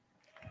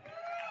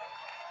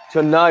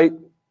Tonight,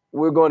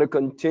 we're going to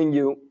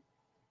continue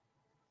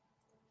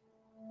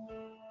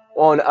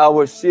on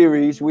our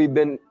series. We've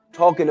been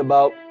talking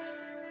about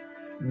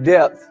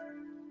depth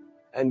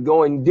and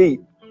going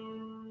deep.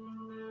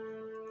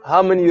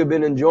 How many of you have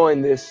been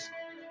enjoying this?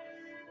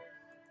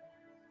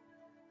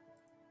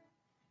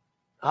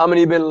 How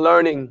many have been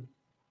learning?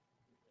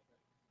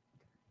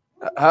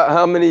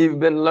 How many have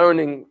been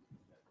learning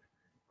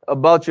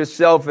about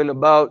yourself and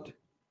about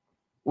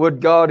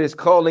what God is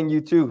calling you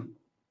to?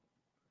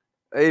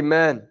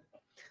 Amen.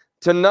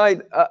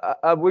 Tonight,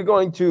 we're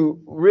going to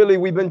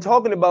we've been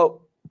talking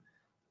about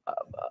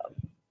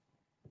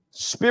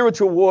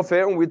spiritual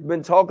warfare, and we've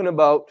been talking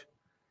about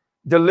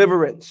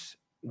deliverance.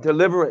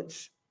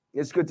 Deliverance.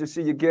 It's good to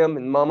see you, Kim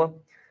and Mama.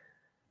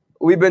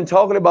 We've been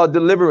talking about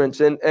deliverance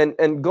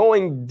and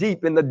going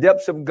deep in the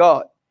depths of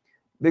God,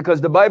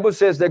 because the Bible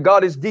says that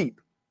God is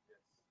deep.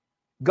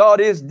 God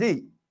is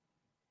deep,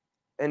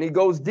 and he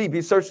goes deep.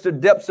 He searched the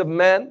depths of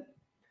man.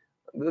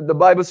 The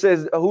Bible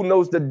says, who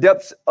knows the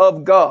depths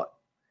of God?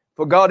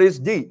 For God is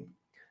deep.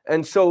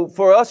 And so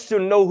for us to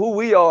know who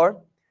we are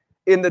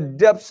in the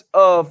depths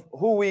of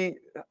who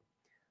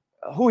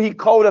he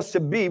called us to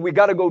be, we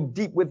got to go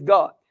deep with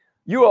God.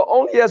 You are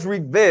only as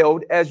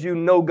revealed as you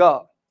know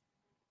God.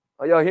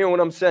 Are y'all hearing what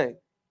I'm saying?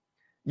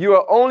 You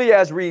are only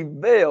as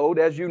revealed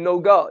as you know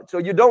God. So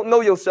you don't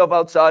know yourself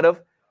outside of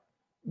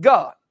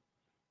God.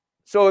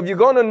 So if you're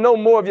going to know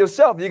more of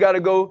yourself, you got to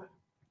go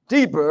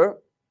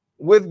deeper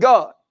with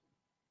God.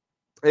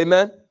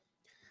 Amen.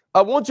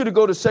 I want you to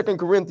go to 2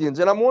 Corinthians,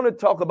 and I want to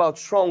talk about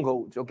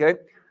strongholds, okay?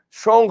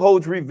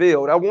 Strongholds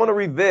revealed. I want to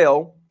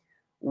reveal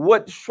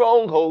what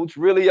strongholds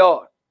really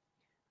are,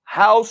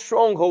 how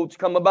strongholds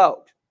come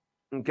about,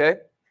 okay?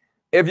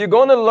 If you're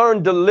going to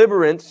learn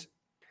deliverance,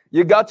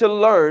 you got to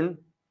learn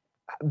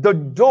the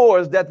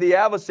doors that the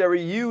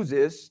adversary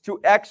uses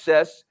to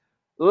access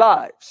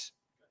lives.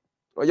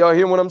 Are y'all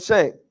hearing what I'm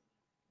saying?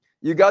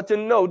 You got to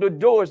know the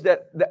doors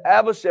that the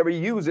adversary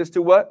uses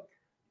to what?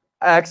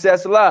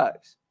 Access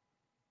lives.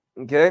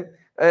 Okay.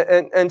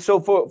 And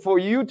so for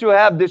you to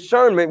have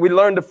discernment, we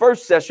learned the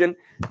first session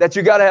that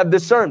you got to have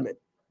discernment.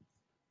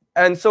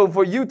 And so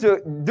for you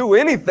to do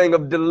anything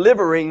of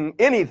delivering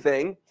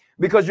anything,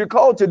 because you're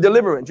called to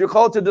deliverance, you're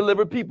called to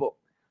deliver people,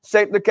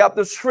 set the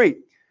captives free.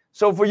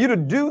 So for you to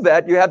do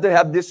that, you have to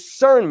have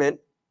discernment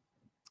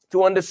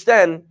to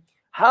understand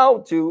how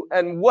to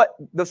and what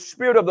the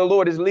Spirit of the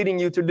Lord is leading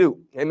you to do.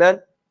 Amen.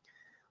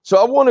 So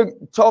I want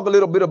to talk a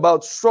little bit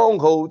about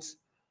strongholds,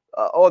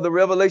 or the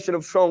revelation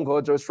of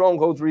strongholds, or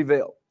strongholds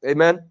revealed.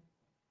 Amen.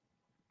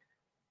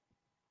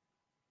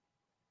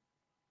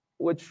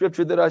 What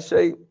scripture did I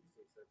say?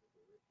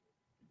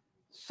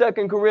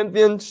 2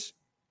 Corinthians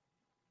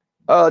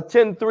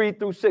 10:3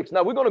 through 6.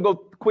 Now we're going to go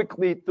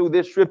quickly through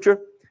this scripture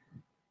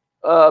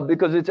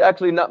because it's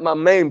actually not my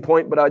main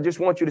point, but I just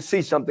want you to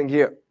see something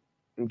here.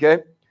 Okay.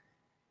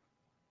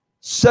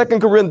 2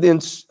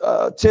 Corinthians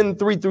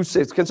 10:3 through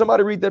 6. Can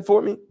somebody read that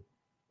for me?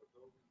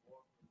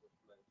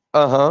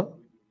 Uh-huh.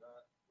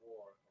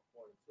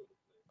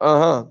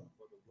 Uh-huh.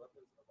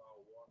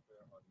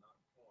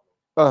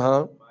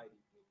 Uh-huh.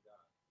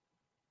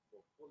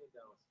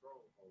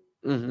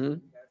 Mm-hmm.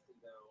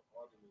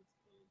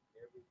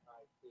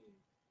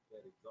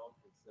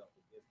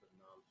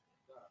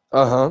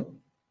 Uh-huh.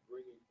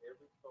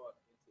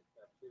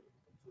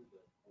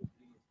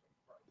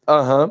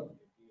 Uh-huh.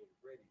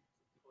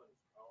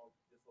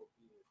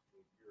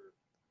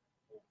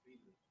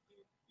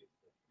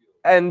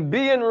 And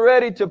being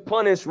ready to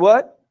punish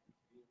what?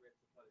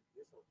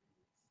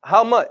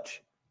 How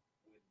much?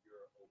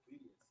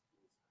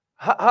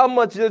 How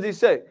much does he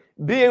say?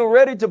 Being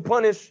ready to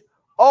punish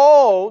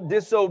all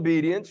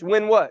disobedience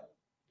when what?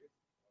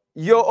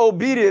 Your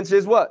obedience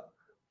is what?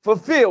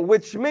 Fulfilled,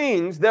 which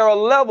means there are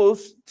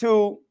levels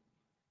to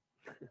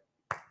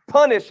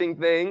punishing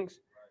things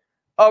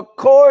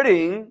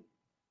according.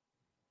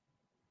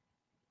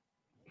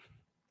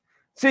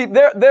 See,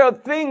 there are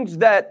things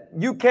that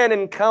you can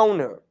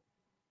encounter.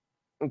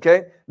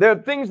 Okay? There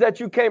are things that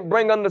you can't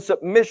bring under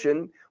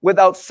submission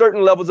without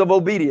certain levels of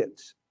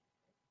obedience.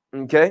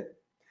 Okay?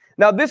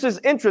 Now, this is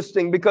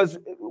interesting because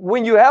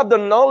when you have the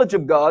knowledge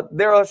of God,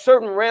 there are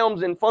certain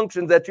realms and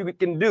functions that you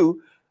can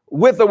do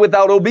with or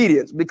without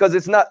obedience, because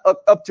it's not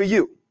up to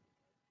you.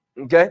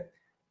 Okay?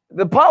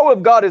 The power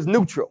of God is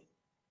neutral.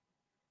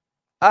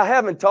 I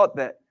haven't taught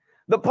that.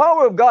 The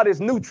power of God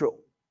is neutral.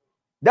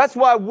 That's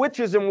why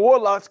witches and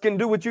warlocks can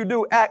do what you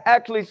do,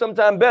 actually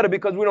sometimes better,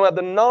 because we don't have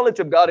the knowledge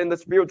of God in the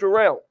spiritual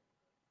realm.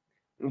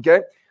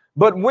 Okay?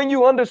 But when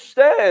you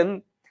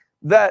understand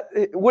that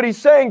what he's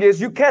saying is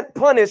you can't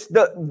punish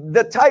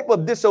the type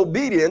of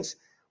disobedience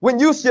when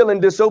you're still in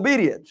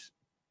disobedience.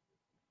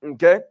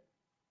 Okay?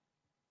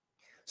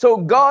 So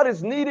God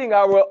is needing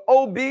our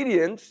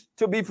obedience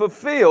to be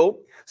fulfilled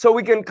so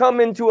we can come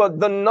into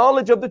the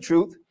knowledge of the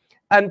truth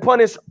and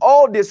punish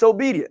all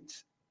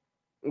disobedience.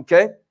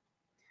 Okay?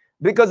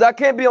 Because I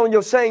can't be on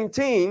your same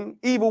team,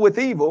 evil with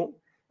evil,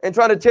 and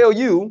try to tell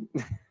you,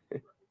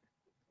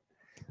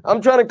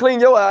 I'm trying to clean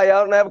your eye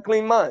out and have a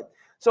clean mind.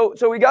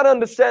 So we got to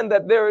understand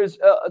that there is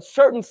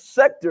certain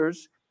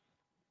sectors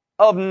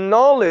of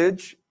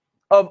knowledge,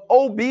 of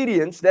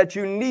obedience that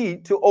you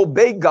need to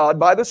obey God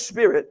by the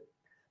Spirit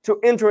to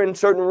enter in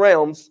certain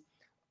realms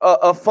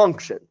of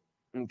function.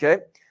 Okay.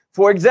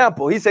 For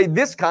example, he said,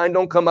 this kind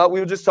don't come out.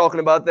 We were just talking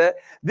about that.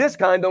 This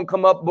kind don't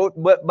come up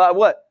but by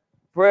what?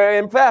 Prayer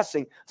and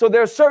fasting. So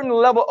there's a certain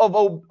level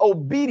of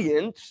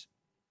obedience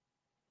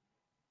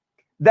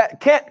that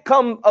can't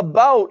come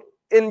about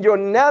in your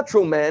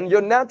natural man,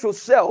 your natural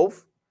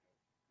self,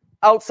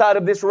 outside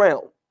of this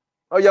realm.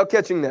 Are y'all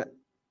catching that?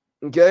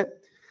 Okay.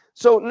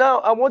 So now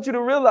I want you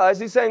to realize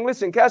he's saying,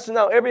 listen, casting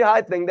out every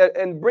high thing that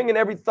and bringing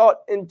every thought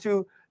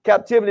into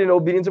captivity and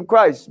obedience of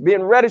Christ,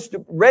 being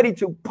ready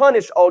to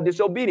punish all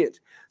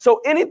disobedience.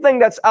 So anything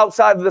that's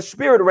outside of the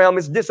spirit realm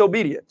is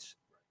disobedience.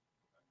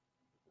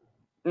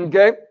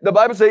 Okay. The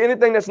Bible says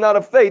anything that's not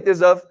of faith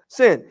is of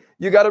sin.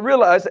 You got to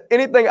realize that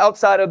anything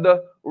outside of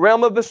the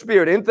realm of the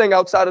spirit, anything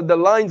outside of the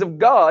lines of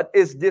God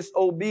is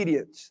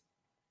disobedience.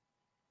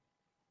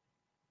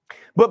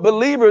 But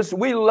believers,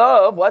 we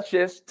love, watch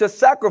this, to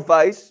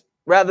sacrifice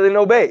rather than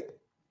obey.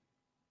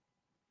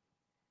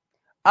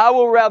 I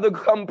will rather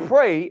come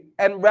pray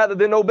and rather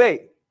than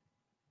obey.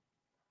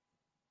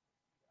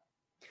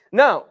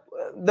 Now,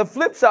 the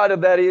flip side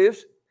of that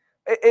is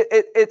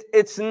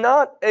it's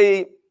not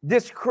a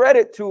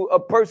discredit to a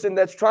person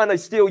that's trying to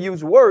still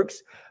use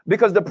works,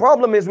 because the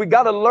problem is we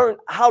got to learn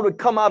how to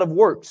come out of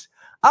works.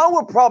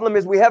 Our problem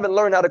is we haven't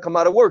learned how to come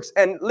out of works.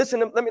 And listen,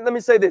 let me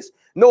say this.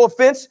 No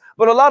offense,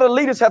 but a lot of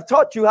leaders have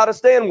taught you how to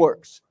stay in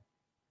works.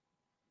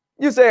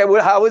 You say,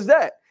 well, how is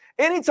that?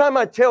 Anytime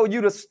I tell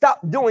you to stop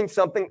doing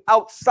something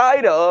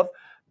outside of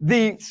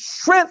the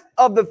strength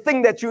of the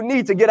thing that you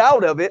need to get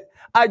out of it,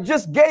 I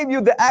just gave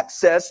you the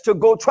access to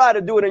go try to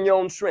do it in your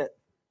own strength.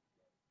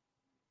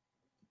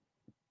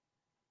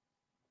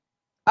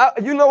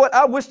 You know what?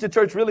 I wish the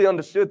church really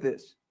understood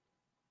this.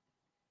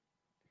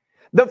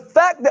 The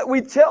fact that we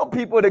tell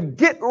people to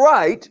get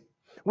right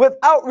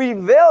without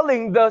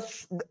revealing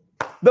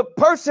the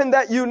person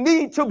that you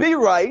need to be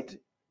right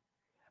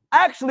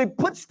actually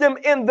puts them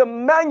in the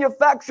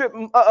manufactured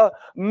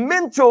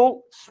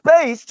mental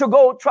space to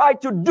go try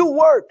to do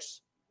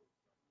works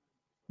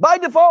by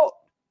default.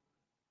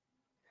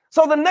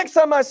 So the next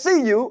time I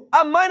see you,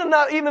 I might have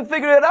not even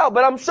figured it out,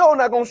 but I'm sure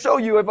not going to show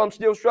you if I'm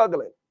still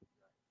struggling.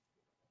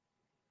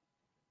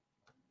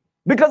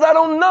 Because I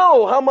don't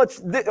know how much,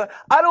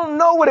 I don't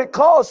know what it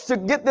costs to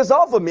get this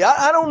off of me.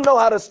 I don't know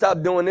how to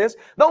stop doing this.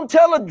 Don't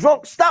tell a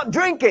drunk, stop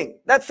drinking.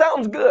 That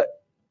sounds good.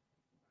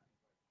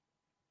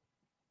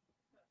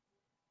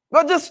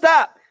 But just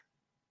stop.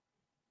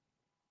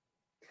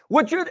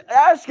 What you're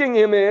asking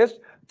him is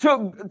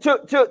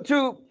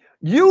to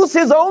use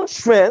his own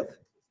strength,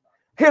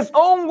 his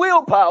own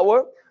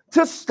willpower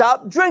to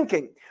stop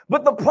drinking.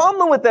 But the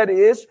problem with that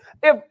is,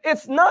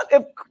 if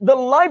the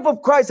life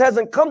of Christ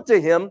hasn't come to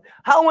him,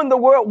 how in the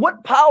world,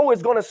 what power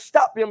is going to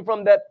stop him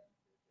from that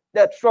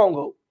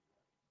stronghold?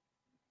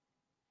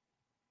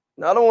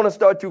 Now, I don't want to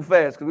start too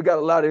fast because we got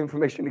a lot of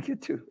information to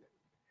get to.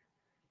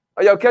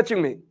 Are y'all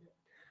catching me?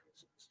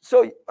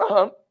 So,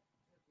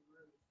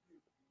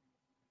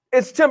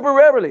 it's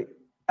temporarily.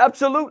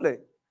 Absolutely.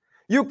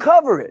 You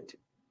cover it.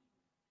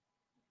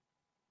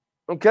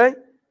 Okay?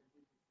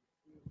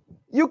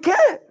 You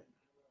can't.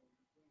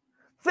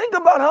 Think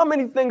about how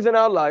many things in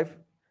our life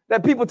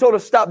that people told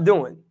us stop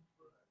doing.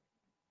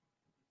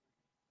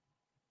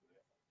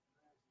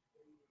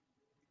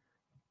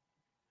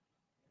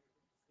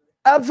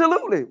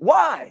 Absolutely.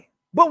 Why?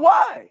 But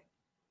why?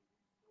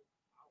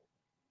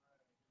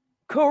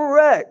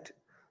 Correct.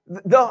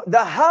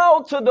 The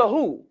how to the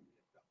who.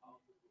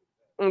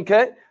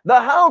 Okay?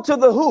 The how to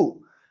the who.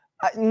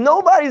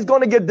 Nobody's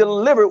going to get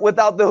delivered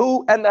without the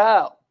who and the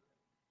how.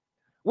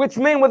 Which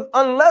means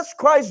unless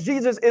Christ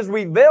Jesus is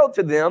revealed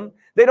to them,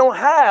 they don't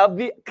have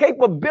the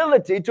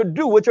capability to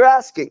do what you're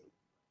asking.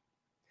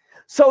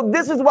 So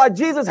this is why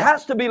Jesus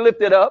has to be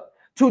lifted up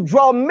to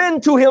draw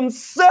men to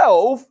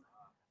himself,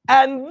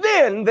 and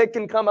then they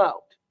can come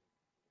out.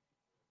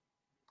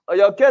 Are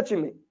y'all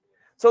catching me?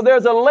 So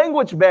there's a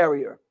language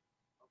barrier.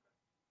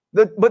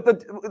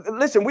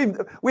 Listen,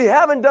 we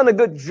haven't done a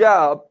good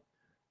job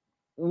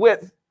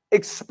with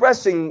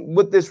expressing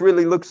what this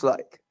really looks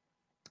like.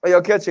 Are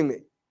y'all catching me?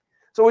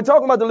 So we're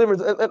talking about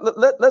deliverance.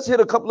 Let's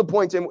hit a couple of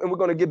points, and we're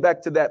going to get back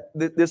to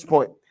this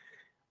point.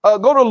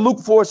 Go to Luke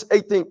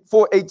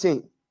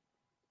 4:18.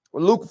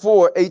 Luke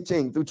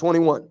 4:18 through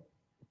 21.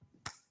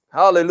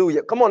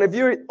 Hallelujah. Come on, if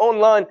you're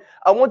online,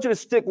 I want you to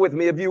stick with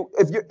me. If you're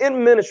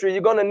in ministry,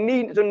 you're going to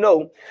need to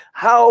know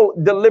how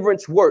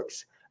deliverance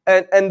works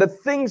and the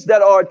things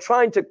that are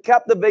trying to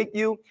captivate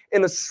you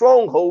in a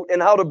stronghold and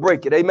how to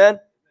break it. Amen.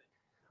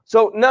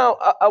 So now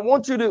I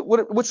want you to,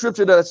 what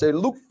scripture did I say?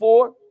 Luke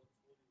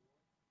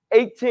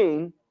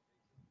 4:18.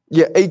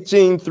 Yeah,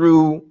 18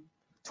 through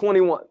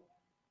 21.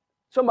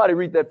 Somebody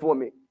read that for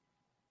me. The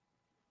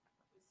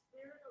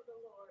Spirit of the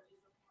Lord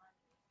is upon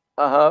me.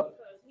 Because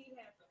he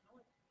has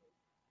anointed me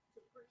to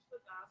preach the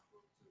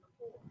gospel to the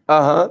poor.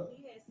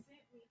 He has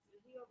sent me to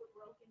heal the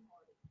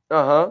brokenhearted.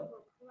 To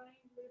proclaim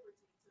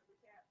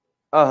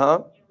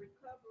Uh-huh. and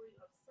recovery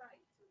of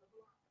sight to the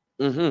blind,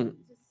 Mm-hmm.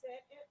 to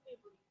set at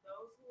liberty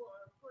those who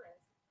are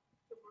oppressed,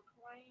 to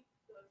proclaim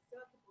the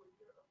acceptable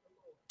year of the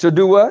Lord. To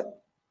do what?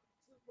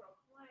 To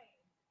proclaim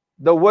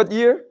The what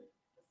year?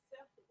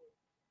 acceptable.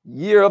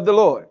 Year of the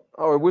Lord.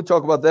 All right, we'll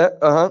talk about that.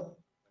 Uh-huh.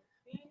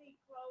 Then he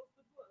closed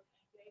the book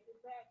and gave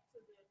it back to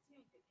the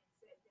attendant and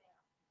sat down.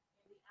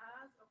 And the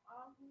eyes of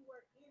all who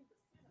were in the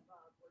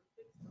synagogue were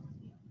fixed on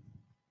him.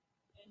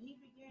 And he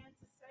began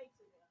to say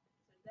to them,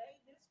 today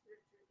this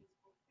scripture is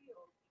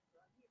fulfilled in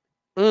your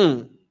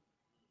hearing.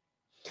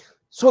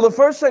 So the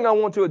first thing I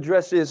want to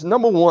address is,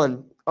 number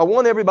one, I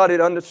want everybody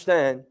to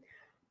understand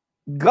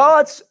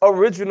God's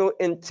original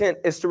intent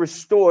is to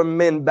restore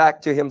men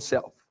back to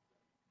himself.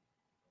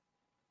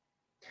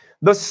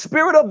 The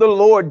Spirit of the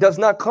Lord does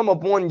not come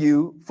upon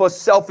you for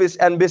selfish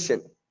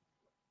ambition.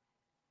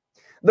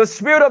 The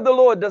Spirit of the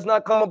Lord does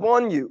not come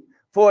upon you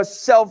for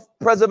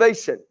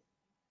self-preservation.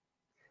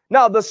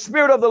 Now, the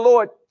Spirit of the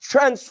Lord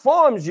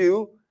transforms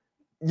you,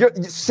 you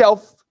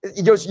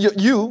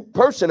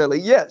personally,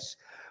 yes.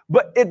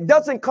 But it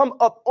doesn't come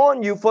up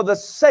on you for the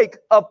sake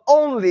of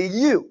only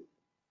you.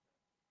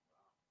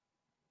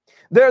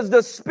 There's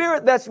the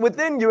Spirit that's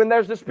within you, and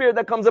there's the Spirit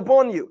that comes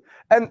upon you.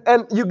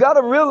 And you got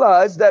to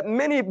realize that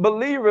many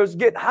believers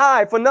get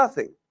high for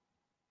nothing.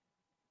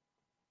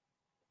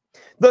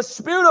 The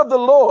Spirit of the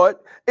Lord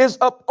is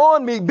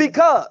upon me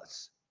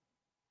because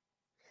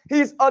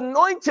he's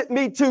anointed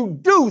me to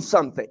do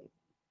something.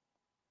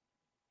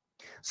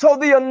 So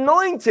the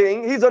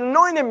anointing, he's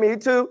anointed me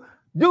to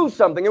do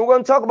something. And we're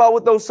going to talk about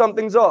what those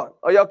somethings are.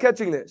 Are y'all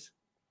catching this?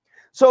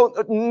 So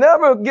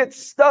never get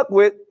stuck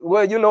with,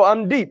 well, you know,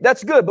 I'm deep.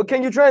 That's good, but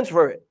can you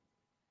transfer it?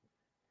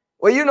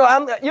 Well, you know,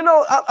 I'm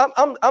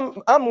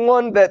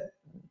one that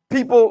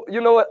people,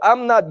 you know what,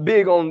 I'm not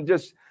big on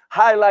just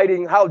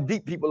highlighting how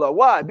deep people are.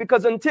 Why?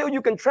 Because until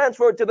you can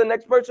transfer it to the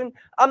next person,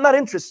 I'm not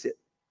interested.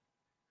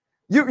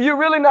 You're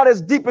really not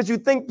as deep as you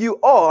think you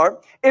are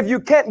if you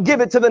can't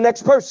give it to the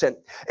next person.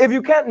 If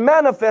you can't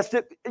manifest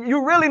it,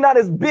 you're really not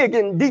as big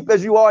and deep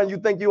as you are and you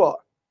think you are.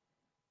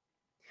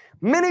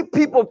 Many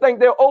people think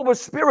they're over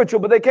spiritual,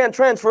 but they can't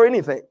transfer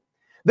anything.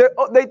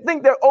 They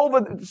think they're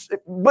over,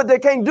 but they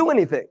can't do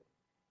anything.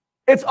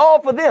 It's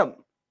all for them.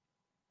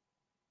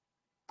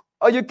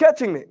 Are you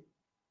catching me?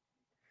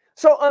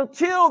 So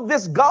until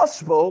this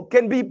gospel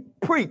can be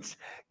preached,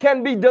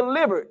 can be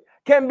delivered,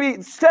 can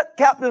be set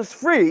captives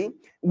free,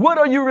 what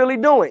are you really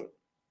doing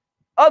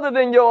other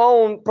than your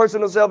own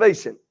personal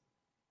salvation?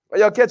 Are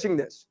y'all catching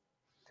this?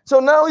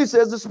 So now he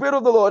says, the Spirit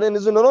of the Lord and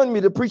is anointing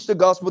me to preach the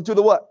gospel to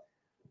the what?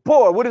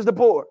 Poor. What is the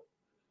poor?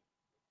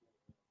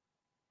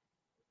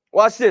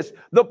 Watch this.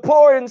 The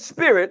poor in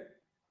spirit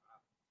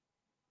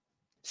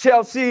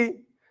shall see.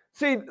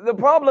 See, the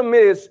problem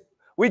is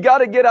we got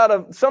to get out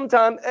of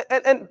sometime.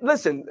 And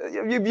listen,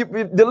 you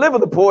deliver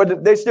the poor,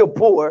 they're still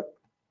poor.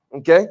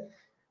 Okay.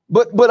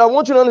 But I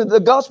want you to understand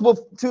the gospel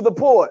to the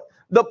poor.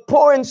 The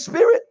poor in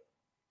spirit,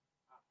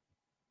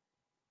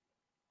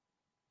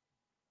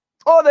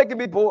 or they can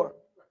be poor.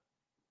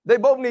 They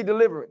both need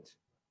deliverance.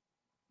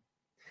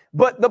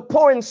 But the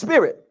poor in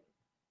spirit.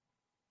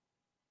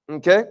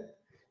 Okay.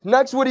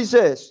 Next, what he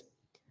says,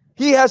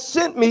 he has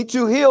sent me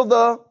to heal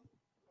the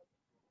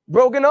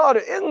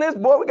brokenhearted. Isn't this,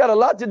 boy, we got a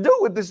lot to do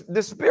with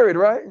this spirit,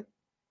 right?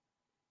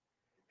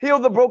 Heal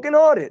the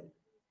brokenhearted.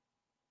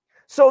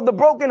 So the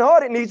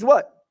brokenhearted needs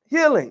what?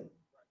 Healing.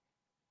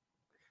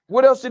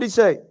 What else did he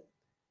say?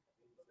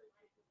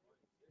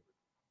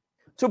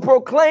 To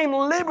proclaim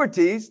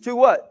liberties to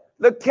what?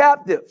 The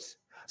captives.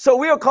 So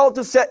we are called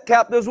to set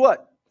captives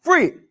what?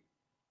 Free.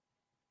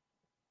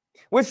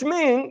 Which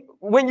means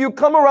when you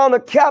come around a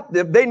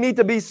captive, they need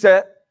to be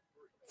set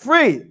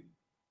free.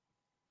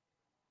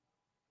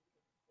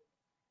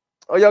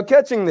 Are y'all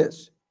catching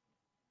this?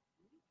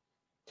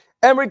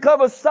 And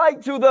recover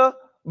sight to the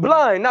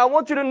blind. Now I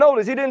want you to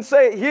notice he didn't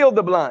say heal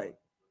the blind.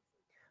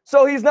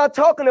 So he's not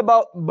talking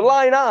about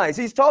blind eyes.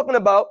 He's talking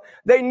about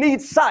they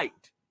need sight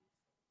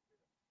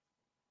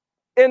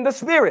in the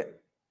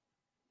spirit.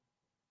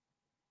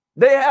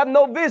 They have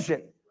no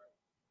vision.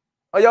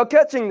 Are y'all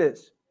catching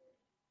this?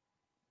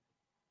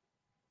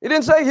 He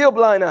didn't say heal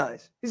blind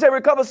eyes. He said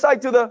recover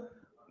sight to the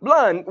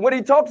blind. When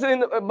he talks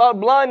about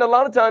blind a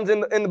lot of times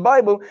in the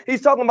Bible,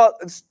 he's talking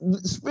about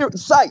spirit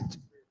sight.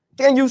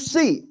 Can you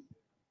see?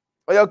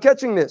 Are y'all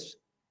catching this?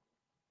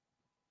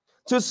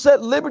 To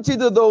set liberty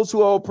to those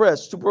who are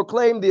oppressed, to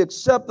proclaim the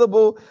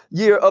acceptable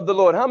year of the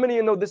Lord. How many of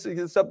you know this is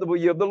the acceptable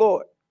year of the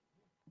Lord?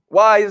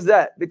 Why is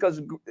that?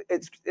 Because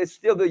it's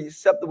still the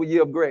acceptable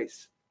year of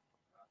grace.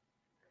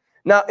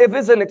 Now, if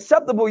it's an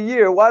acceptable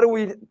year, why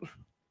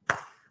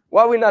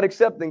are we not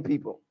accepting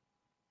people?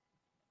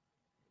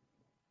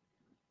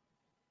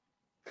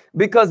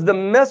 Because the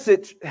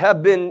message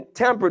have been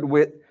tampered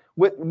with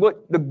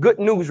what the good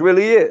news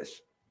really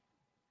is.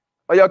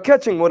 Are y'all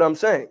catching what I'm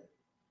saying?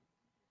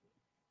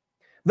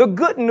 The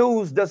good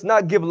news does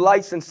not give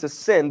license to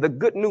sin. The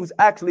good news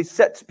actually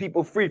sets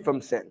people free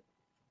from sin.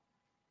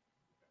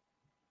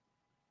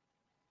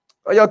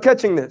 Are y'all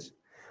catching this?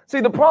 See,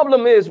 the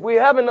problem is we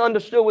haven't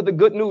understood what the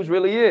good news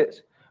really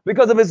is.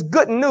 Because if it's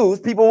good news,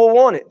 people will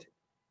want it.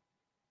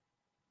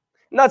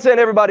 Not saying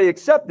everybody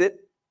accept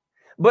it,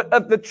 but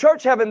if the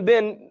church haven't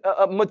been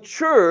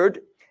matured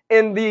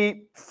in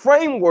the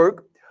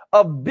framework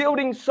of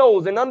building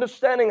souls and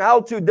understanding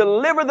how to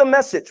deliver the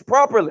message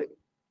properly,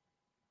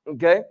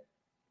 okay?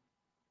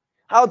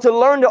 How to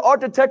learn the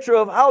architecture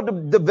of how to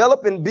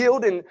develop and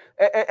build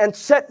and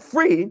set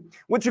free,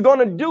 what you're going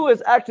to do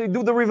is actually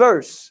do the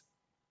reverse.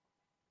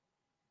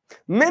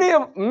 Many,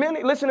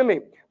 listen to me.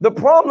 The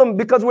problem,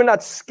 because we're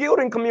not skilled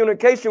in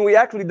communication, we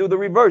actually do the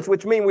reverse,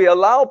 which means we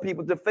allow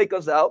people to fake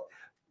us out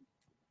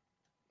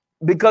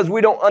because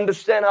we don't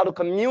understand how to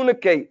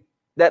communicate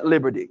that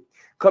liberty,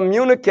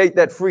 communicate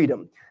that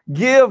freedom,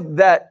 give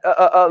that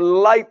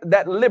life,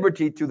 that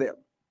liberty to them.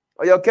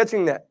 Are y'all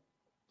catching that?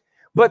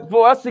 But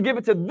for us to give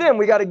it to them,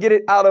 we got to get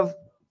it out of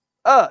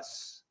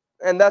us.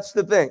 And that's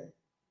the thing.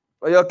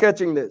 Are y'all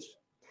catching this?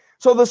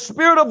 So the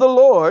Spirit of the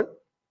Lord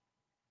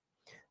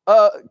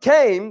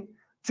came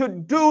to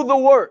do the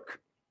work,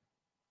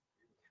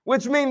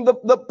 which means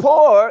the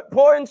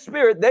poor in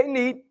spirit, they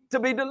need to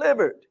be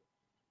delivered.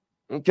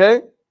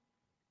 Okay?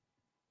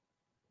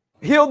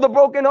 Heal the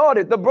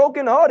brokenhearted. The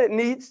brokenhearted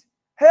needs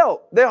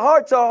help. Their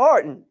hearts are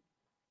hardened.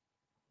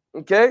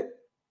 Okay?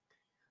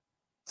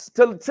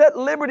 To set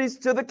liberties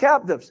to the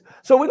captives.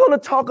 So we're going to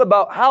talk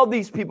about how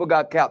these people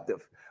got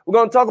captive. We're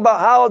going to talk about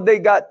how they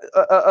got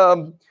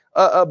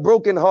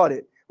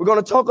brokenhearted. We're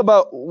going to talk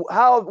about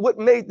what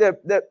made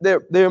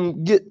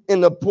them get in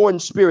the poor in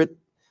spirit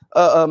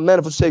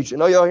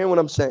manifestation. Are y'all hearing what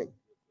I'm saying?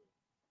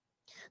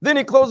 Then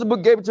he closed the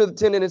book, gave it to the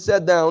attendant, and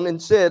sat down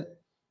and said,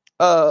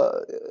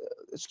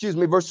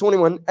 verse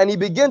 21, and he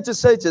began to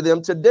say to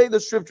them, today the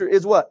scripture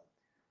is what?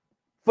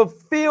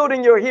 Fulfilled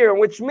in your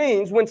hearing, which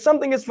means when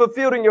something is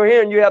fulfilled in your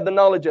hearing, you have the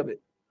knowledge of it.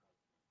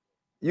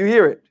 You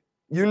hear it.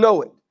 You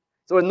know it.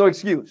 So there's no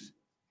excuse.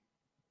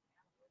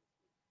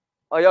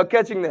 Are y'all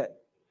catching that?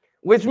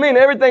 Which means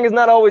everything is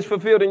not always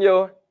fulfilled in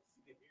your...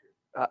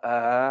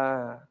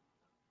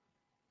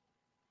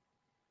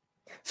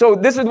 So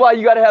this is why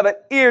you got to have an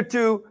ear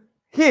to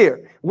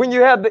hear. When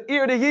you have the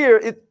ear to hear,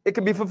 it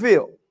can be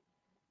fulfilled.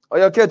 Are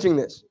y'all catching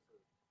this?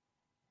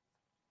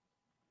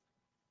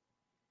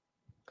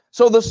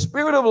 So the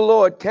Spirit of the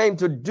Lord came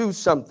to do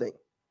something.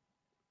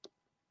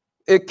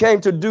 It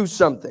came to do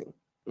something.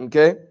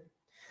 Okay?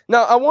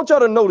 Now, I want y'all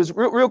to notice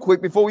real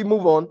quick before we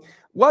move on.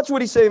 Watch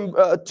what he's saying,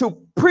 to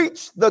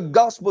preach the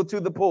gospel to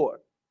the poor.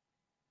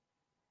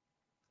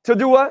 To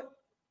do what?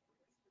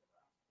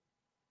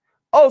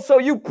 Oh, so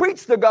you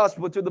preach the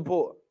gospel to the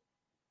poor.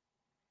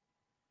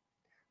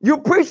 You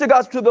preach the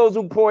gospel to those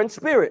who are poor in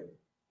spirit.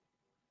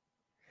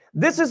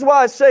 This is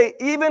why I say,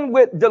 even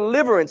with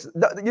deliverance,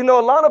 a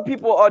lot of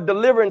people are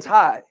deliverance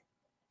high.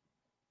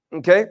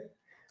 Okay?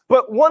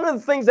 But one of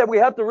the things that we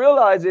have to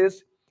realize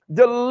is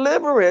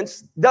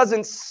deliverance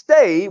doesn't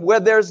stay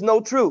where there's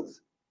no truth.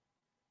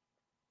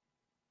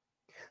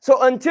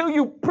 So until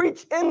you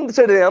preach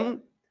into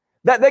them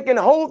that they can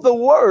hold the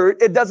word,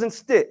 it doesn't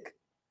stick.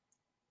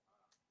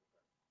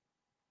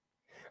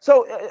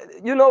 So,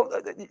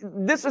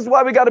 this is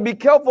why we got to be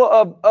careful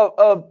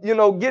of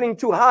getting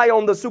too high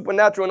on the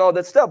supernatural and all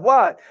that stuff.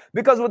 Why?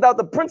 Because without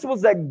the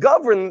principles that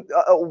govern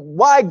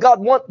why God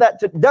wants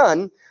that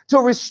done, to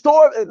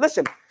restore,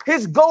 listen,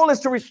 his goal is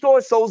to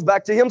restore souls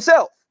back to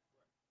himself.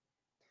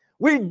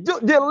 We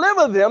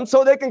deliver them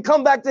so they can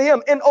come back to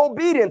him in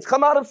obedience,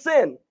 come out of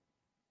sin.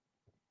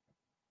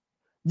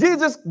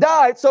 Jesus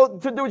died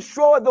to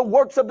destroy the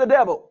works of the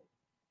devil.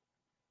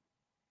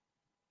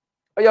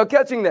 Are y'all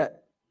catching that?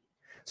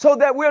 So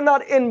that we're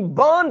not in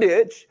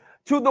bondage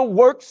to the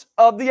works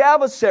of the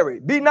adversary.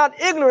 Be not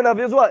ignorant of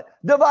his what?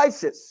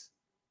 Devices.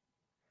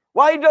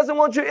 Why he doesn't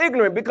want you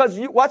ignorant? Because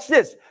watch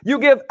this. You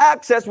give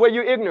access where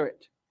you're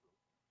ignorant.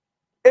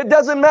 It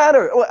doesn't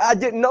matter. Well, I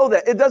didn't know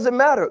that. It doesn't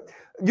matter.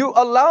 You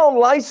allow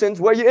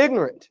license where you're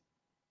ignorant.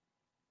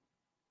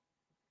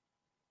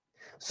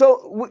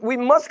 So we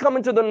must come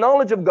into the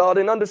knowledge of God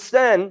and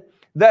understand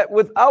that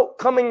without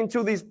coming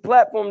into these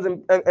platforms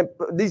and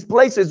these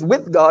places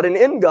with God and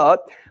in God,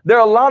 there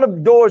are a lot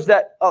of doors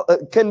that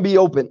can be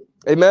open.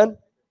 Amen.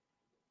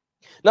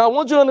 Now, I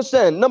want you to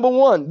understand, number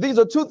one, these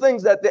are two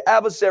things that the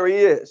adversary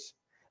is,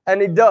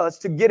 and he does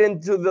to get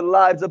into the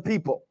lives of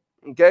people.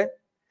 Okay.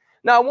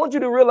 Now, I want you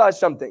to realize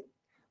something.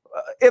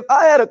 If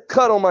I had a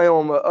cut on my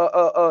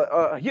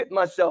arm, hit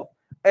myself,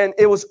 and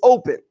it was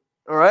open,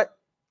 all right,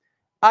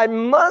 I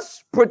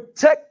must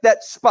protect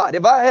that spot.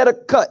 If I had a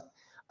cut,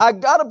 I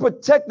got to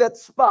protect that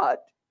spot.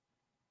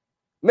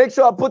 Make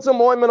sure I put some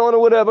ointment on or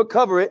whatever,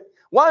 cover it.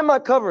 Why am I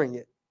covering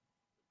it?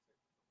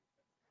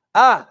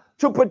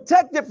 To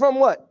protect it from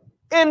what?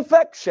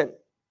 Infection.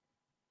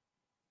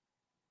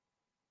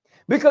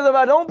 Because if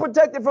I don't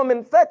protect it from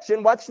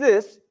infection, watch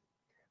this,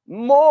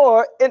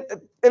 more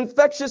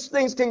infectious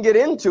things can get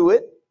into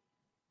it,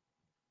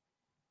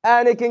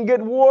 and it can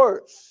get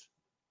worse.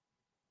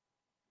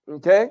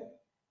 Okay?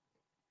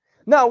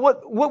 Now,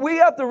 what we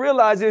have to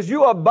realize is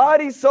you are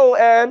body, soul,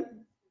 and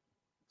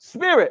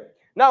spirit.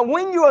 Now,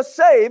 when you are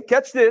saved,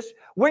 catch this,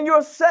 when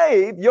you're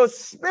saved, your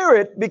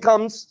spirit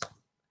becomes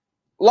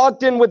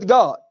locked in with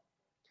God.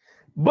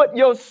 But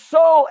your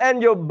soul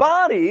and your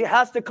body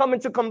has to come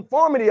into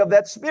conformity of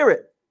that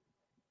spirit.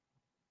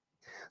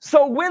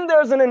 So when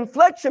there's an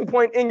inflection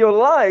point in your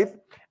life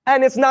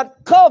and it's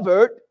not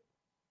covered,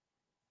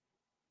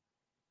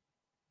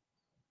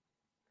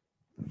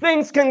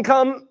 things can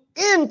come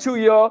into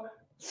your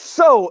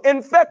soul.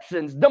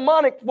 Infections,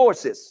 demonic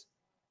forces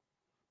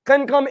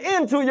can come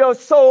into your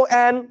soul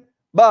and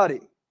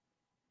body.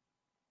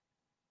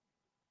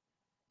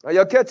 Are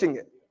y'all catching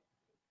it?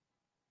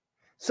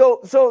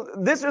 So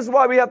this is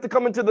why we have to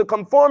come into the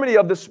conformity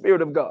of the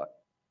Spirit of God.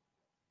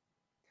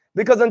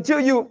 Because until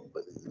you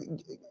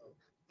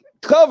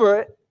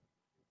cover it,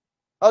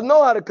 or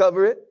know how to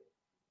cover it,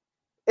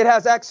 it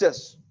has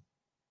access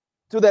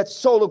to that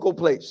solical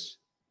place,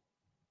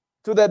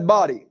 to that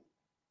body.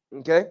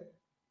 Okay?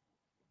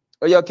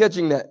 Are y'all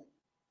catching that?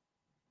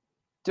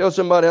 Tell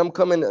somebody I'm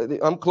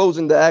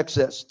closing the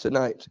access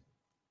tonight.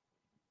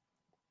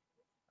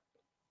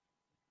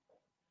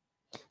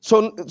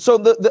 So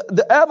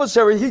the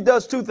adversary, he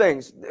does two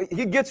things.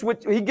 He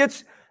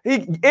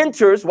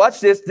enters, watch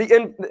this,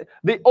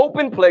 the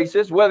open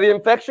places where the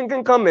infection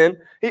can come in.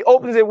 He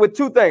opens it with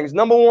two things.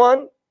 Number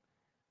one,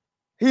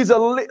 he's a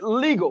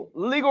legal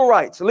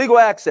rights, legal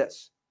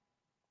access.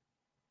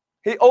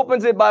 He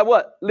opens it by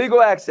what?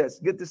 Legal access.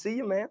 Good to see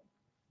you, man.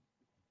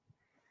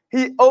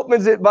 He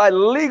opens it by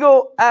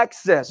legal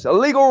access,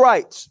 legal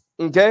rights,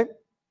 okay?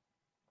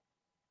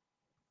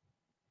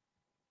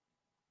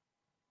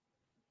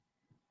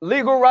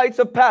 Legal rights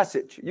of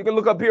passage. You can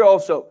look up here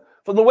also.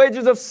 For the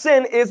wages of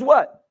sin is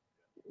what?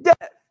 Death.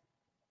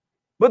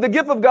 But the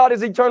gift of God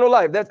is eternal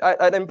life.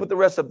 I didn't put the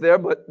rest up there,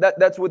 but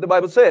that's what the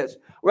Bible says.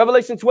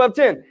 Revelation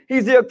 12:10.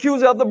 He's the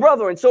accuser of the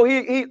brethren. So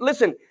he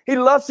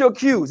loves to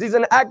accuse.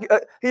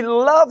 He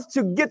loves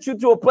to get you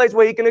to a place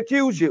where he can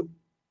accuse you.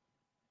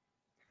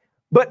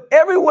 But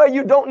everywhere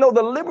you don't know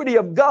the liberty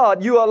of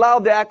God, you allow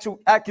the actual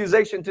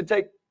accusation to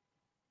take.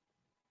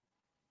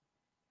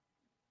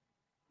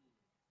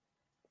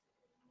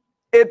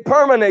 It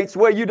permeates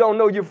where you don't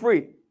know you're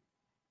free.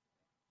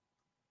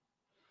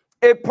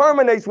 It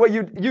permeates where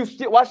you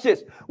still, watch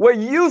this, where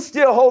you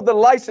still hold the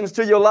license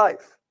to your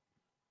life.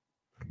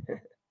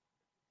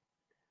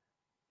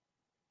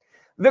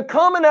 The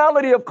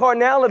commonality of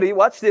carnality,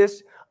 watch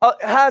this,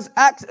 has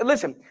access.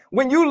 Listen,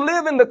 when you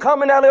live in the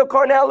commonality of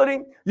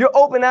carnality, you're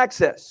open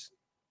access.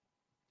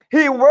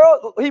 He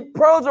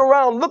prowls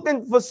around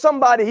looking for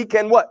somebody he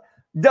can what?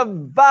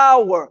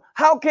 Devour.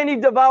 How can he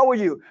devour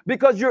you?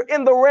 Because you're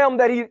in the realm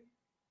that he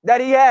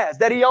has,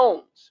 that he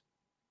owns,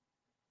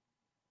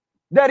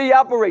 that he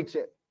operates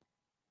in.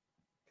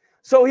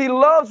 So he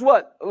loves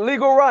what?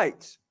 Legal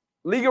rights.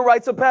 Legal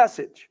rights of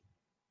passage.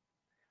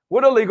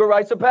 What are legal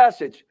rights of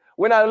passage?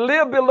 When I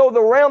live below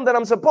the realm that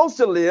I'm supposed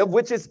to live,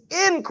 which is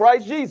in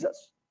Christ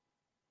Jesus.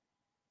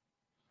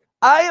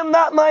 I am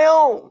not my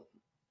own.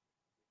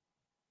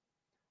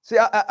 See,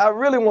 I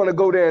really want to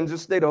go there and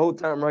just stay the whole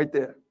time right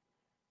there.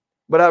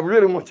 But I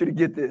really want you to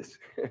get this.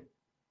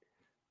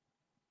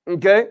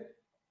 Okay?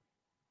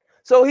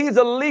 So he's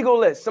a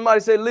legalist.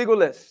 Somebody say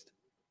legalist.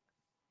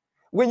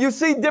 When you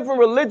see different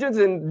religions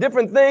and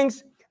different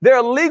things,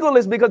 they're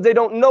legalists because they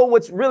don't know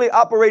what's really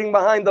operating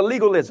behind the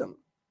legalism.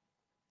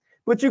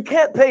 But you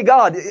can't pay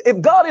God.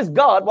 If God is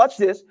God, watch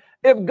this.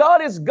 If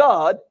God is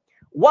God,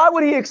 why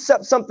would he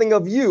accept something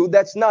of you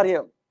that's not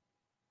him?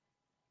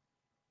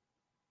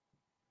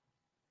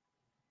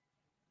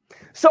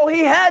 So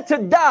he had to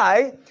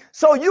die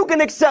so you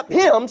can accept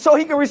him so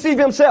he can receive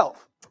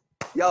himself.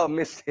 Y'all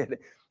missed it.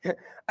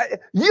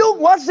 You,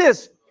 watch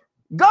this.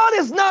 God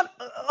is not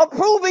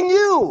approving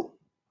you.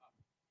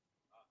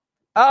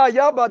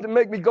 Y'all about to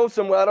make me go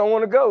somewhere I don't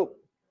want to go.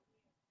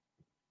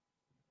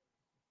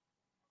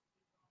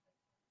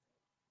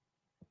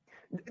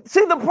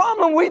 See, the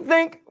problem, we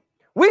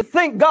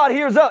think God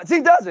hears us. He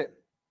doesn't.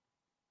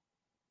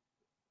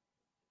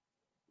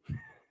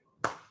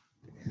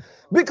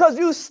 Because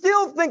you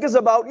still think it's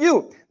about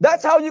you.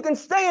 That's how you can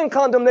stay in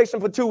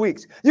condemnation for 2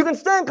 weeks. You can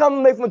stay in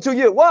condemnation for 2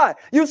 years. Why?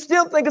 You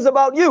still think it's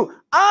about you.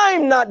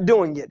 I'm not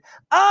doing it.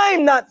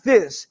 I'm not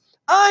this.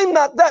 I'm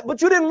not that.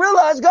 But you didn't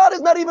realize God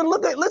is not even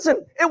looking.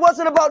 Listen, it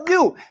wasn't about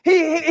you.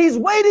 He's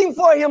waiting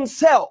for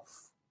himself.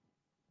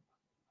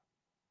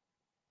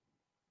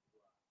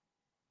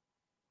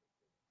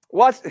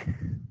 Watch.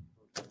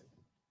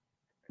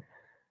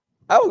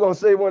 I was going to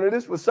say one of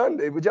this for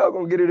Sunday, but y'all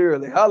going to get it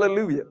early.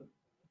 Hallelujah.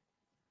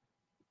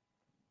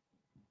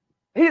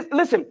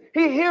 Listen,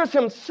 he hears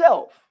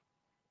himself.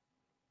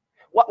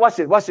 Watch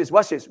this, watch this,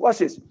 watch this, watch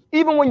this.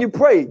 Even when you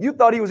prayed, you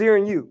thought he was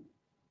hearing you.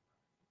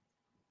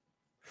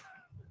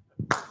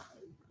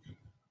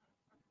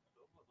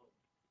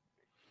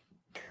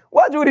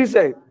 Watch what he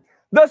say.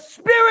 The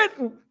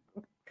Spirit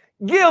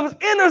gives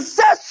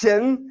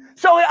intercession,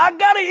 so I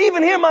got to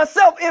even hear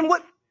myself in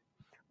what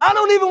I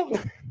don't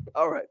even.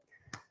 All right.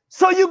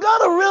 So you got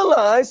to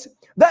realize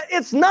that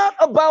it's not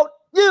about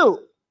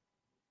you.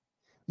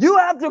 You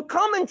have to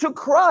come into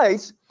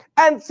Christ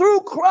And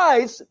through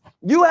Christ,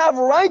 you have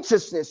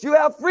righteousness. You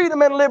have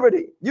freedom and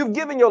liberty. You've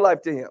given your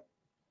life to him,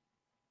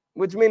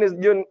 which means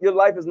your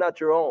life is not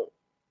your own.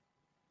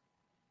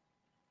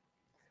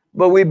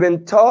 But we've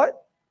been taught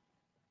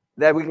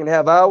that we can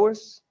have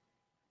ours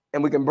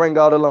and we can bring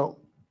God along.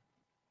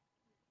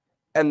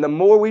 And the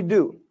more we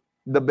do,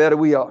 the better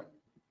we are.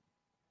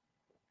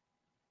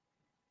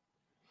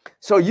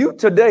 So you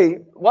today,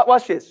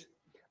 watch this.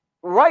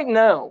 Right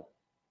now,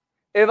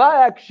 if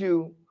I ask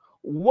you,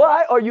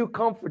 why are you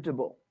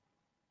comfortable?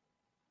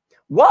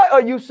 Why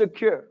are you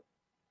secure?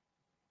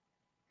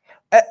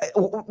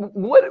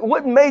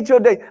 What made your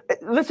day?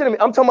 Listen to me.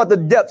 I'm talking about the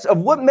depths of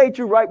what made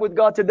you right with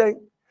God today.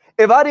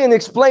 If I didn't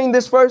explain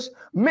this first,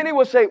 many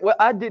would say, well,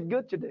 I did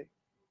good today.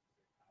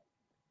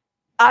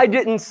 I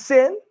didn't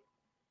sin.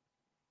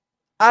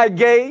 I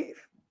gave.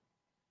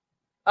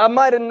 I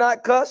might have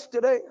not cussed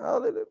today.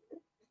 Hallelujah.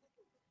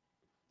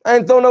 I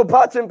ain't throw no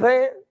pots and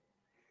pans.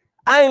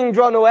 I ain't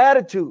draw no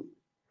attitude.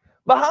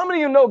 But how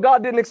many of you know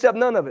God didn't accept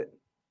none of it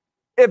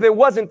if it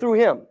wasn't through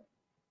him?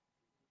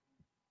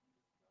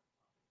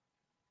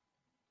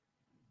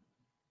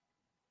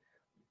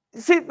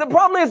 See, the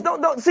problem is,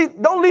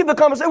 don't leave the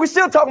conversation. We're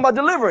still talking about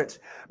deliverance.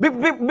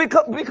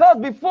 Because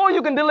before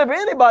you can deliver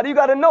anybody, you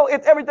got to know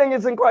if everything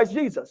is in Christ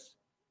Jesus.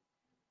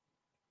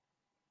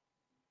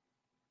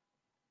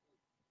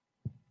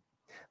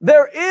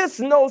 There is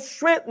no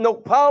strength, no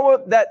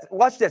power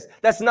watch this,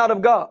 that's not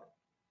of God.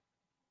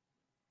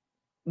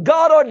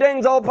 God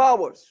ordains all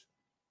powers.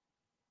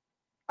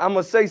 I'm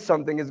going to say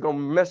something, it's going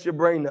to mess your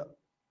brain up.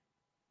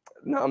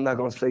 No, I'm not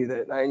going to say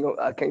that.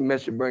 I can't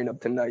mess your brain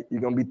up tonight.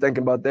 You're going to be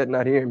thinking about that,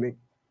 not hearing me.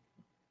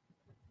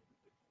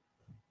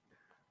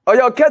 Are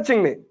y'all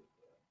catching me?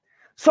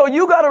 So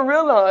you got to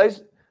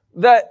realize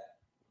that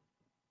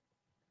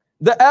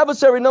the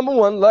adversary, number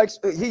one,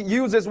 he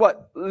uses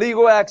what?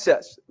 Legal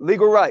access,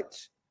 legal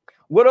rights.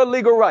 What are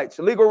legal rights?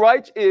 Legal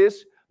rights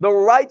is the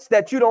rights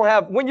that you don't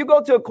have. When you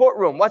go to a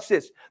courtroom, watch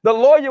this. The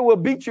lawyer will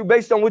beat you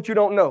based on what you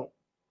don't know.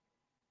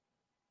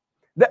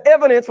 The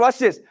evidence, watch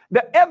this.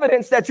 The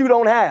evidence that you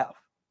don't have.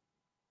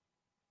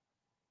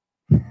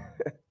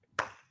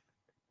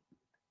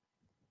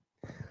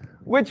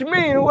 Which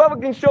means whoever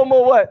can show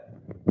more what?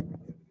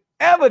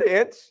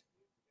 Evidence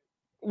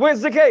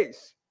wins the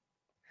case.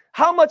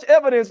 How much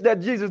evidence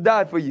that Jesus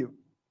died for you?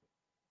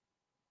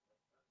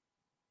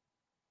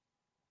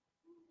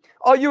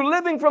 Are you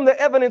living from the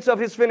evidence of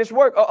his finished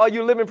work, or are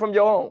you living from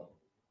your own?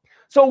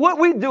 So what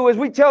we do is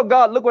we tell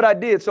God, look what I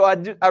did, so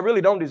I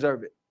really don't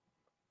deserve it.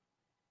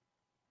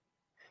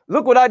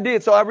 Look what I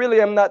did, so I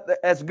really am not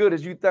as good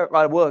as you thought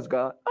I was,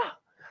 God.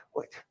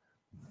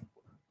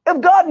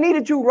 If God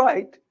needed you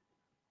right,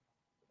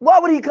 why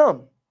would he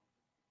come?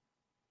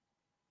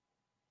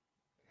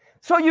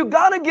 So you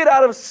got to get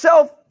out of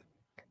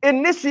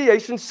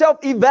self-initiation,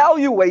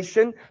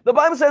 self-evaluation. The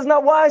Bible says it's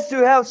not wise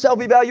to have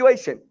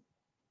self-evaluation.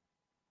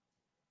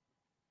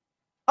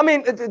 I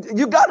mean,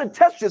 you got to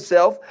test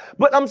yourself,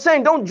 but I'm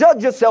saying don't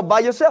judge yourself by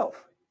yourself.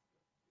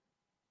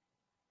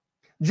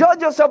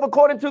 Judge yourself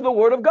according to the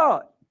word of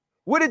God.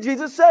 What did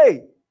Jesus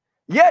say?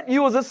 Yet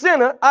you was a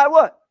sinner, I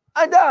what?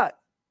 I died.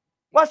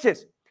 Watch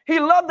this. He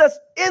loved us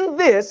in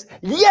this,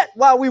 yet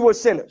while we were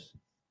sinners.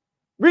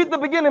 Read the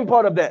beginning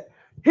part of that.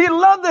 He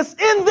loved us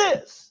in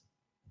this,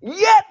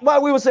 yet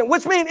while we were sinners,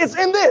 which means it's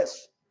in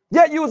this.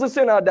 Yet you was a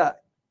sinner, I died.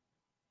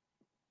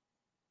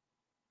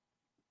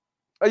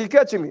 Are you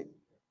catching me?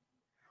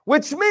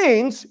 Which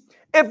means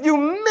if you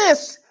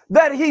miss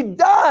that he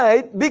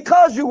died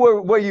because you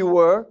were where you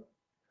were,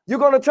 you're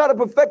going to try to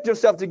perfect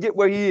yourself to get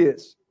where he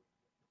is.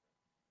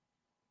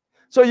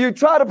 So you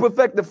try to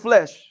perfect the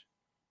flesh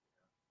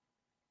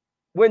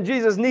when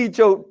Jesus needs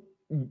your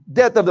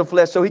death of the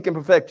flesh so he can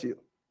perfect you.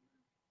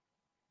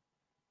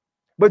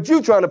 But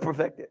you trying to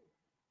perfect it.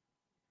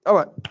 All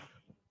right.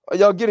 Are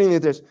y'all getting into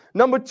this?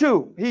 Number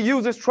two, he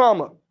uses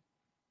trauma.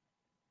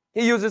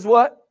 He uses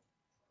what?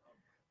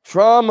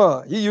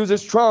 Trauma. He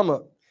uses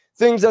trauma.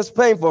 Things that's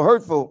painful,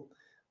 hurtful,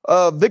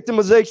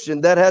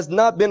 victimization that has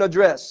not been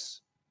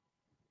addressed.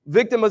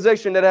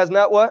 Victimization that has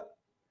not what?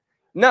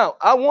 Now,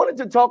 I wanted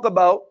to talk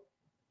about,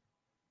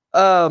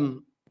 I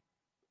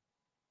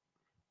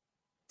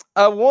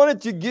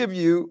wanted to give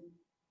you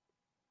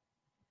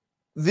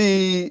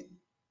the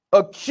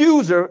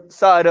accuser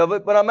side of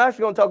it, but I'm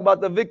actually going to talk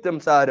about the victim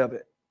side of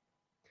it.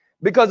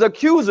 Because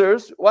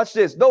accusers, watch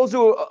this, those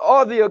who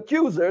are the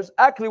accusers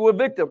actually were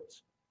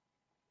victims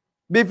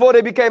before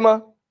they became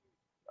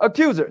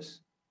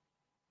accusers.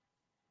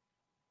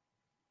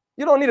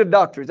 You don't need a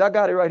doctorate. I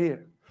got it right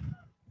here.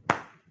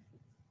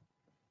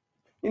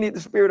 You need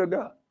the Spirit of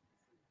God.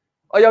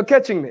 Are y'all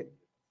catching me?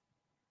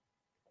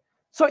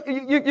 So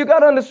you got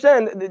to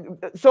understand.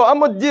 So I'm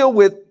going to deal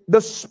with the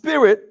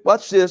spirit,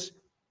 watch this,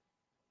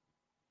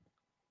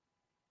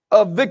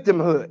 of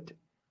victimhood.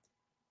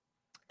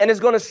 And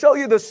it's going to show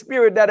you the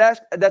spirit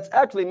that's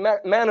actually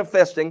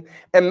manifesting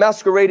and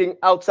masquerading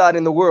outside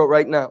in the world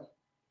right now.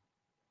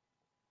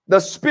 The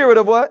spirit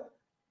of what?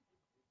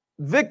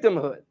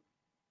 Victimhood.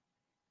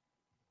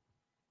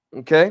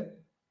 Okay.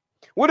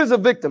 What is a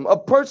victim? A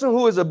person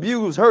who is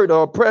abused, hurt,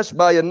 or oppressed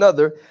by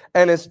another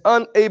and is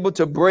unable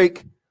to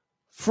break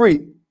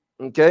free.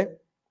 Okay?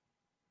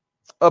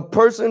 A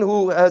person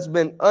who has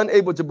been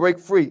unable to break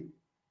free.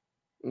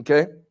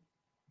 Okay?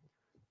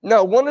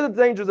 Now, one of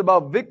the dangers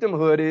about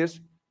victimhood is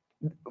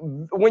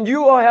when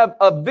you have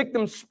a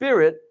victim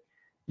spirit,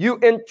 you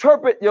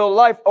interpret your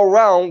life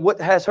around what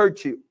has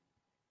hurt you.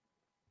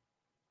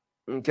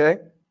 Okay?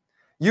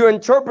 You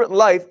interpret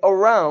life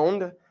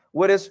around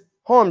what has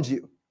harmed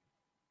you.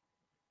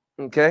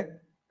 Okay?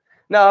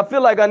 Now, I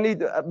feel like I need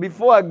to,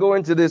 before I go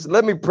into this,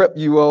 let me prep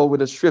you all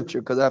with a scripture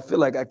because I feel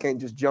like I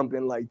can't just jump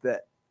in like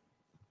that.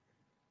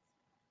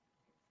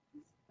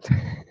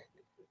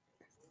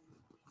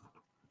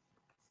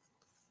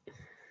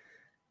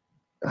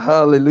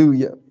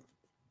 Hallelujah.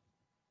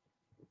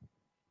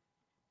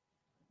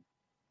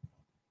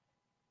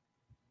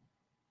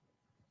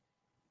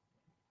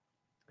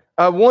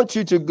 I want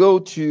you to go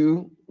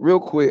to, real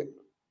quick,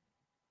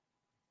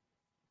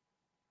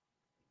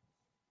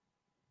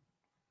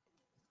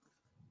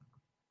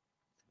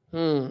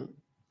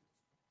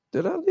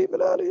 did I leave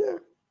it out of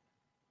here?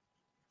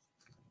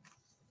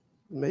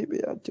 Maybe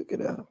I took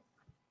it out.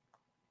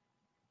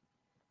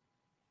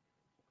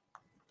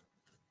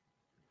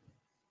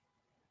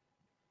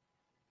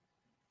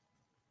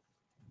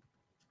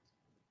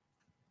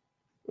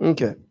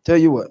 Okay, tell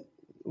you what,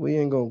 we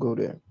ain't gonna go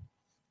there.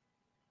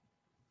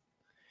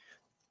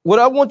 What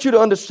I want you to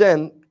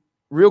understand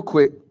real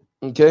quick,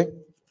 okay,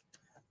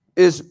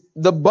 is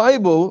the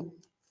Bible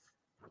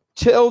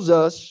tells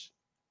us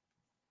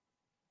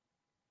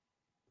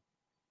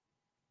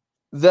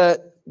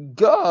that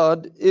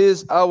God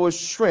is our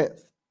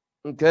strength,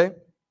 okay?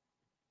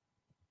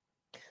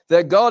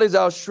 That God is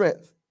our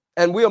strength,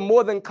 and we are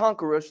more than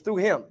conquerors through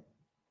him,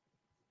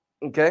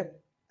 okay?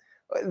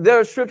 There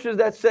are scriptures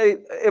that say,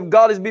 if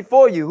God is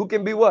before you, who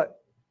can be what?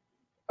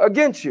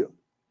 Against you.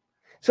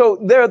 So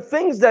there are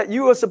things that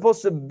you are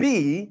supposed to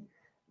be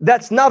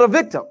that's not a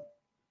victim.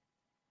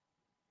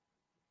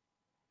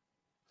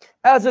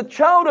 As a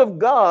child of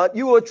God,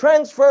 you are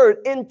transferred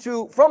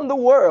from the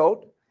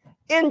world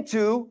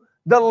into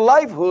the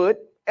lifehood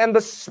and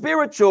the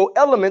spiritual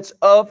elements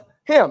of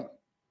him.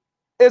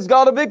 Is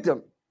God a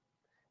victim?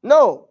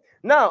 No.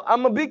 Now,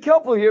 I'm going to be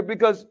careful here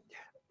because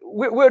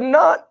we're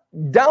not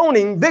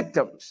downing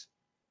victims.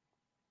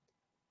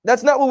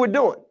 That's not what we're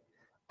doing.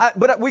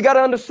 But we got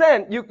to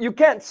understand, you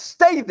can't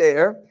stay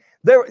there.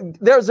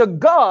 There's a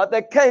God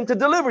that came to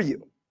deliver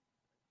you.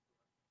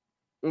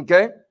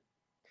 Okay?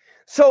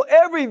 So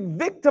every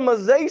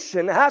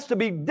victimization has to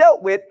be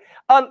dealt with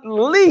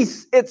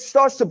unless it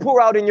starts to pour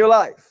out in your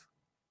life.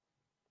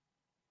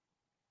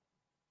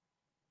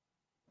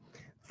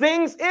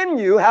 Things in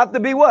you have to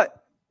be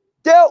what?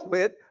 Dealt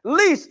with,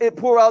 lest it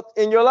pour out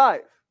in your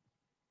life.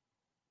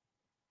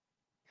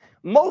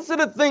 Most of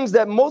the things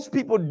that most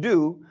people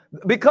do,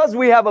 because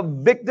we have a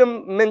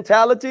victim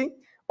mentality,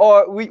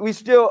 or we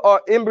still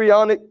are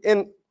embryonic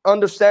in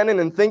understanding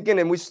and thinking,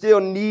 and we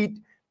still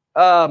need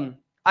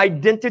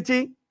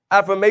identity,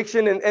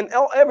 affirmation, and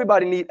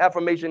everybody needs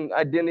affirmation,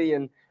 identity,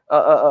 and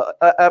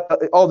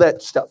all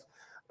that stuff.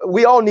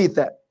 We all need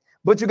that.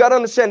 But you got to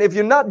understand, if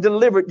you're not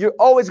delivered, you're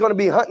always going to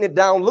be hunting it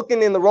down,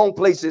 looking in the wrong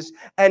places,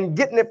 and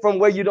getting it from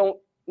where you don't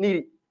need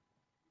it.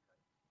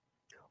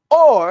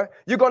 Or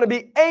you're going to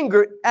be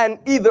angered and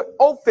either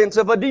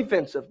offensive or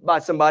defensive by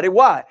somebody.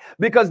 Why?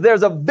 Because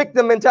there's a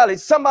victim mentality.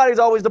 Somebody's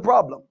always the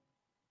problem.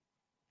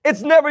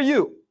 It's never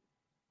you.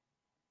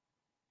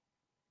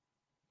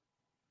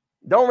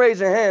 Don't raise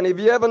your hand. If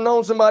you ever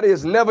known somebody,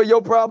 it's never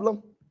your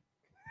problem.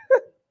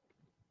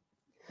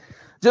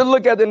 Just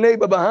look at the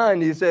neighbor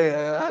behind you and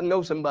say, I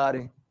know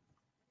somebody.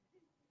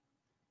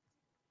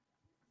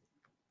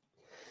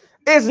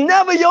 It's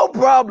never your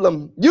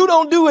problem. You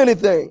don't do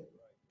anything.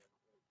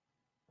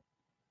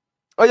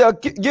 Are y'all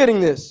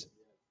getting this?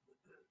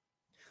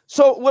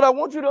 So what I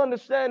want you to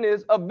understand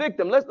is a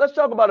victim. Let's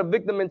talk about a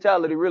victim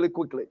mentality really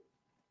quickly.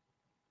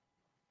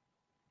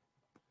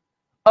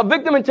 A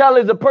victim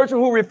mentality is a person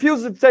who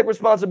refuses to take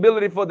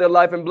responsibility for their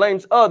life and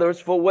blames others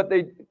for what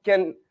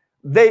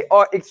they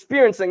are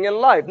experiencing in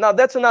life. Now,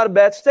 that's not a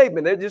bad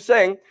statement. They're just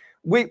saying,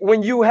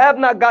 when you have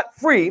not got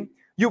free,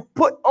 you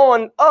put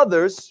on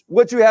others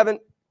what you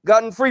haven't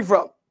gotten free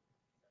from.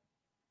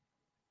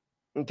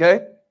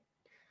 Okay?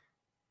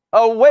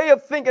 A way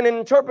of thinking and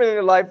interpreting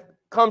your life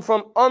comes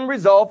from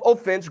unresolved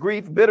offense,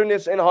 grief,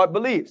 bitterness, and hard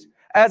beliefs.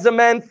 As a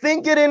man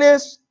thinketh in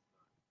his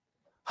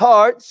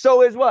heart,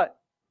 so is what?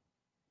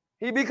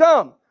 He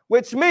become,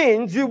 which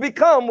means you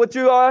become what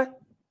you are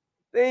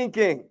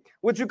thinking.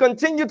 Which you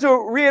continue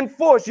to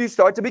reinforce, you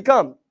start to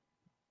become.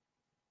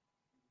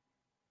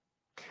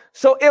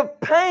 So if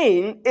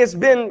pain is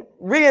been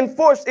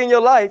reinforced in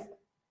your life,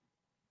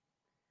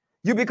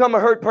 you become a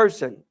hurt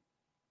person.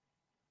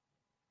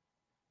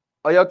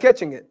 Are y'all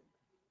catching it?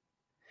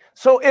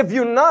 So if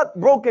you're not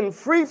broken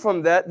free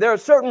from that, there are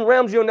certain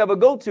realms you'll never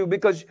go to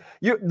because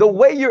the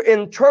way you're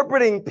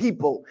interpreting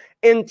people,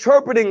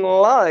 interpreting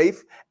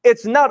life,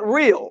 it's not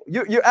real.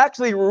 You're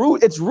actually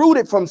it's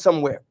rooted from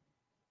somewhere.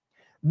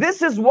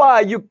 This is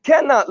why you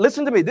cannot,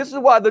 listen to me, this is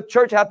why the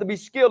church has to be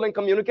skilled in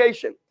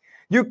communication.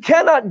 You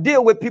cannot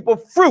deal with people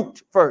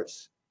fruit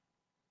first.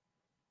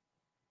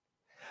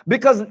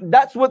 Because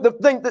that's what the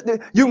thing,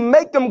 that you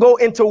make them go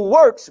into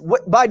works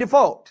by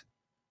default.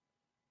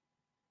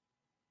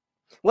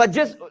 Well,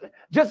 just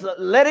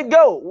let it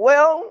go.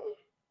 Well,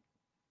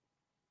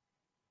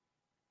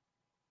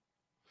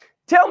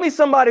 tell me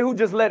somebody who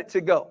just let it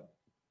to go.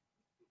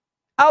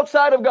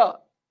 Outside of God.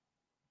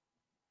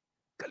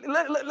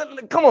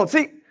 Come on,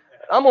 see,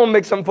 I'm going to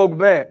make some folks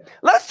mad.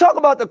 Let's talk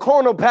about the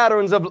carnal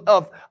patterns of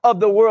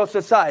the world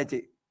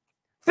society.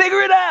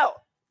 Figure it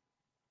out.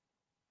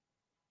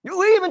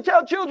 You even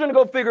tell children to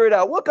go figure it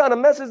out. What kind of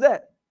mess is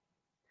that?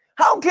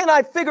 How can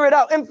I figure it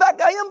out? In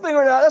fact, I am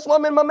figuring it out. That's why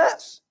I'm in my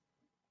mess.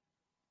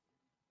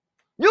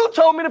 You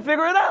told me to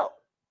figure it out.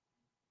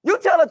 You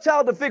tell a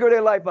child to figure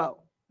their life out.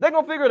 They're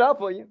going to figure it out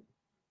for you.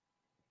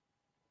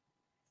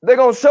 They're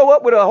going to show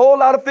up with a whole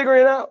lot of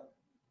figuring it out.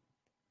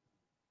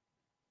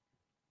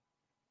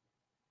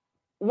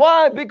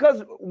 Why?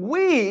 Because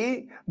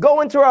we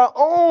go into our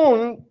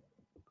own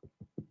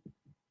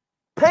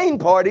pain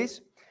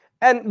parties,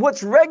 and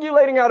what's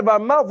regulating out of our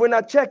mouth, we're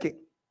not checking.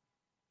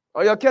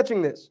 Are y'all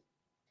catching this?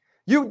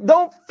 You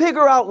don't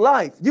figure out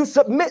life. You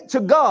submit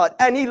to God,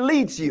 and He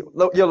leads you,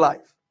 your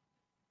life.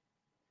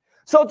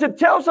 So to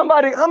tell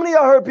somebody, how many of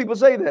y'all heard people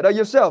say that? Or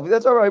yourself?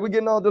 That's all right. We're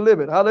getting all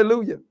delivered.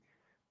 Hallelujah.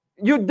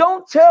 You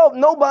don't tell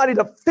nobody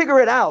to figure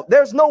it out.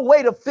 There's no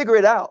way to figure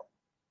it out.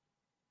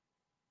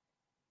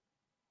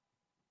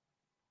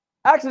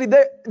 Actually,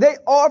 they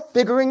are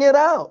figuring it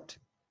out.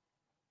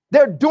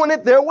 They're doing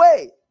it their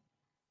way.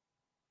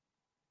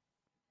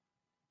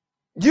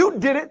 You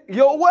did it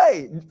your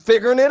way,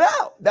 figuring it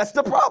out. That's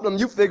the problem.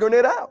 You figuring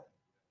it out.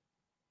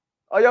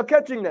 Are y'all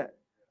catching that?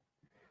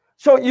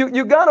 So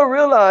you got to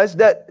realize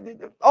that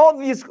all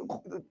these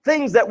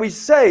things that we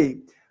say,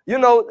 you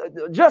know,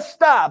 just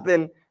stop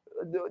and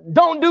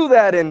don't do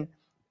that. And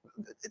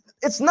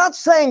it's not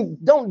saying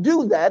don't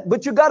do that,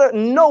 but you got to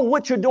know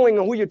what you're doing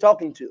and who you're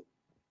talking to.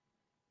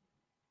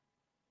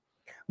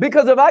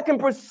 Because if I can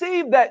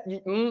perceive that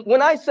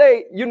when I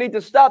say you need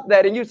to stop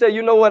that and you say,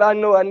 you know what, I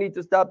know I need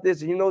to stop this.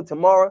 And you know,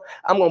 tomorrow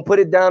I'm going to put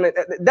it down.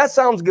 That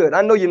sounds good.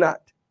 I know you're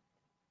not.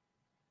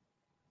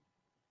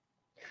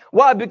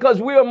 Why?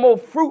 Because we are more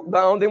fruit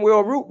bound than we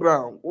are root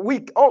bound.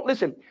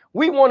 Listen,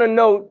 we want to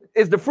know,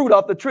 is the fruit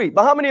off the tree?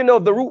 But how many of you know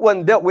if the root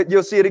wasn't dealt with,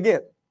 you'll see it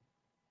again?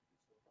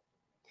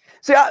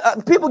 See,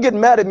 people get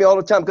mad at me all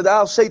the time because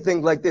I'll say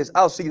things like this.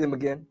 I'll see them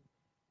again.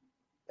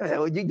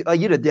 Are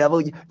you the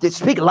devil? Just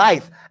speak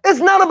life.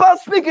 It's not about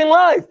speaking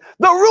life.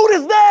 The root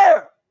is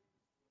there.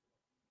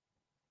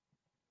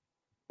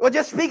 Well,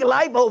 just speak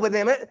life over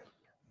them.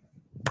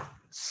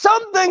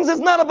 Some things is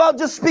not about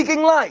just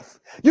speaking life.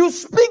 You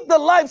speak the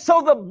life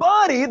so the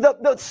body,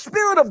 the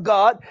Spirit of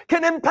God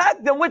can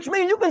impact them, which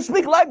means you can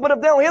speak life, but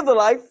if they don't hear the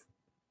life.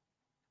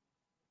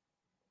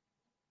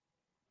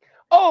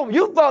 Oh,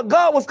 you thought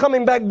God was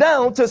coming back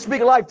down to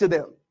speak life to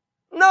them.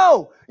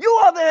 No, you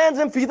are the hands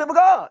and feet of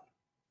God.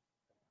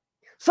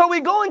 So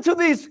we go into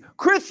these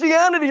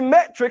Christianity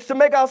metrics to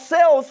make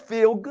ourselves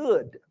feel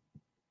good,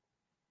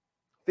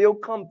 feel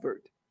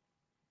comfort.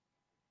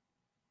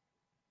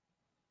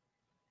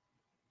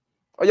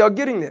 Are y'all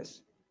getting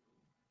this?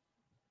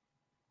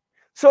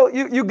 So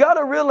you got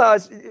to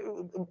realize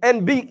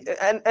and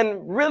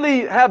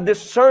really have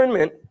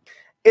discernment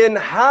in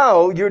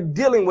how you're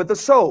dealing with the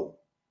soul.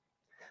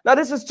 Now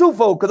this is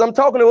twofold because I'm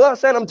talking to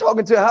us and I'm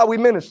talking to how we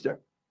minister.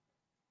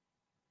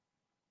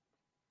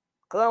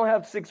 Because I don't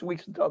have 6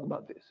 weeks to talk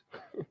about this.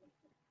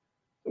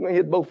 I'm going to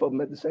hit both of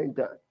them at the same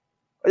time.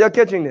 Are y'all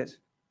catching this?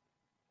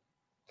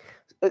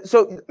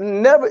 So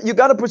you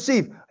got to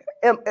perceive,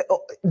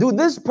 do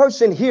this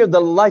person hear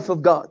the life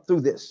of God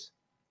through this?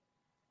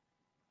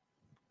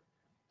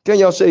 Can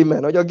y'all say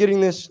amen? Are y'all getting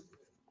this?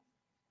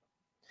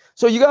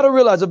 So you got to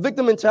realize a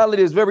victim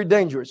mentality is very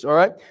dangerous, all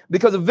right?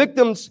 Because the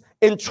victims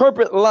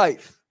interpret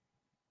life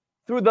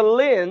through the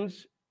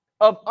lens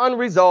of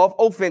unresolved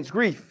offense,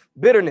 grief,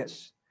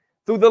 bitterness.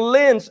 Through the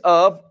lens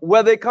of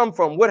where they come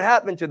from, what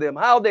happened to them,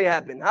 how they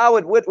happened,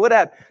 what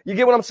happened. You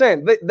get what I'm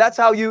saying? That's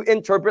how you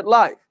interpret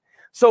life.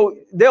 So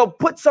they'll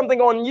put something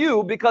on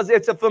you because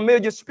it's a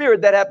familiar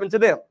spirit that happened to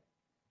them.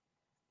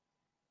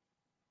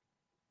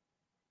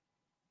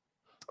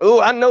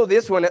 Oh, I know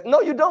this one.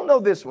 No, you don't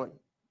know this one.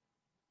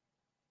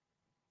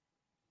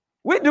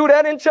 We do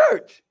that in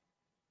church.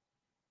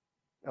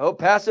 Oh,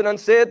 pastor done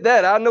said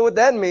that. I know what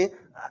that means.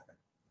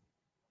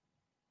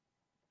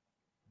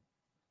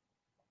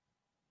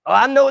 Oh,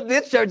 I know what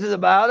this church is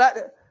about.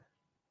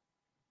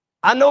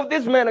 I know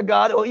this man of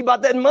God. Oh, he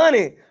about that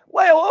money.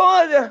 Wait,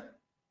 what?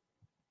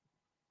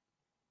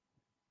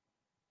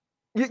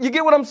 You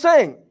get what I'm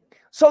saying?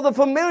 So the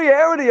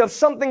familiarity of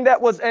something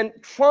that was a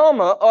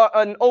trauma or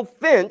an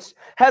offense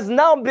has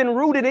now been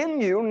rooted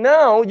in you.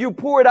 Now you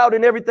pour it out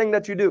in everything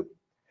that you do.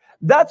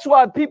 That's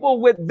why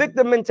people with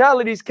victim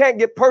mentalities can't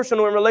get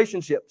personal in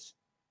relationships.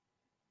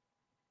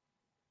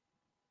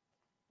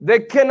 They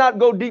cannot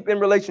go deep in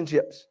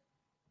relationships.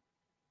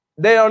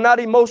 They are not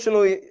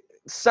emotionally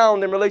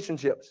sound in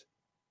relationships.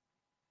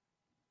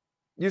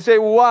 You say,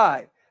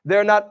 why?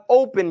 They're not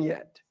open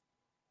yet.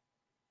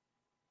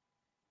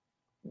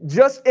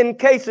 Just in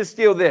case it's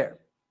still there.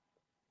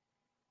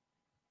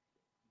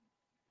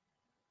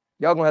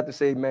 Y'all gonna have to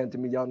say amen to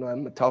me. Y'all know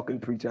I'm a talking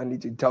preacher. I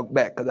need you to talk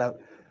back because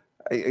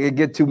I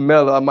get too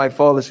mellow. I might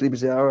fall asleep and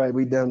say, all right,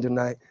 we done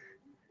tonight.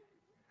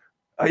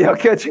 Are y'all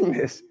catching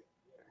this?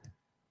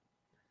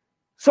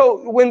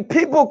 So when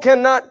people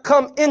cannot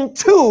come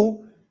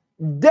into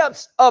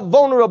depths of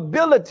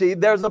vulnerability,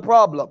 there's a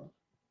problem.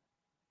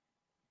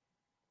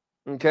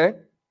 Okay?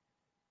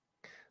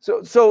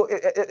 So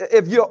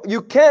if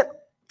you can't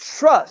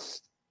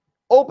trust,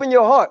 open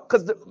your heart,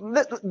 because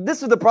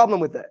this is the problem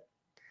with that.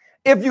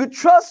 If you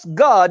trust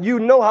God, you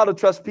know how to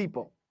trust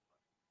people.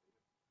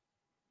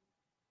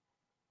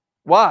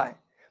 Why?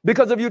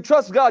 Because if you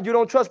trust God, you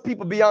don't trust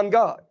people beyond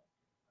God.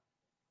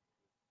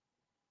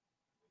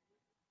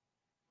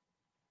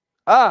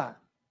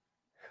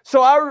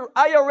 So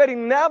I already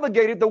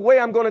navigated the way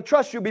I'm going to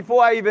trust you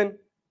before I even.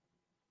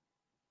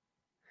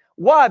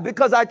 Why?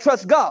 Because I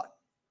trust God.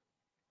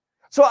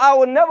 So I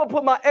will never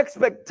put my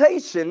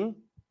expectation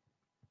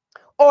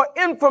or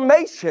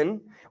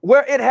information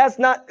where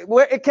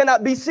it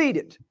cannot be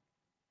seated.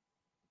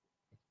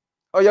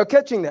 Are you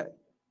catching that?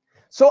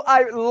 So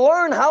I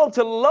learn how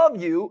to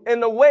love you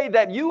in a way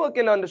that you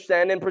can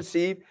understand and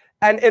perceive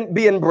and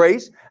be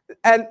embraced,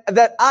 and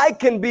that I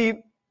can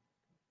be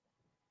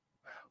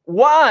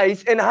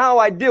wise in how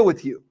I deal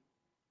with you.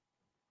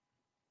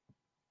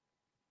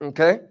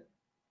 Okay?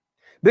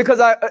 Because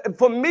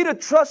for me to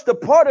trust the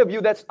part of you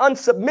that's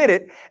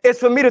unsubmitted is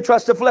for me to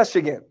trust the flesh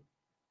again.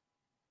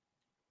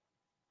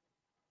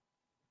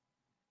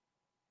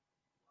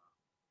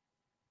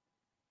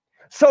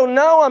 So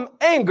now I'm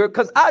angered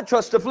because I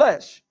trust the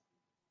flesh.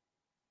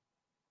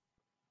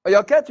 Are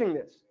y'all catching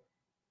this?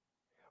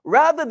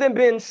 Rather than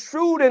being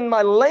shrewd in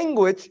my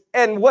language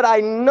and what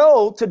I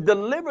know to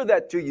deliver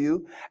that to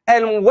you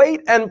and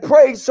wait and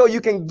pray so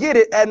you can get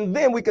it, and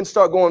then we can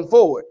start going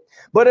forward.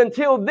 But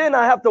until then,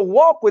 I have to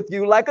walk with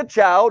you like a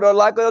child or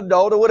like an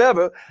adult or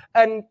whatever.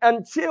 And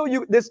until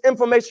this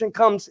information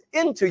comes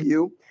into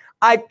you,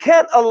 I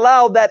can't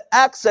allow that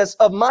access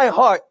of my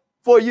heart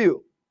for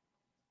you.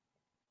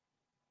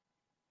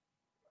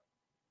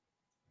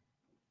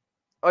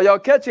 Are y'all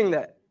catching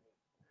that?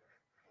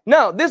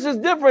 Now, this is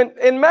different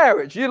in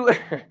marriage.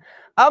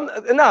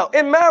 Now,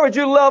 in marriage,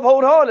 you love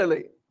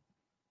wholeheartedly.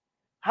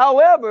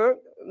 However,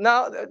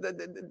 now,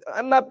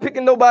 I'm not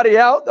picking nobody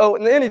out or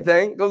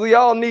anything, because we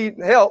all need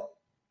help.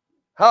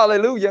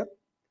 Hallelujah.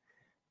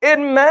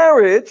 In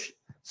marriage,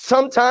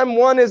 sometimes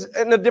one is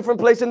in a different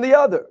place than the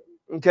other.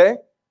 Okay?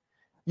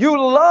 You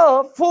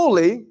love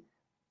fully,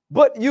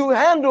 but you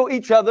handle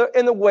each other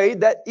in a way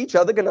that each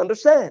other can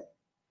understand.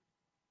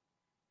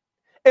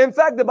 In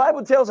fact, the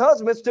Bible tells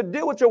husbands to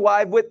deal with your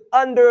wife with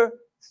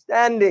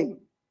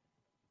understanding.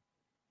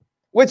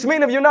 Which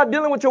means if you're not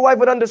dealing with your wife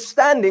with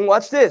understanding,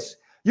 watch this.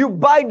 You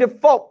by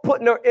default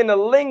putting her in a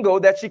lingo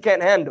that she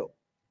can't handle.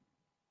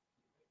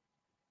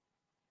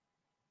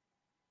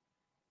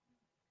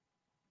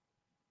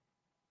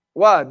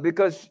 Why?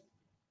 Because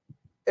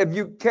if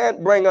you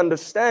can't bring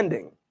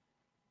understanding,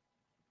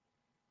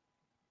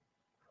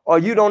 or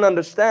you don't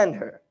understand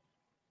her,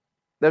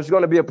 there's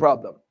going to be a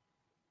problem.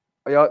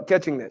 Are y'all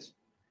catching this?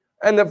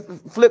 And the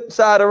flip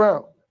side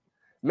around.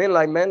 Men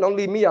like, man, don't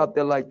leave me out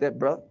there like that,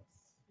 bro.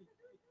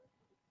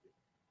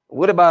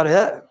 What about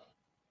her?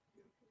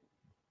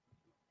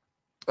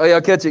 Are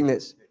y'all catching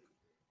this?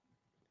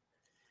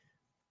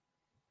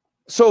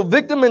 So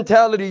victim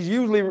mentalities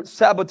usually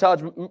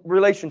sabotage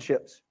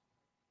relationships.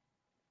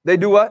 They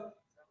do what?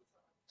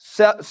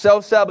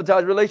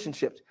 Self-sabotage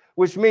relationships,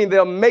 which means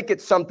they'll make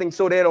it something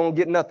so they don't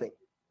get nothing.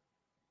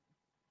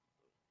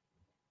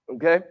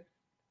 Okay?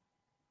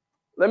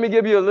 Let me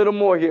give you a little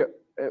more here,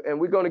 and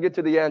we're going to get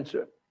to the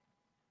answer.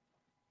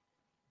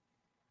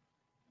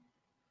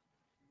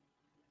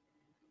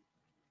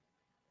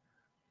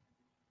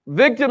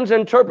 Victims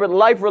interpret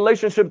life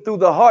relationship through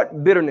the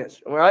heart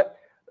bitterness, all right?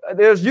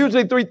 There's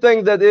usually three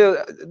things that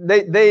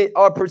they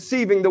are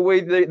perceiving the way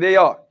they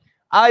are.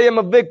 I am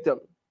a victim.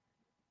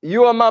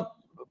 You are my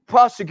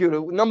prosecutor.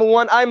 Number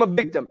one, I am a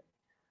victim.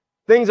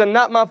 Things are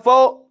not my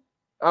fault.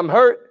 I'm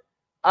hurt.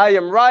 I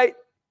am right.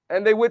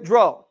 And they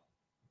withdraw.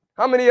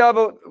 How many of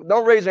you,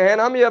 don't raise your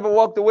hand, how many of you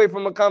walked away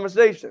from a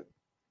conversation?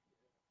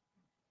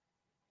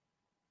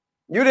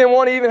 You didn't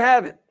want to even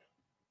have it.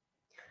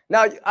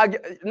 Now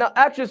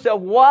ask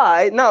yourself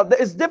why. Now,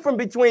 it's different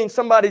between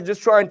somebody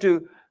just trying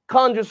to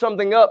conjure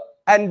something up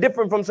and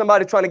different from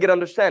somebody trying to get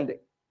understanding.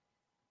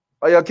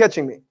 Are y'all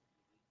catching me?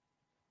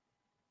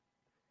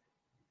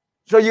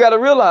 So you got to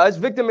realize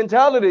victim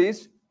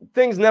mentalities,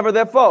 things never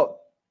their fault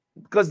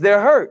because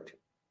they're hurt.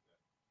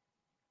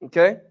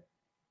 Okay?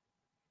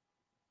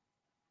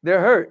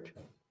 They're hurt.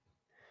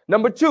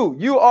 Number two,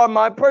 you are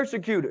my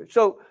persecutor.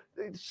 So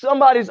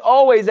somebody's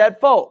always at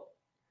fault.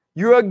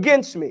 You're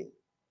against me.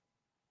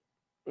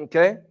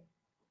 Okay?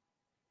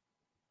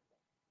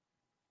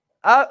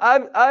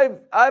 I've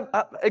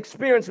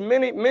experienced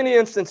many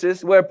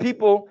instances where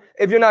people,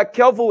 if you're not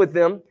careful with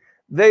them,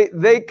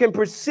 they can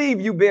perceive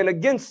you being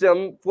against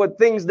them for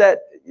things that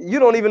you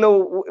don't even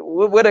know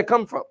where they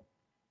come from.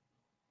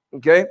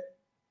 Okay?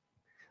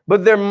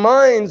 But their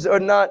minds are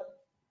not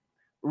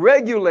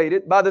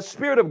regulated by the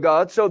Spirit of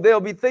God, so they'll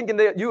be thinking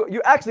that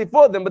you're actually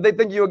for them, but they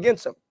think you're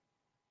against them.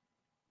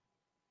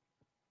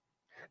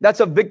 That's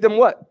a victim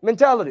what?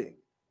 Mentality.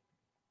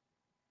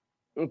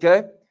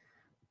 Okay?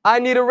 I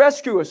need a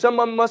rescuer.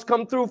 Someone must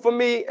come through for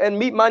me and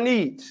meet my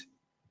needs.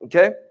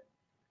 Okay?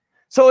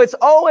 So it's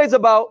always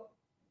about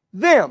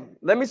them.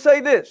 Let me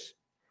say this.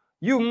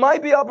 You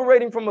might be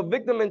operating from a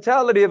victim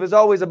mentality if it's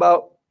always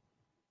about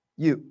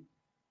you.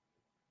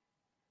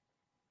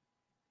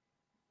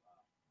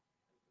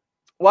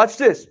 Watch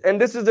this.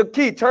 And this is the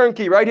key,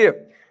 turnkey right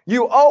here.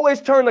 You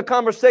always turn the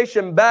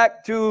conversation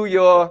back to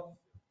your.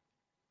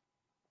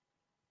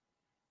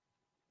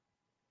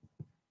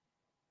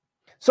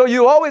 So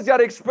you always got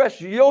to express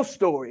your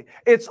story.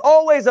 It's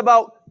always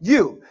about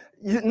you.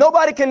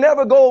 Nobody can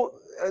never go,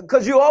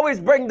 because you always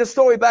bring the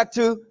story back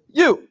to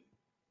you.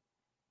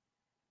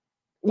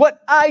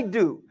 What I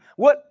do,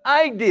 what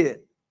I did.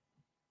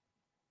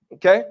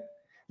 Okay?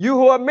 You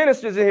who are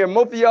ministers in here,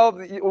 most of y'all,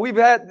 we've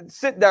had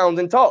sit downs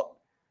and talk.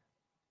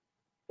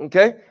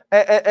 Okay?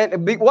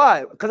 And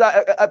why? Because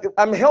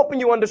I'm helping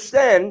you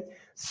understand,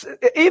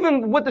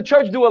 even what the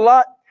church do a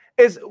lot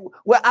is,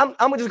 well,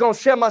 I'm just going to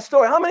share my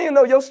story. How many of you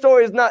know your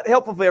story is not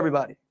helpful for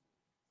everybody?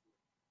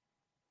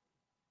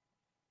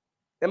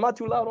 Am I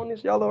too loud on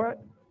this? Y'all all right?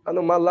 I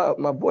know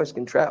my voice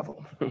can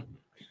travel.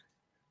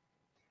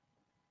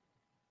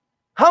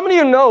 How many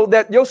of you know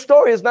that your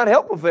story is not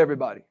helpful for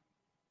everybody?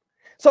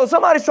 So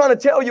somebody's trying to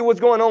tell you what's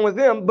going on with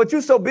them, but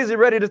you're so busy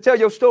ready to tell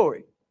your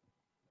story.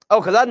 Oh,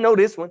 because I know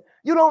this one.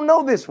 You don't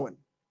know this one.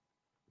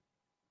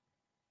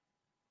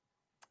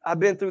 I've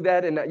been through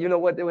that, and you know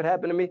what would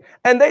happen to me?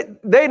 And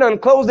they done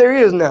closed their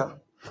ears now.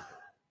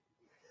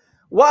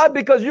 Why?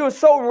 Because you're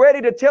so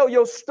ready to tell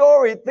your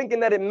story thinking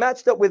that it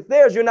matched up with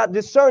theirs. You're not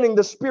discerning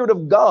the Spirit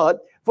of God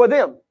for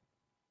them.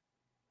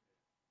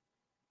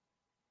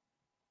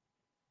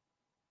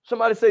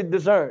 Somebody say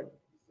discern.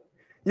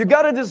 You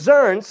got to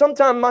discern.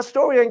 Sometimes my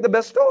story ain't the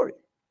best story.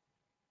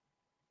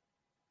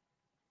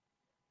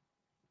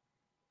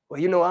 Well,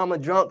 you know, I'm a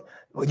drunk.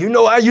 Well, you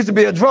know, I used to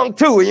be a drunk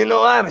too. You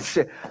know,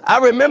 I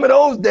remember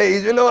those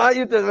days. You know, I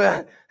used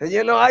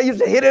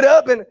to hit it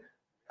up, and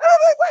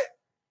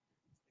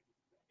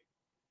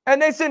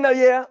they say, no,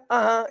 yeah,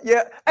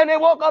 yeah, and they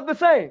walk off the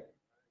same.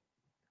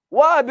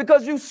 Why?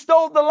 Because you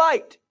stole the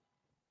light.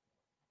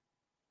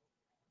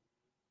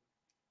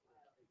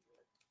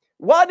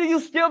 Why do you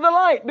steal the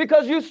light?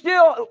 Because you're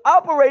still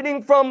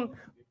operating from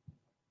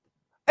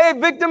a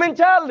victim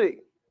mentality,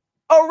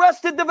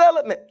 arrested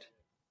development.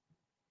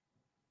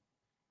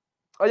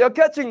 Are y'all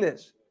catching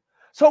this?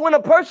 So when a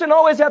person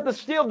always has to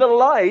steal the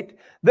light,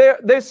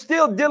 they're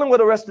still dealing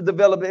with arrested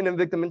development and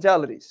victim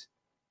mentalities.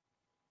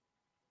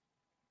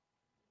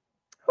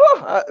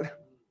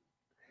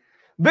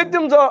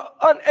 Victims are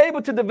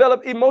unable to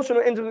develop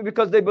emotional intimacy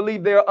because they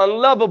believe they are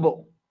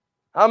unlovable.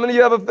 How many of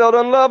you ever felt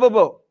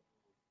unlovable?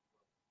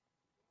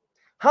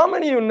 How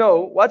many of you know,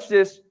 watch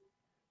this,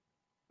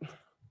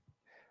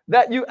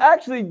 that you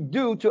actually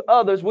do to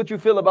others what you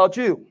feel about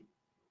you?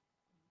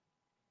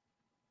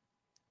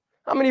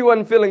 How many of you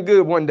wasn't feeling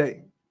good one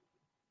day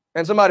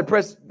and somebody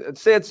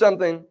said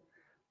something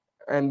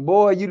and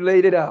boy, you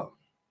laid it out?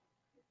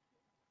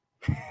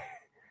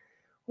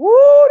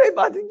 Woo, they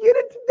about to get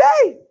it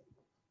today.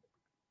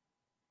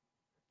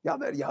 Y'all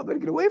better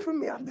get away from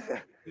me.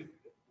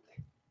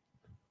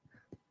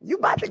 You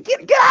about to get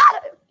out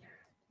of it.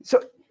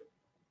 So,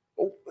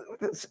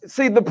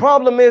 see, the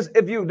problem is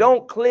if you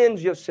don't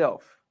cleanse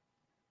yourself,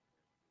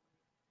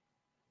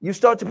 you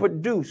start to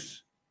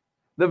produce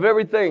the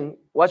very thing,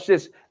 watch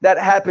this, that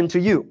happened to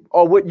you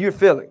or what you're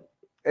feeling.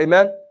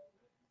 Amen?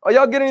 Are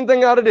y'all getting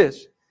anything out of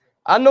this?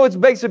 I know it's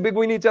basic, but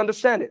we need to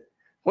understand it.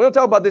 We don't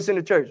talk about this in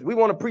the church. We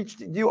want to preach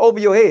to you over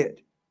your head.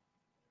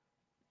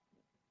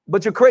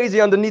 But you're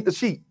crazy underneath the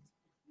sheet.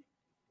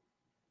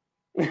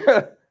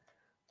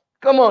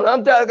 Come on,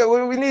 I'm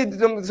talking. We need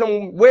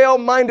some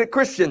well-minded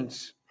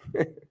Christians.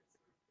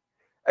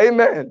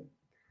 Amen.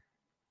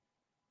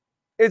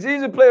 It's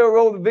easy to play a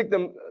role of the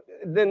victim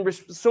than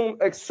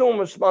assume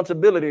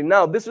responsibility.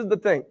 Now, this is the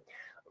thing.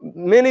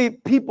 Many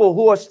people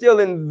who are still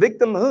in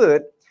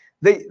victimhood,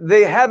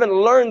 they haven't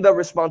learned the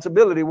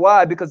responsibility.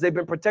 Why? Because they've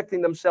been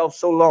protecting themselves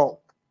so long.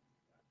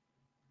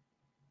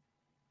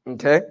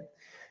 Okay?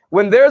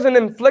 When there's an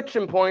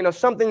inflection point or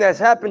something that's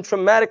happened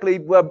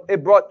traumatically, where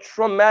it brought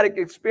traumatic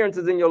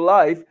experiences in your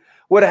life,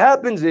 what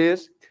happens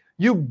is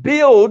you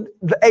build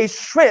a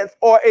strength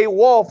or a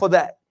wall for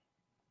that.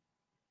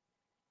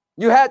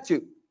 You had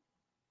to.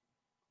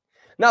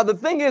 Now, the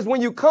thing is,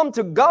 when you come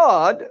to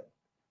God,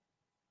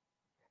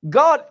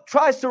 God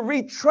tries to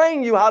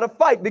retrain you how to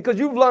fight because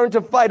you've learned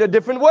to fight a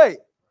different way.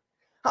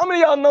 How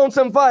many of y'all known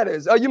some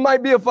fighters? You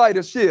might be a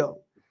fighter still.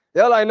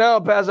 They're like,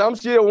 no, Pastor, I'm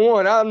still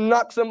one. I'll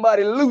knock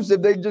somebody loose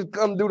if they just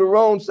come do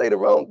say the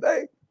wrong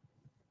thing.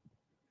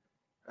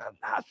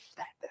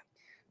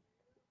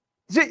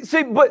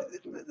 See, but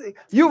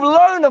you've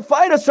learned to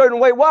fight a certain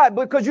way. Why?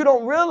 Because you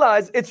don't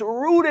realize it's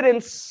rooted in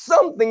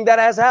something that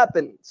has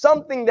happened,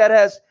 something that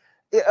has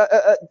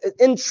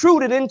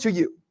intruded into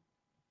you.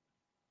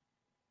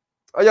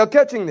 Are y'all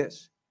catching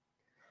this?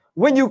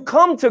 When you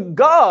come to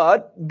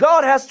God,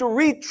 God has to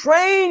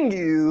retrain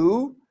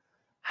you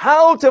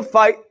how to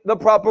fight the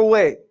proper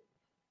way.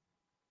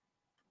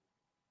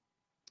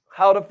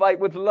 How to fight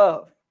with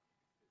love.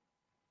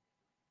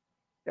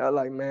 Y'all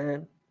like,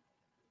 man,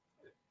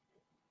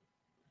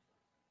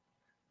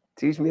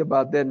 teach me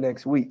about that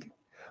next week.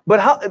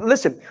 But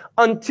listen,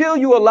 until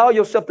you allow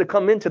yourself to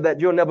come into that,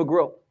 you'll never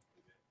grow.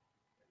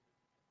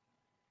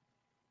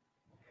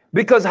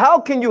 Because how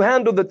can you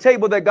handle the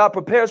table that God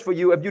prepares for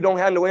you if you don't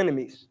handle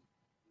enemies?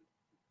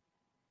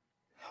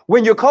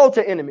 When you're called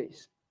to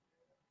enemies.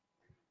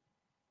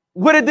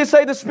 What did this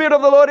say the Spirit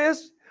of the Lord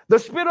is? The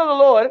Spirit of the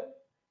Lord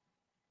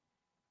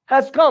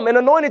has come and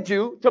anointed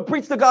you to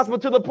preach the gospel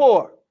to the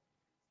poor.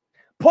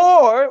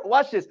 Poor,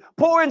 watch this,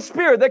 poor in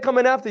spirit, they're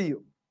coming after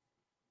you.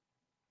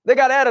 They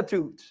got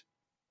attitudes.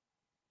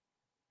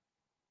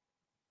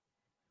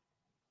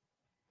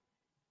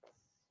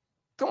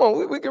 Come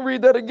on, we can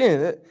read that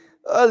again.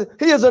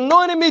 He has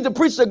anointed me to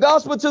preach the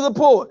gospel to the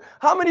poor.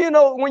 How many of you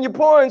know when you're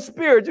poor in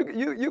spirit,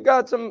 you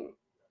got some...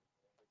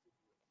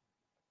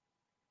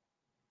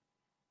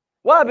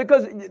 Why?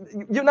 Because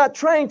you're not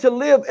trained to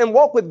live and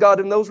walk with God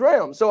in those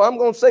realms. So I'm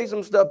going to say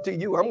some stuff to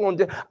you. I'm going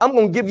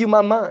to give you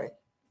my mind.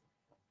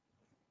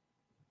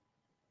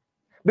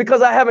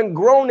 Because I haven't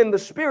grown in the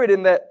spirit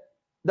in that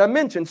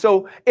dimension.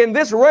 So in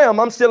this realm,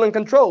 I'm still in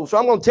control. So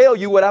I'm going to tell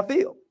you what I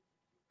feel.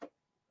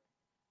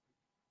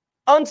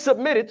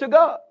 Unsubmitted to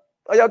God.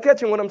 Are y'all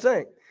catching what I'm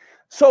saying?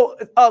 So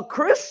a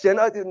Christian,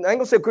 I ain't going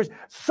to say Christian,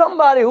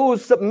 somebody who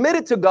is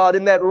submitted to God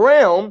in that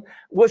realm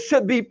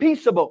should be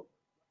peaceable.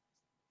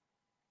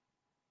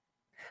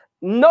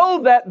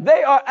 Know that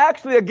they are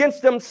actually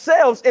against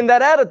themselves in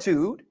that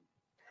attitude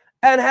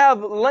and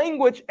have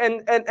language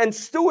and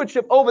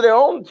stewardship over their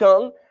own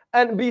tongue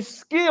and be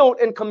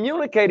skilled in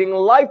communicating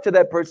life to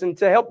that person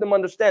to help them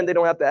understand they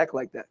don't have to act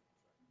like that.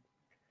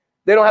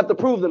 They don't have to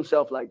prove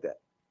themselves like that.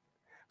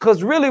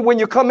 Because really, when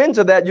you come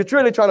into that, you're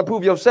truly trying to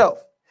prove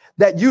yourself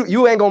that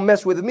you ain't going to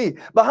mess with me.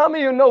 But how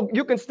many of you know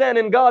you can stand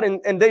in God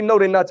and they know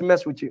they're not to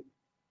mess with you?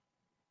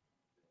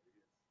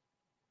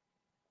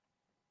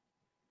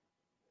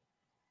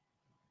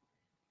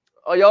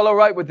 Are y'all all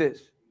right with this?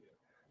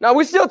 Now,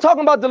 we're still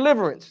talking about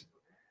deliverance.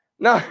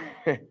 Now,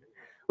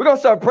 we're going to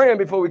start praying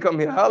before we come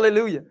here.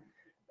 Hallelujah.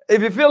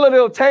 If you feel a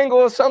little tangle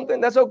or something,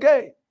 that's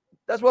okay.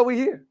 That's why we're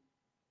here.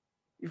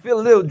 You feel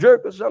a little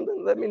jerk or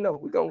something, let me know.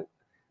 We're going to.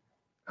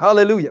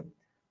 Hallelujah.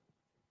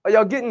 Are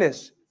y'all getting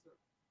this?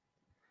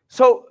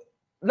 So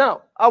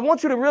now, I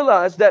want you to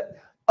realize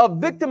that a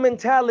victim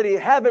mentality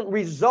haven't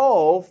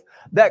resolved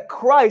that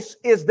Christ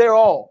is their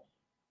all.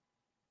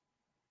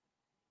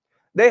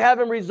 They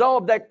haven't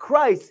resolved that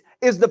Christ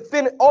is the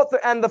author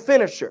and the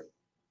finisher.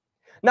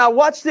 Now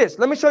watch this.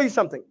 Let me show you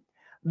something.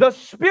 The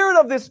spirit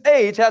of this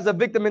age has a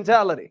victim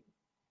mentality.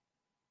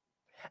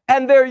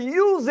 And they're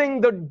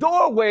using the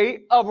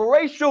doorway of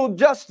racial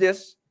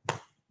justice.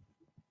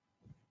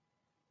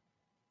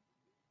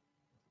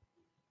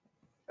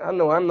 I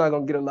know I'm not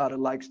going to get a lot of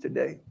likes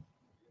today.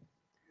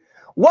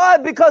 Why?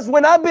 Because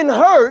when I've been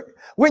hurt,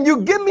 when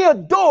you give me a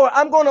door,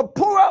 I'm going to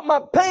pour out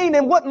my pain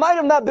and what might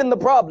have not been the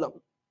problem.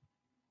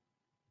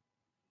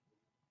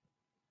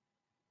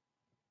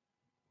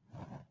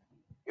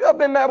 You ever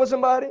been mad with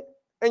somebody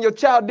and your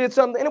child did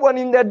something and it wasn't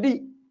even that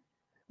deep,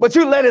 but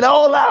you let it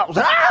all out?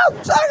 I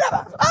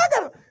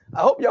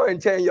hope y'all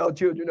ain't tearing y'all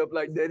children up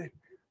like that.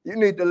 You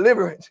need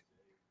deliverance.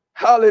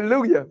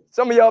 Hallelujah.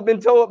 Some of y'all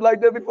been tore up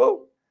like that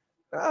before.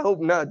 I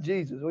hope not,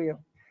 Jesus.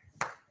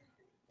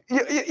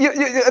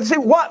 See,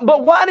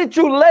 but why did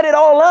you let it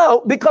all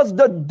out? Because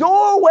the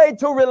doorway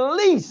to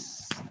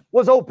release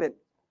was open.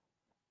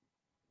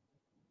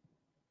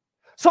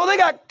 So they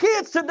got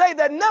kids today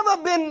that never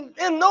been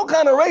in no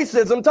kind of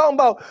racism talking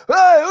about,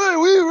 hey,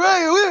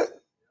 we.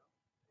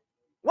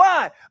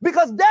 Why?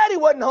 Because daddy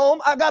wasn't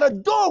home. I got a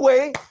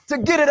doorway to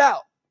get it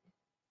out.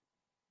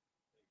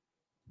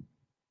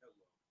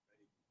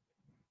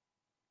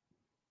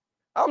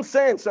 I'm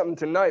saying something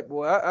tonight,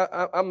 boy.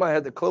 I might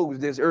have to close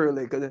this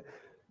early.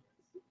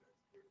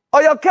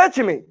 Are y'all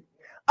catching me?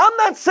 I'm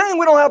not saying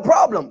we don't have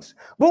problems,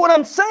 but what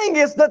I'm saying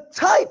is the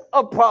type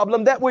of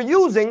problem that we're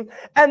using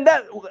and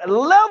that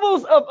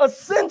levels of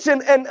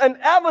ascension and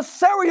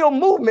adversarial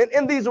movement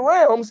in these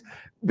realms,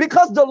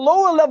 because the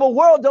lower level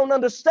world don't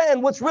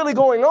understand what's really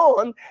going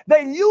on,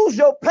 they use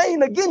your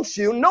pain against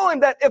you, knowing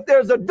that if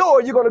there's a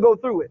door, you're going to go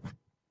through it.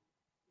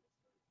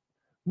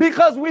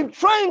 Because we've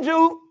trained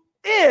you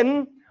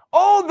in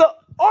all the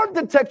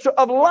architecture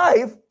of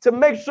life to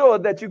make sure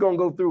that you're going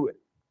to go through it.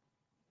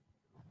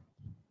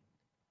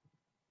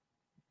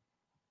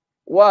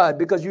 Why?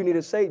 Because you need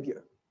a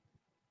savior.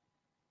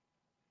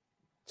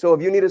 So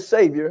if you need a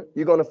savior,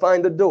 you're going to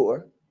find a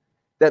door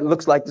that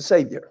looks like the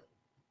savior.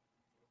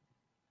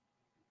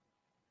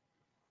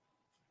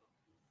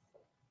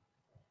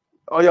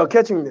 Are y'all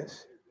catching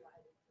this?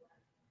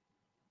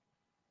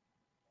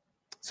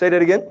 Say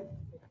that again.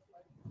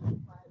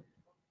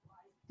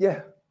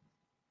 Yeah.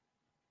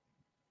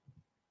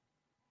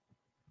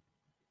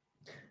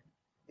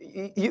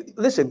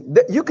 Listen,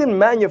 you can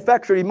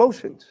manufacture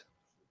emotions.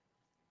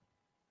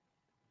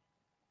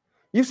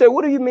 You say,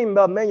 what do you mean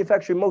by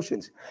manufacture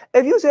emotions?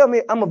 If you tell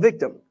me I'm a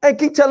victim and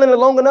keep telling it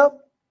long enough,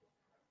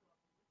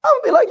 I'm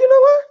going to be like, you know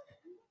what?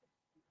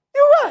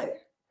 You're right.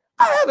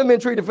 I haven't been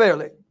treated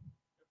fairly.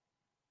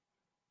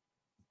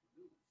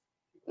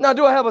 Now,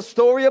 do I have a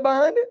story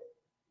behind it?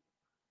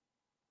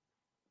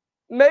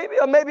 Maybe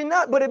or maybe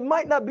not, but it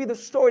might not be the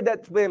story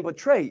that's been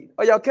portrayed.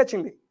 Are y'all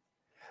catching me?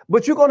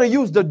 But you're going to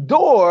use the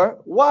door.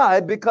 Why?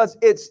 Because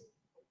it's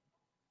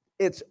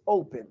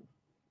open.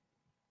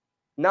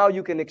 Now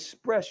you can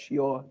express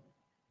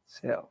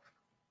yourself.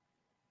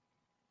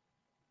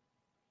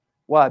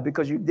 Why?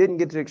 Because you didn't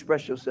get to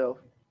express yourself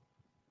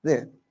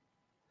then.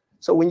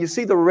 So when you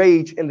see the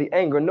rage and the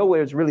anger, know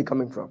where it's really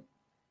coming from.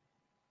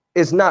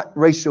 It's not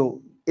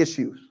racial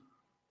issues.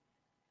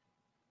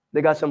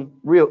 They got some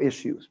real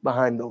issues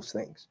behind those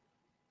things.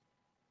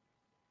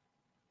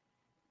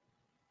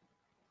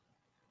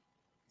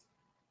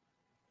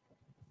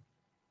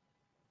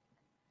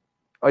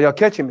 Are y'all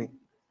catching me?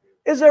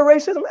 Is there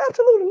racism?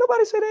 Absolutely.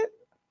 Nobody said that.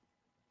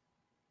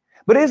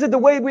 But is it the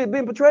way we've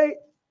been portrayed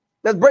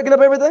that's breaking up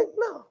everything?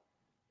 No,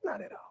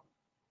 not at all.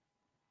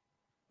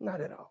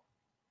 Not at all.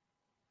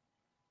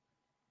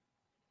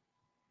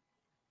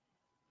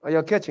 Are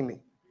y'all catching me?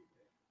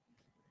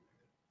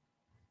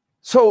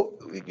 So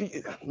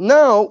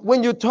now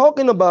when you're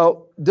talking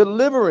about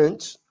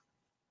deliverance,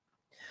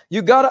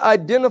 you got to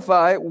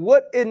identify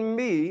what in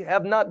me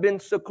have not been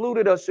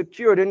secluded or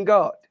secured in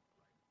God.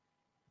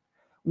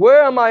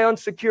 Where am I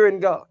unsecure in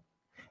God?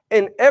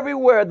 And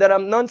everywhere that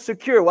I'm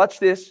unsecure, watch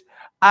this,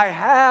 I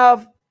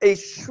have a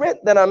strength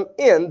that I'm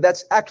in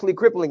that's actually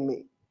crippling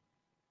me.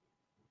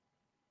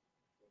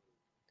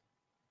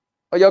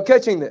 Are y'all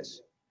catching this?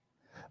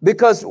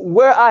 Because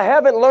where I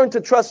haven't learned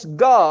to trust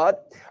God,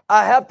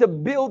 I have to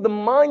build the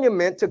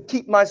monument to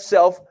keep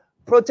myself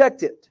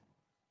protected.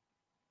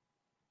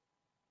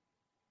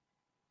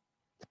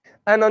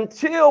 And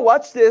until,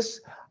 watch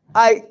this,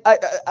 I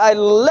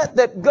let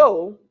that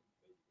go,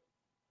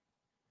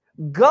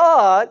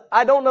 God,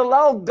 I don't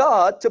allow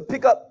God to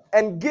pick up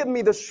and give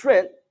me the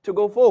strength to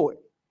go forward.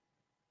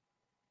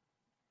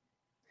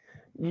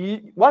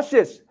 Watch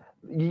this.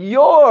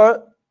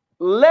 Your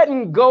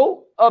letting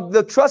go of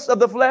the trust of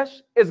the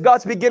flesh is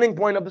God's beginning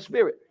point of the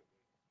spirit.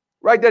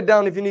 Write that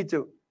down if you need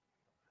to.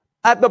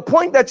 At the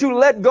point that you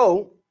let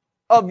go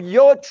of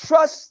your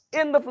trust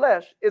in the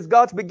flesh is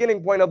God's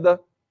beginning point of the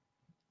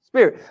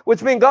spirit,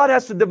 which means God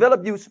has to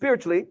develop you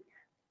spiritually.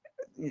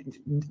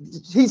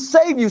 He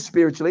saved you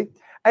spiritually,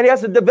 and he has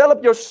to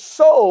develop your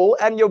soul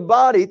and your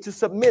body to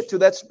submit to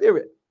that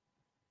spirit.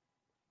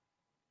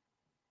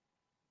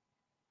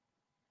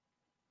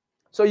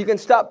 So you can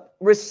stop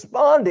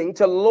responding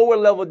to lower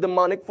level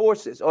demonic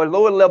forces or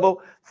lower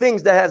level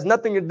things that has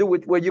nothing to do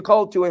with where you're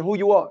called to and who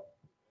you are.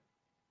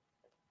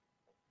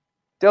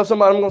 Tell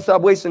somebody, I'm going to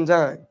stop wasting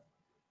time.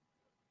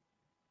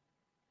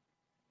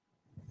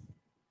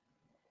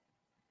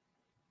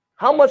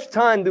 How much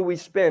time do we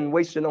spend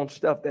wasting on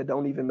stuff that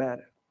don't even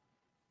matter?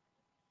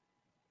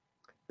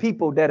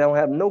 People that don't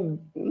have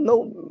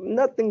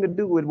nothing to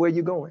do with where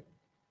you're going.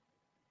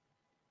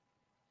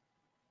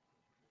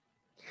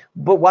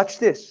 But watch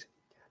this.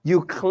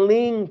 You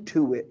cling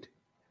to it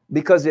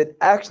because it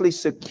actually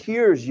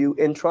secures you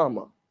in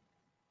trauma.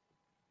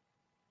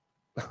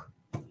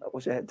 I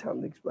wish I had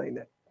time to explain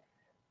that.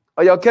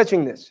 Are y'all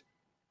catching this?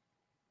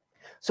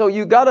 So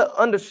you got to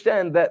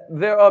understand that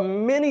there are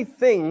many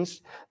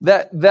things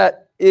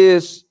that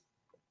is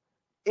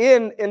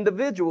in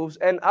individuals,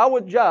 and our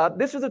job,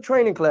 this is a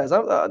training class.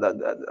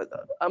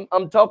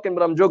 I'm talking,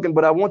 but I'm joking,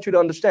 but I want you to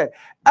understand.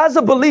 As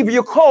a believer,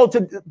 you're called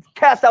to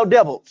cast out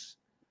devils.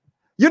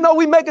 You know,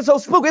 we make it so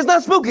spooky. It's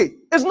not spooky.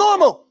 It's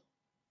normal.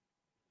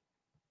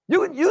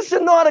 You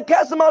should know how to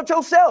cast them out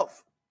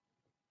yourself.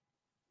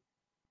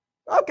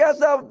 I'll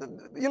cast out,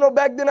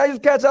 back then I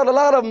used to cast out a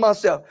lot of them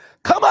myself.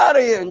 Come out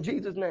of here in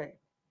Jesus' name.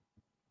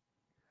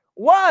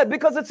 Why?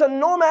 Because it's a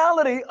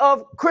normality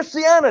of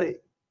Christianity.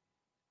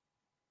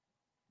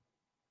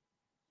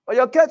 Are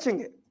y'all catching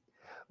it?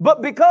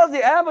 But because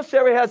the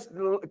adversary has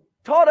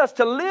taught us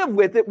to live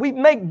with it, we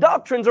make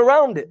doctrines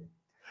around it.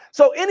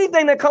 So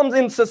anything that comes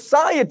in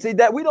society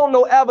that we don't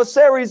know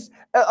adversaries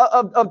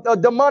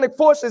of demonic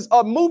forces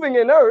are moving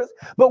in earth,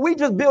 but we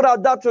just build our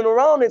doctrine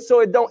around it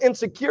so it don't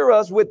insecure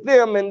us with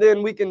them, and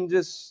then we can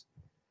just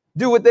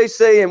do what they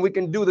say and we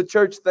can do the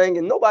church thing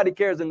and nobody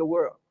cares in the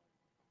world.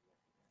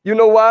 You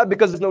know why?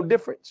 Because there's no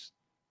difference.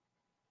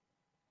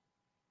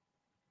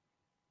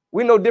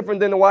 We're no different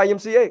than the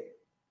YMCA.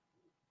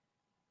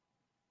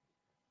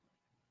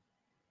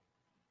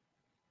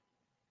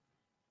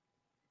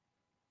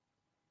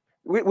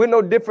 We're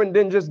no different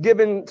than just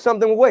giving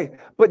something away.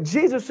 But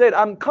Jesus said,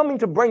 I'm coming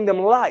to bring them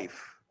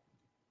life.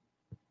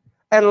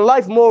 And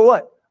life more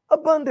what?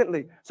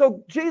 Abundantly.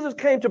 So Jesus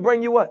came to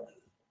bring you what?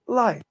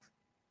 Life.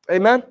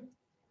 Amen.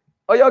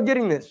 Are y'all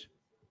getting this?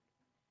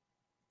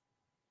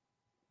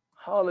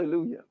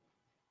 Hallelujah.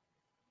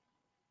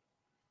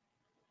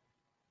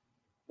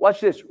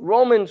 Watch this.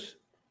 Romans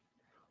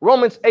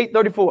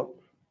 8:34.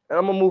 And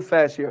I'm going to move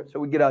fast here so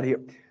we get out of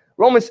here.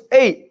 Romans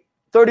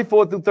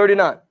 8:34 through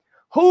 39.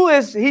 Who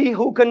is he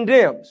who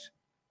condemns?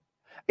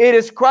 It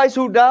is Christ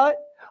who died,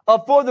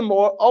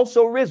 furthermore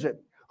also risen,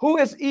 who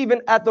is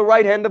even at the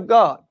right hand of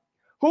God,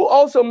 who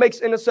also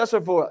makes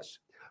intercessor for us.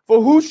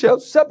 For who shall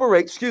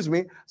separate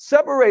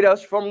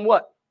us from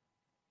what?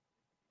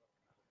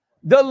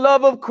 The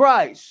love of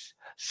Christ.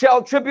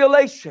 Shall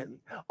tribulation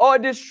or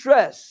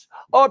distress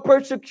or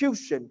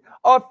persecution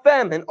or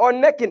famine or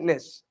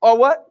nakedness or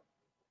what?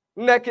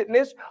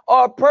 Nakedness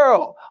or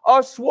peril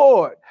or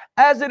sword,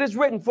 as it is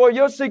written, for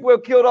your sake we're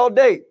killed all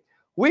day.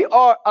 We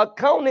are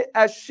accounted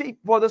as sheep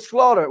for the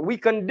slaughter. We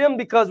condemn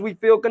because we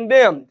feel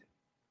condemned.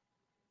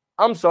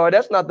 I'm sorry,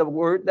 that's not the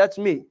word. That's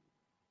me.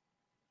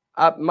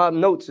 My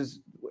notes is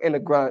in the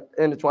ground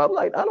in the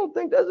twilight. I don't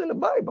think that's in the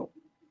Bible.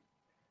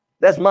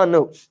 That's my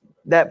notes.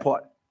 That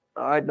part.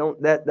 All right,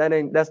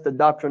 that's the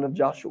doctrine of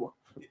Joshua.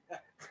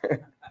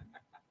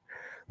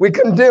 We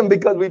condemn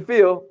because we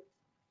feel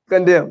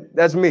condemned.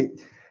 That's me.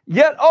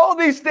 Yet all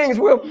these things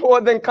we're more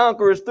than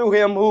conquerors through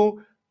him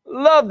who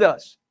loved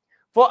us.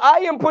 For I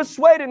am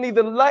persuaded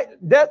neither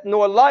death,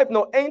 nor life,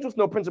 nor angels,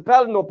 nor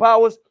principalities, nor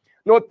powers,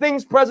 nor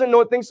things present,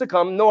 nor things to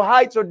come, nor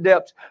heights or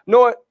depths,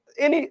 nor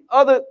any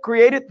other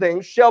created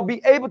thing shall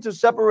be able to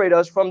separate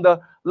us from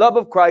the love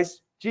of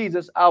Christ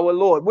Jesus our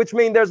Lord. Which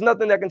means there's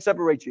nothing that can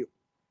separate you.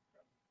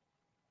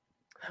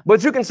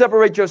 But you can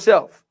separate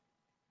yourself.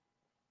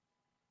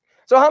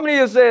 So how many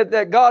of you said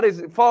that God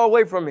is far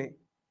away from me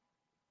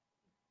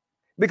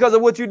because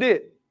of what you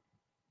did?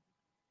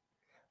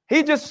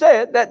 He just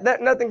said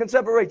that nothing can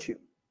separate you.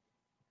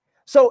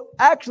 So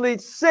actually,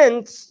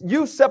 since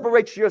you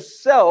separate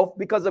yourself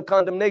because of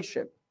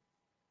condemnation.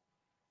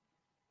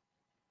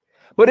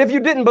 But if you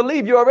didn't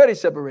believe, you're already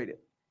separated.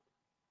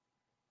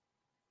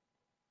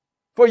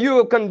 For you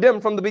were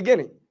condemned from the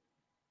beginning.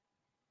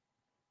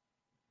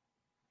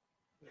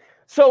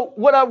 So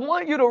what I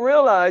want you to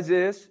realize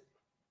is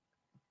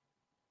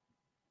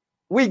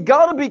we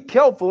got to be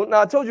careful.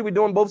 Now, I told you we're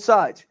doing both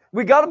sides.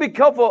 We got to be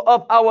careful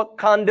of our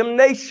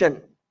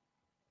condemnation.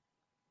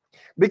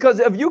 Because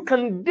if you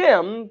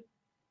condemn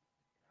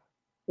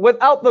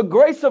without the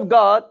grace of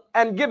God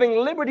and giving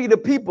liberty to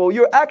people,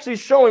 you're actually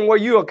showing where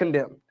you are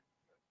condemned.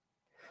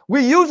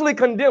 We usually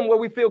condemn where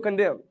we feel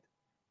condemned.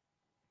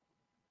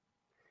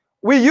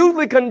 We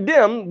usually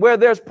condemn where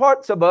there's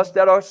parts of us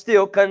that are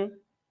still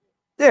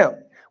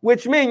condemned,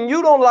 which means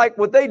you don't like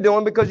what they're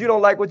doing because you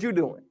don't like what you're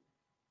doing.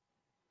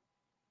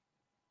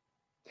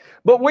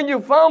 But when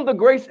you found the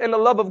grace and the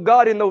love of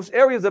God in those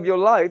areas of your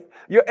life,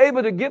 you're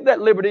able to give that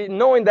liberty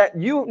knowing that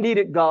you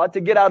needed God to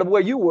get out of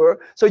where you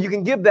were, so you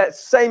can give that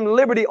same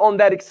liberty on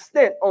that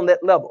extent, on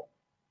that level.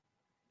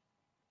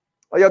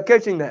 Are y'all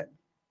catching that?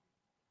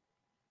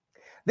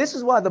 This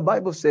is why the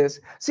Bible says,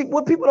 see,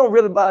 what people don't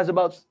realize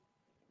about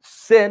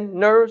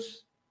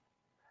sinners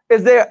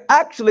is they're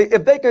actually,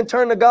 if they can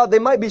turn to God, they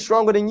might be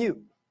stronger than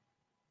you.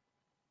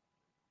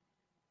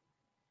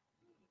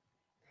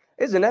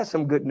 Isn't that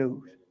some good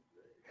news?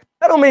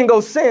 That don't mean go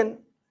sin.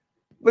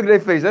 Look at their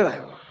face. They're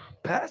like,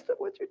 Pastor,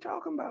 what you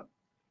talking about?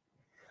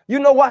 You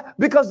know why?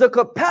 Because the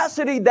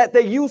capacity that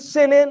they use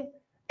sin in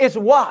is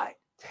wide.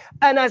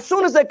 And as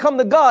soon as they come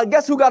to God,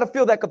 guess who got to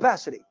feel that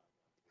capacity?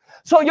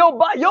 So your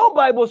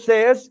Bible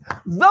says,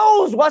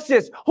 those, watch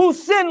this, who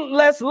sin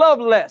less, love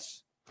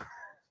less.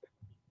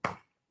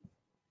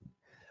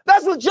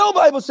 That's what your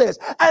Bible says.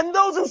 And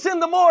those who sin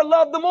the more,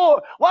 love the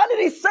more. Why did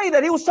he say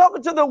that? He was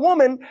talking to the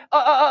woman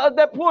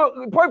that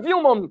poured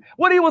perfume on him.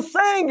 What he was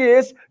saying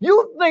is,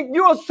 you think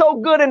you're so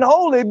good and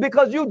holy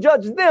because you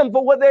judge them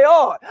for what they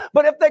are.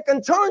 But if they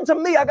can turn to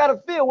me, I got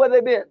to feel where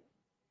they've been.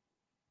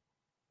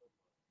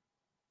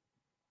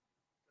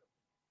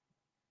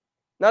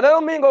 Now, that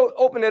don't mean go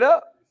open it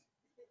up.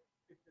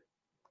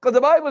 Because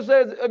the Bible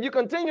says if you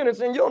continue to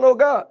sin, you don't know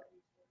God.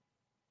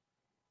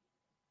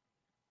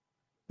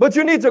 But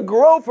you need to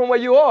grow from where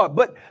you are.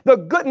 But the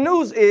good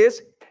news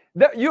is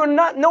that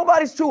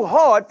nobody's too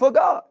hard for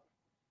God.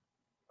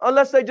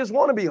 Unless they just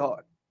want to be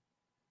hard.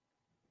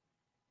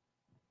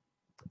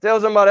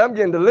 Tell somebody, I'm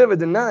getting delivered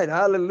tonight.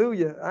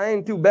 Hallelujah. I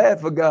ain't too bad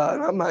for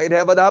God. I might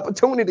have an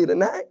opportunity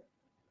tonight.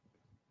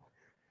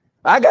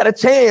 I got a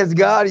chance,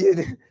 God.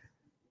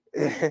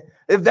 If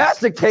that's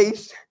the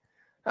case,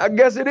 I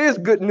guess it is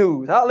good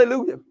news.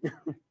 Hallelujah.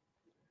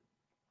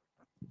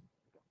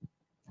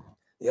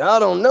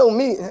 Y'all don't know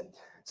me.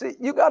 See,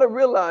 you got to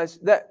realize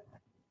that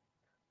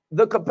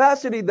the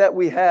capacity that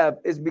we have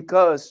is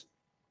because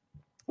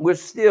we're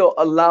still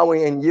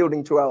allowing and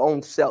yielding to our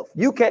own self.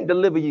 You can't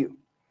deliver you.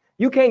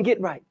 You can't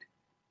get right.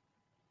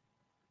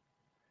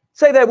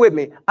 Say that with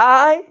me.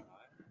 I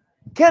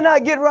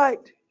cannot get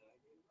right.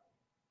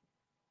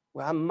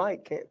 Well, I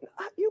might can't.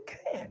 You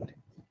can't.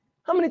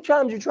 How many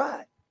times you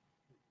tried?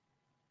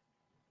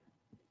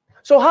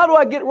 So how do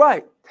I get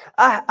right?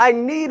 I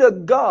need a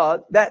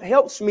God that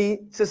helps me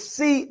to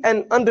see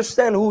and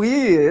understand who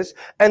he is.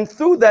 And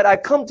through that, I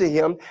come to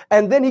him,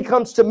 and then he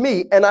comes to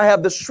me, and I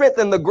have the strength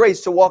and the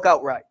grace to walk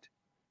out right.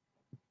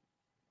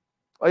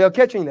 Are y'all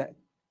catching that?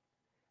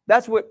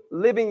 That's what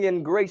living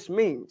in grace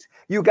means.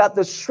 You got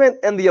the strength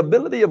and the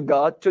ability of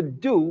God to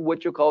do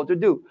what you're called to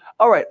do.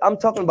 All right, I'm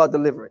talking about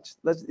deliverance.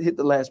 Let's hit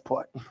the last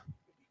part.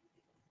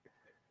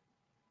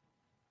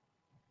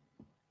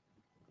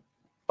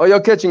 Are y'all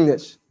catching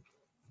this?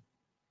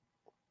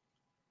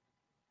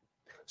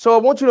 So I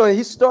want you to know,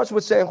 he starts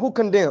with saying, who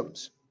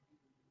condemns?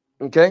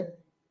 Okay?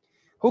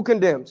 Who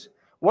condemns?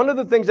 One of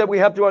the things that we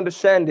have to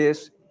understand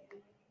is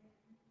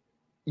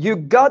you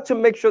got to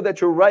make sure that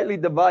you're rightly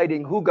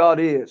dividing who God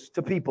is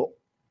to people.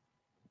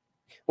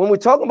 When we're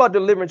talking about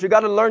deliverance, you got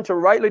to learn to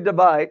rightly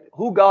divide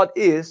who God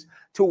is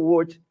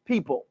towards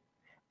people.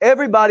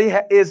 Everybody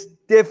is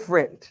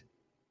different.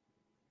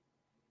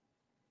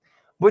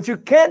 But you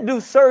can't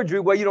do surgery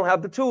where you don't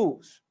have the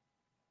tools.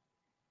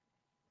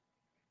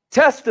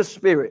 Test the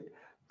spirit.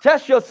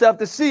 Test yourself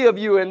to see if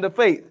you're in the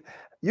faith.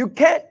 You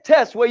can't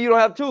test where you don't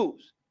have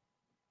tools.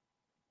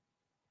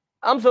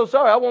 I'm so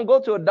sorry. I won't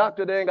go to a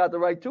doctor that ain't got the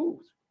right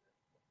tools.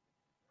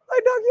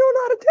 Like, doc, you don't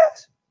know how to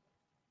test.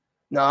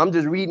 No, I'm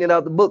just reading it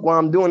out the book while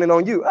I'm doing it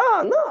on you.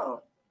 Ah,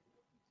 no.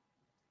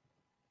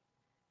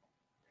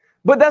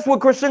 But that's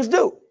what Christians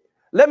do.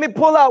 Let me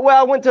pull out where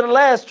I went to the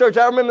last church.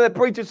 I remember that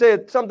preacher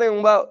said something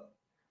about,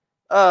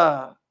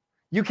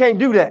 you can't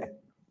do that.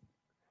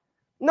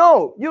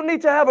 No, you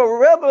need to have a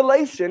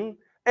revelation,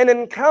 an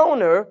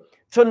encounter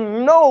to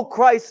know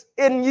Christ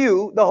in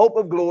you, the hope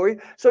of glory,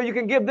 so you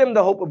can give them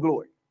the hope of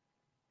glory.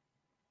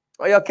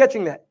 Are y'all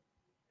catching that?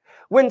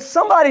 When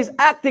somebody's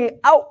acting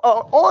out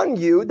on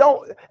you,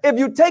 if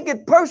you take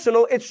it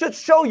personal, it should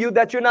show you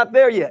that you're not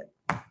there yet.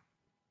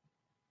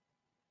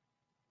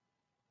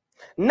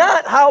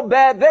 Not how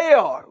bad they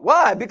are.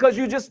 Why? Because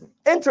you just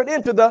entered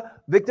into the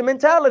victim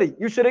mentality.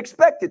 You should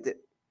expect it.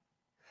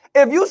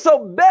 If you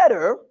so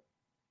better,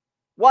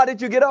 why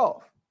did you get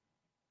off?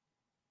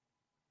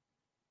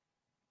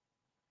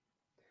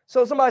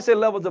 So somebody said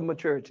levels of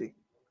maturity.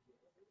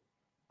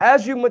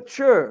 As you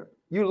mature,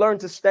 you learn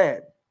to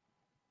stand.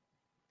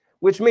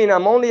 Which means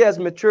I'm only as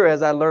mature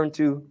as I learn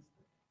to.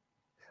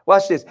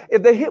 Watch this.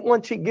 If they hit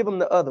one cheek, give them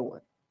the other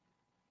one.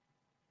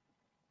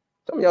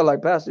 Some of y'all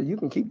like, Pastor, you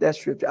can keep that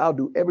scripture. I'll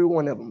do every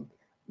one of them.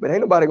 But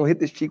ain't nobody going to hit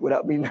this cheek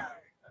without me now.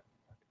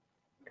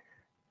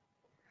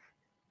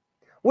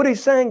 What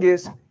he's saying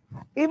is,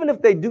 even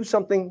if they do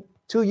something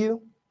to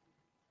you,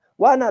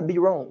 why not be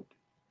wronged?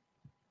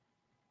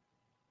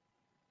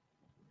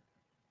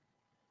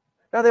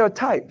 Now, there are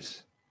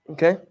types,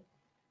 okay?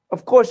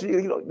 Of course,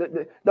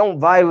 don't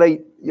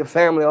violate your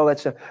family, all that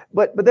stuff.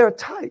 But there are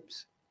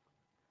types.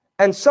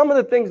 And some of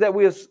the things that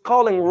we are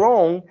calling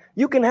wrong,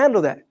 you can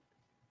handle that.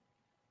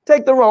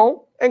 Take the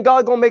wrong, and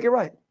God's going to make it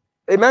right.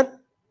 Amen?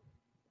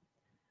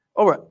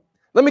 All right.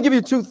 Let me give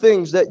you two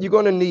things that you're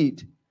going to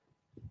need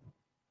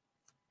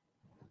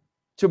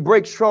to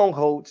break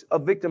strongholds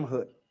of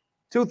victimhood.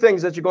 Two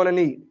things that you're going to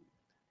need.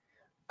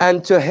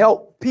 And to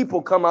help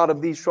people come out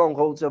of these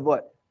strongholds of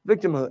what?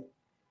 Victimhood.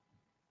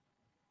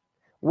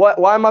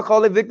 Why am I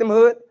calling it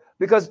victimhood?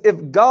 Because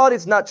if God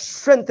is not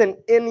strengthened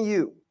in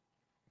you,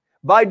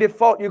 by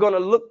default, you're going to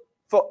look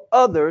for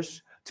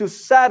others to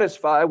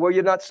satisfy where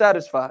you're not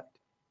satisfied.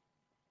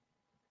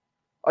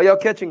 Are y'all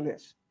catching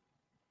this?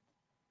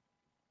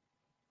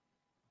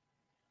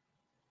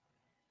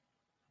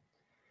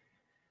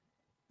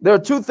 There are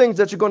two things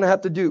that you're going to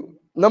have to do.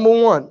 Number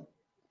one,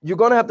 you're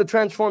going to have to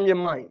transform your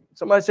mind.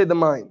 Somebody say the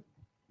mind.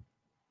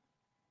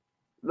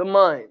 The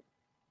mind.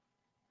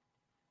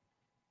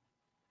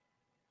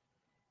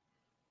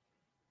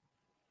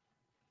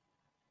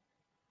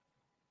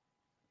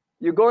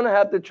 You're going to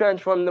have to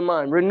transform the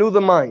mind. Renew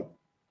the mind.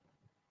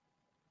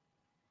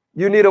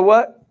 You need a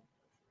what?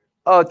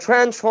 A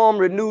transformed,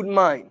 renewed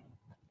mind.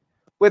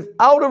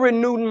 Without a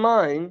renewed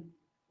mind,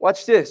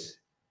 watch this.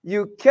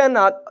 You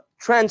cannot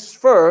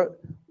transfer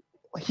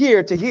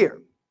here to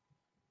here.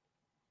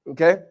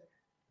 Okay?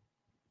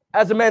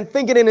 As a man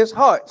thinking in his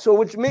heart. So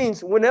which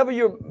means whenever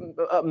you're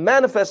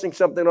manifesting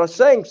something or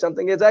saying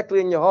something, it's actually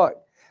in your heart.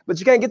 But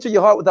you can't get to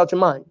your heart without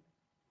your mind.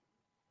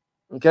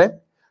 Okay?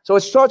 So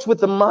it starts with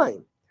the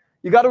mind.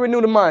 You got to renew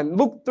the mind.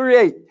 Luke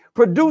 3:8.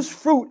 Produce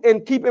fruit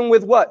in keeping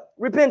with what?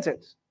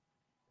 Repentance.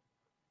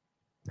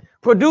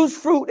 Produce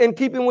fruit in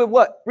keeping with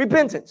what?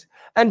 Repentance.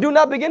 And do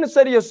not begin to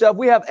say to yourself,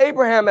 we have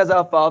Abraham as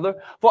our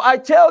father. For I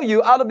tell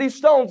you, out of these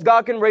stones,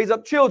 God can raise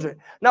up children.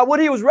 Now,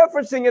 what he was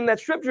referencing in that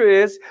scripture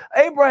is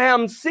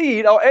Abraham's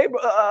seed, or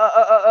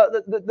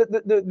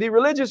the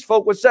religious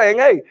folk were saying,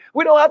 hey,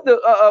 we don't have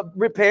to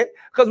repent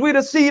because we're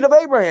the seed of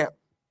Abraham.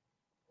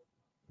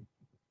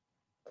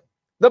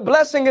 The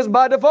blessing is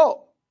by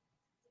default.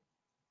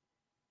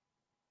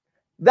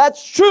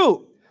 That's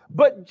true.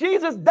 But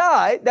Jesus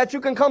died that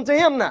you can come to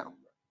him now.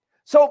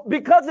 So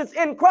because it's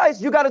in Christ,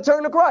 you got to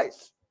turn to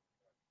Christ.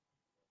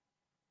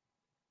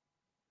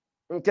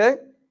 Okay?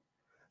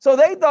 So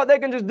they thought they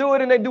can just do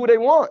it and they do what they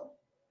want.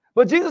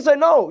 But Jesus said,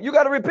 no, you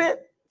got to repent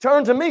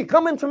Turn to me.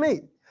 Come into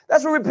me.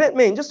 That's what repent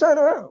means. Just turn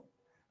around.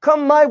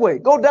 Come my way.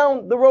 Go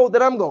down the road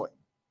that I'm going.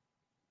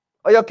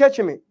 Are y'all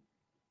catching me?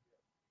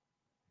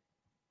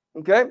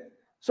 Okay?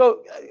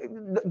 So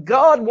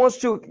God wants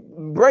to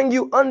bring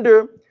you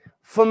under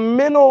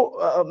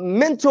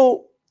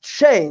mental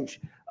change,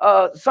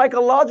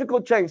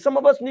 psychological change. Some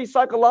of us need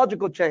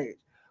psychological change.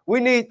 We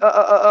need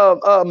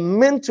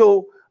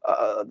mental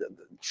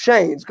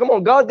change. Come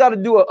on, God got to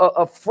do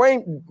a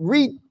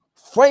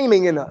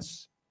reframing in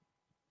us.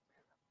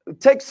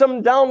 Take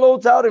some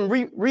downloads out and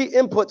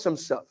re-input some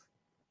stuff.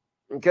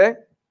 Okay?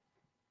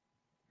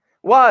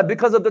 Why?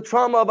 Because of the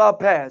trauma of our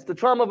past, the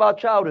trauma of our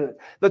childhood,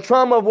 the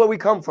trauma of where we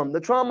come from, the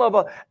trauma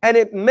of and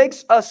it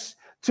makes us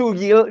to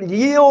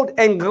yield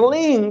and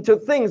cling to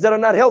things that are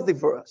not healthy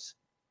for us.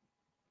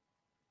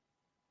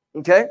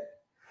 Okay?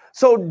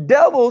 So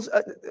devils,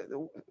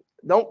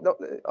 don't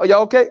are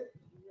y'all okay?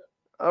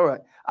 All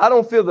right. I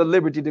don't feel the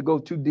liberty to go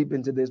too deep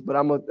into this, but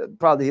I'm going to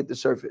probably hit the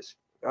surface.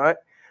 All right.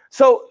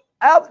 So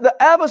the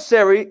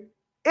adversary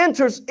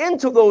enters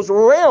into those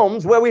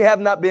realms where we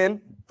have not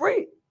been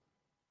free.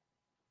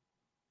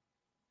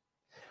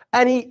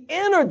 And he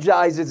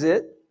energizes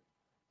it,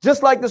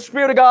 just like the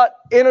Spirit of God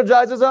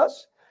energizes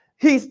us.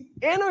 He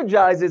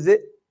energizes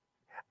it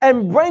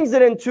and brings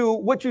it into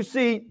what you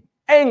see,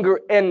 anger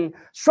and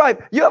strife.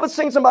 You ever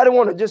seen somebody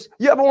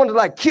you ever want to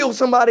like kill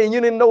somebody and you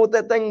didn't know what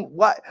that thing,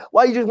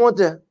 why you just want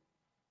to?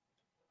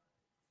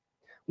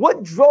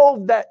 What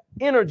drove that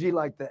energy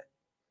like that?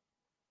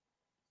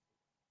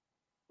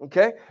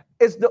 Okay.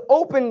 It's the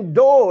open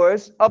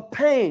doors of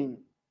pain.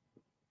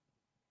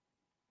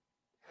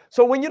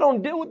 So when you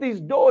don't deal with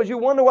these doors, you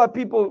wonder why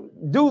people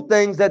do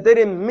things that they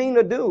didn't mean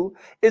to do,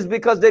 is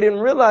because they didn't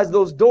realize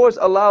those doors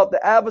allowed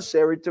the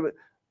adversary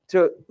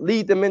to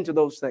lead them into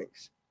those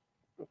things.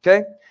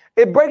 Okay?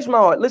 It breaks my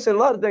heart. Listen, a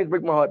lot of things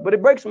break my heart, but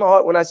it breaks my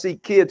heart when I see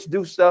kids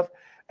do stuff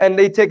and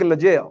they take them to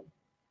jail.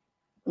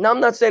 Now, I'm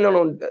not saying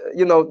don't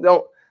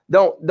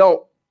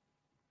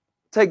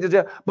take the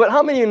jail, but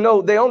how many of you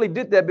know they only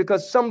did that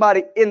because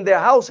somebody in their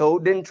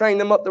household didn't train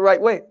them up the right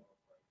way?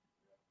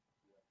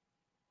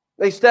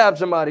 They stabbed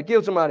somebody,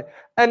 killed somebody,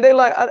 and they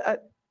like,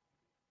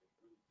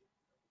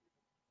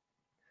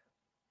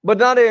 but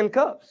now they're in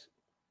cuffs.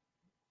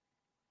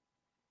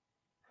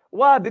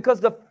 Why? Because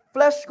the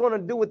flesh is going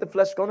to do what the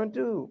flesh is going to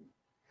do.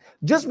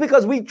 Just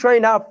because we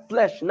train our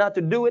flesh not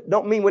to do it,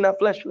 don't mean we're not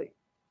fleshly.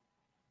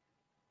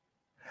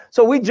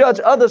 So we judge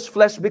others'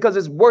 flesh because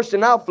it's worse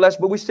than our flesh,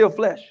 but we still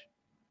flesh.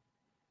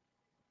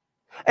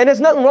 And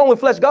there's nothing wrong with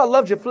flesh. God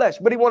loves your flesh,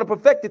 but he wants to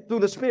perfect it through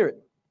the Spirit.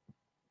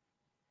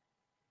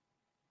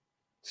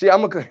 See, I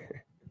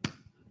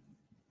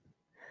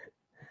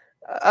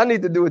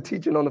need to do a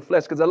teaching on the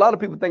flesh because a lot of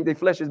people think their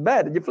flesh is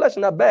bad. Your flesh is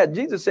not bad.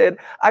 Jesus said,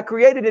 I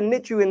created and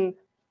knit you in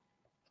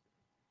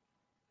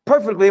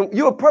perfectly.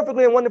 You are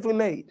perfectly and wonderfully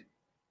made.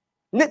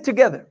 Knit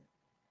together.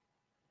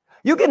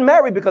 You get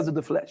married because of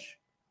the flesh.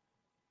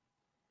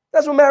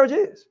 That's what marriage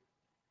is.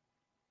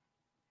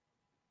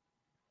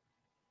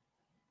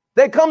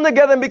 They come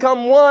together and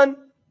become one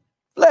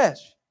flesh.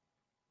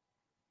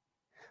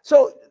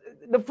 So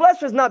the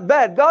flesh is not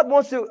bad. God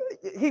wants you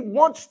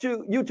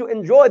to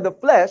enjoy the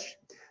flesh.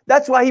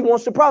 That's why he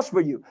wants to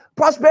prosper you.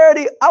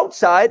 Prosperity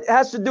outside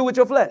has to do with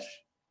your flesh.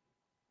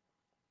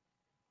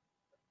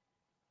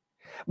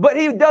 But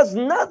he does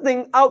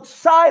nothing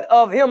outside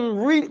of him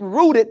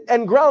rooted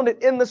and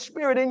grounded in the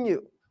Spirit in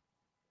you.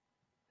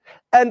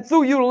 And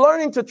through you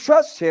learning to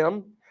trust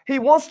him, he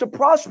wants to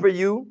prosper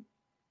you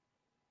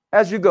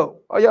as you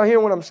go. Are y'all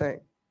hearing what I'm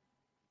saying?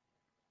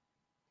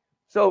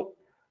 So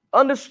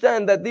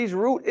understand that these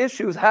root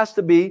issues has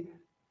to be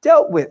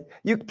dealt with.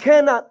 You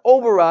cannot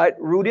override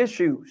root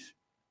issues.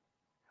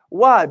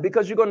 Why?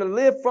 Because you're going to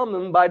live from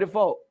them by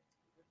default.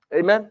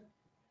 Amen?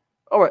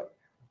 All right.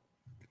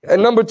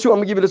 And number two, I'm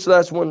going to give you this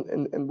last one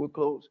and we'll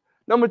close.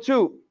 Number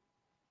two,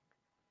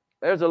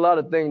 there's a lot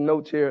of things,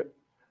 notes here.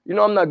 You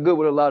know, I'm not good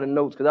with a lot of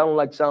notes because I don't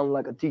like sounding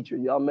like a teacher.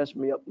 Y'all mess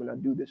me up when I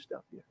do this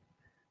stuff here.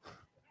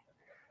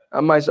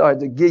 I might start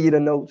to give you the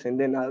notes and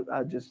then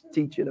I just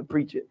teach it or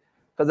preach it.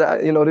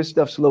 Because, this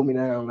stuff slow me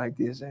down like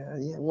this.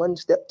 Yeah, 1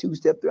 step, 2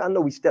 step, 3. I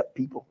know we step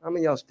people. How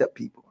many of y'all step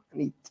people? I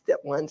need step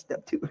 1,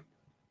 step 2.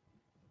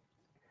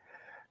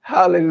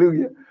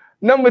 Hallelujah.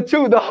 Number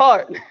 2, the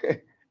heart.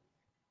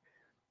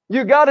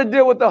 You got to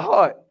deal with the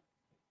heart.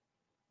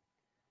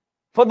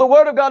 For the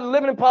word of God,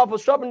 living and powerful,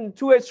 sharpening the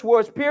two-edged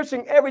swords,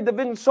 piercing every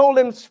division, soul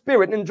and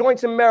spirit, and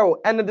joints and marrow,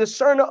 and the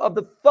discerner of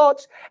the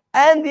thoughts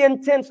and the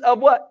intents of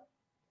what?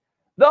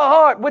 The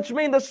heart, which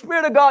means the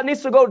Spirit of God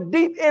needs to go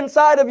deep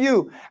inside of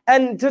you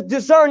and to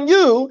discern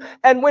you.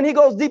 And when he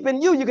goes deep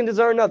in you, you can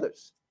discern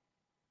others.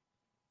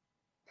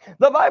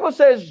 The Bible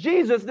says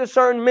Jesus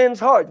discerned men's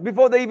hearts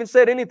before they even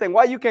said anything.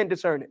 Why you can't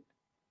discern it?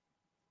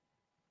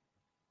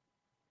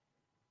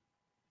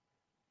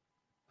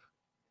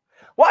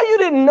 Why you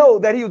didn't know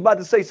that he was about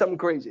to say something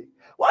crazy?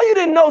 Why you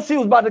didn't know she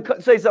was about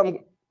to say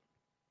something?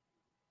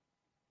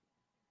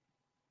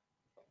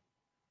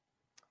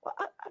 Well,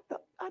 I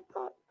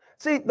thought.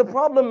 See, the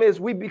problem is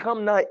we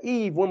become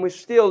naive when we're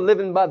still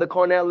living by the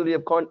carnality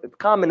of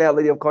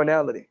commonality of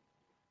carnality.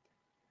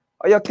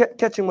 Are y'all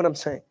catching what I'm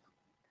saying?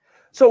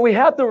 So we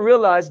have to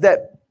realize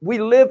that we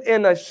live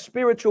in a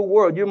spiritual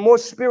world. You're more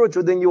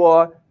spiritual than you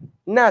are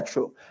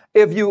natural.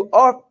 If you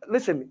are,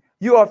 listen,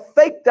 you are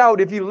faked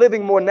out if you're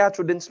living more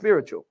natural than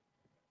spiritual.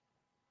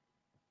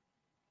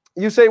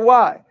 You say,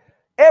 why?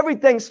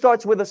 Everything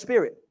starts with a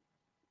spirit.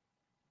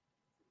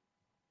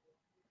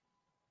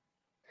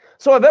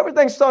 So if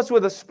everything starts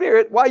with a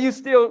spirit, why you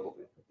still,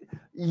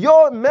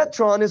 your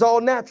metron is all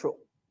natural.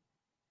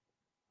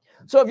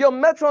 So if your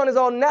metron is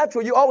all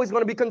natural, you're always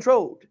going to be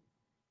controlled.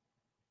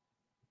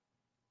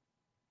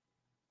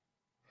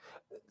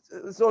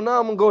 So now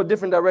I'm going to go a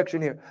different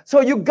direction here.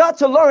 So you got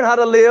to learn how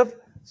to live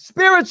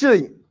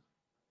spiritually.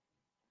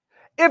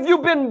 If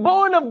you've been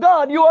born of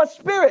God, you are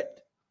spirit.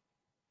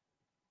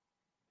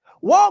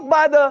 Walk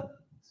by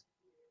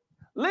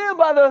live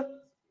by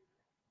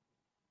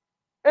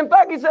in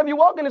fact, he said, if you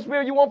walk in the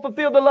spirit, you won't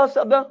fulfill the lust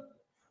of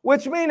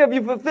which means if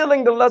you're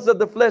fulfilling the lust of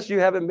the flesh, you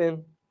haven't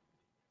been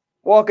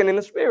walking in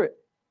the spirit.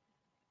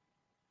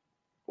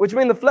 Which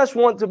means the flesh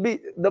going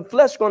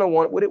to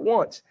want what it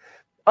wants,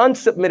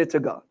 unsubmitted to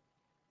God.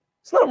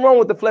 There's nothing wrong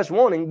with the flesh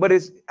wanting, but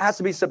it has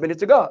to be submitted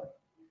to God.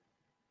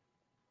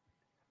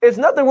 There's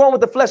nothing wrong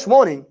with the flesh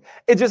wanting.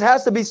 It just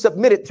has to be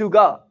submitted to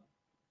God.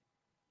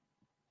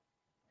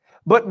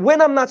 But when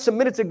I'm not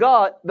submitted to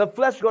God, the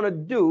flesh is going to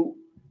do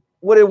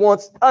what it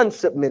wants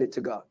unsubmitted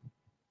to God.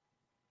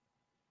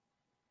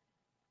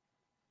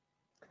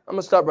 I'm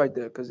going to stop right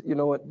there because you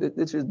know what?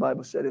 This is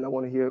Bible study, and I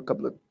want to hear a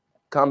couple of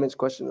comments,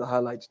 questions, and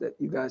highlights that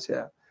you guys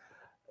have.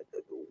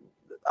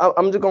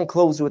 I'm just going to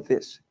close with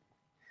this.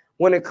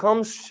 When it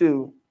comes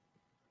to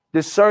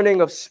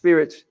discerning of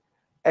spirits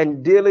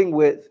and dealing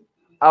with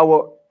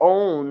our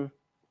own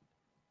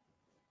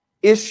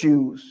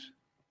issues,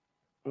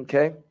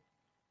 okay?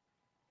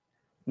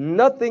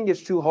 Nothing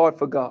is too hard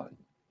for God.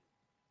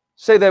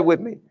 Say that with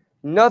me.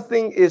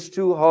 Nothing is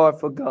too hard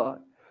for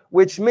God.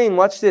 Which means,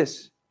 watch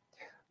this.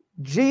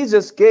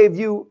 Jesus gave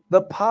you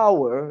the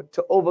power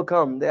to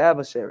overcome the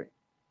adversary.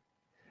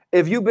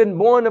 If you've been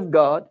born of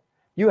God,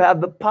 you have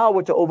the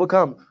power to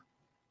overcome.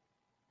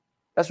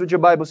 That's what your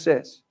Bible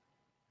says.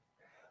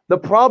 The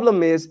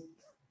problem is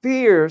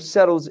fear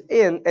settles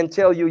in and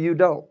tell you you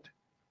don't.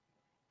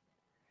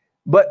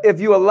 But if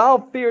you allow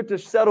fear to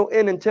settle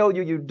in and tell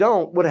you you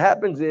don't, what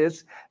happens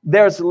is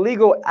there's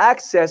legal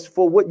access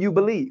for what you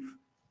believe.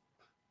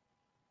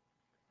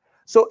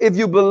 So if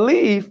you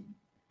believe,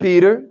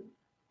 Peter,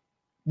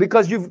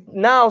 because you've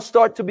now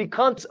start to be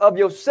conscious of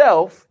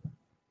yourself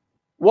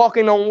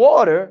walking on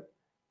water,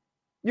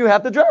 you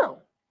have to drown.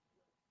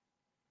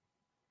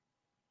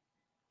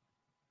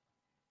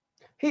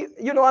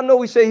 I know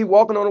we say he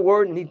walking on the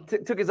word and he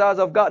took his eyes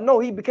off God. No,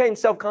 he became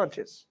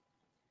self-conscious.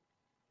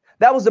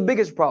 That was the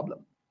biggest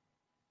problem.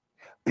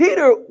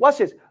 Peter, watch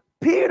this.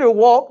 Peter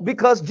walked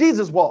because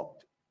Jesus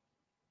walked.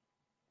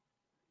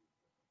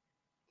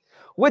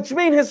 Which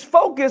means his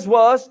focus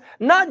was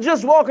not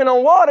just walking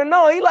on water.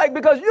 No, he like,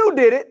 because you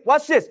did it.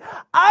 Watch this.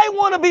 I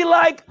want to be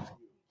like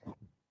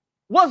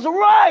what's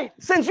right.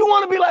 Since you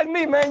want to be like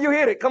me, man, you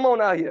hit it. Come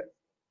on out here.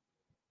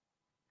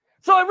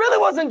 So it really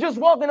wasn't just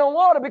walking on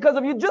water, because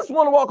if you just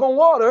want to walk on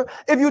water,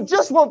 if you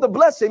just want the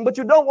blessing, but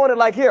you don't want it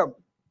like him.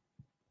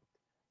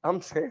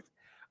 I'm saying,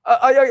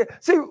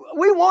 see,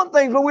 we want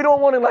things, but we don't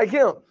want it like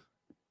him.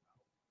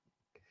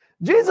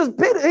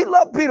 Peter, he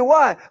loved Peter.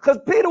 Why? Because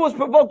Peter was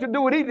provoked to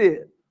do what he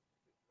did.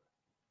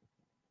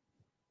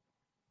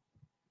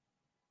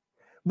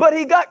 But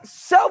he got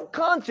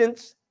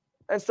self-conscious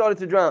and started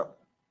to drown,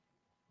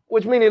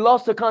 which means he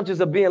lost the conscience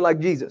of being like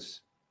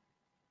Jesus.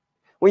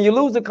 When you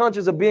lose the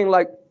conscience of being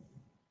like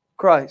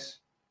Christ,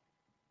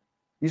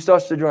 you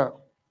start to drown.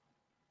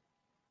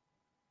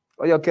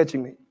 Are y'all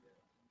catching me?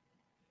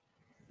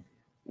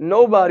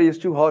 Nobody is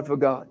too hard for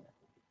God.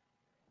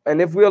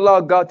 And if we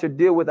allow God to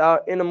deal with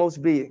our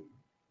innermost being,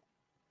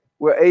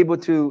 we're able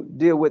to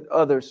deal with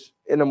others'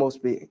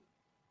 innermost being.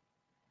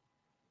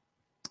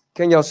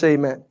 Can y'all say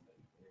amen?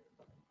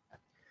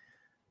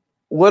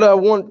 What I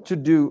want to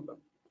do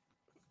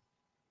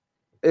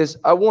is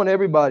I want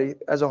everybody,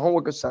 as a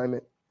homework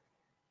assignment,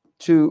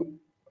 to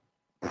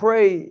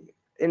pray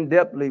in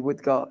depthly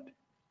with God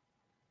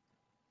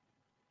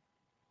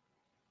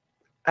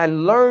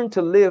and learn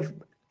to live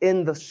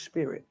in the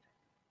Spirit.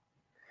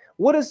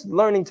 What does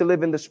learning to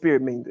live in the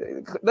Spirit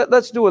mean?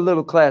 Let's do a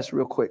little class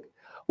real quick.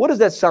 What does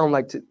that sound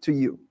like to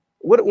you?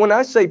 When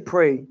I say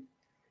pray,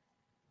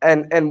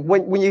 and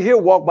when you hear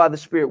walk by the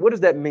Spirit, what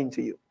does that mean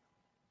to you?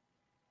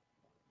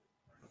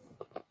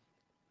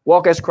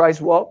 Walk as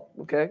Christ walked,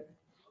 okay?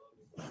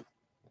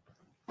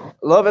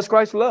 Love as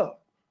Christ loved.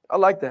 I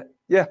like that.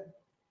 Yeah.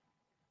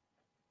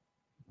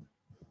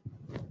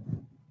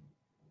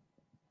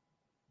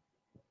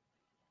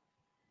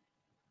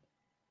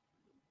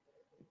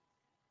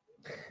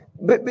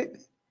 But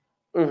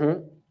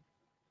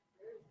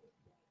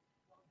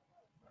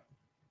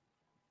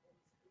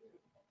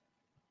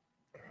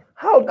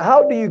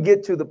how do you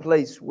get to the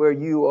place where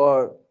you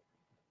are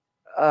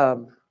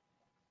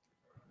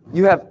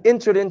You have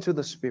entered into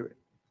the Spirit.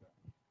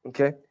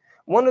 Okay.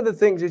 One of the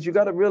things that you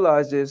got to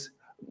realize is,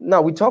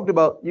 now we talked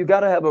about, you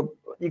got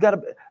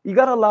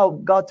to allow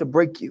God to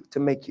break you, to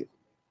make you.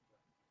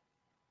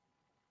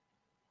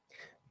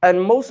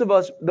 And most of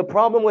us, the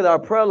problem with our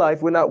prayer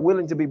life, we're not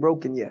willing to be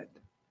broken yet.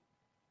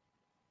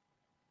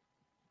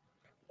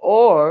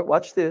 Or,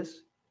 watch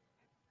this,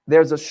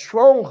 there's a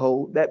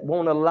stronghold that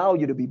won't allow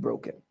you to be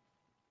broken.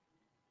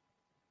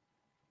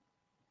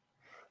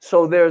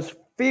 So there's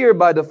fear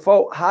by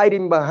default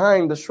hiding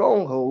behind the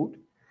stronghold,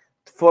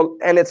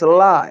 and it's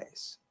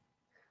lies.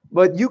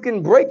 But you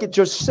can break it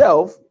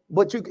yourself,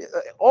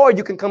 or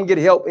you can come get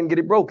help and get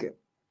it broken.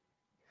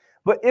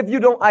 But if you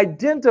don't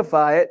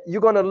identify it,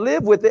 you're going to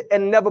live with it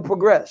and never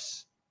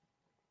progress.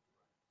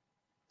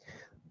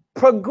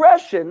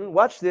 Progression,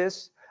 watch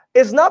this,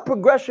 is not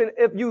progression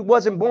if you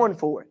wasn't born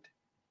for it.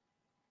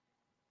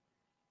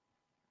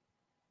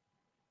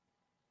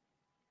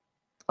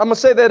 I'm going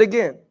to say that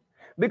again,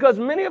 because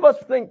many of us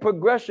think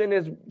progression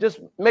is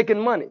just making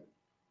money.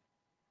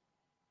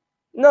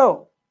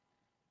 No.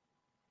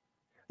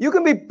 You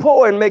can be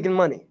poor and making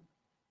money.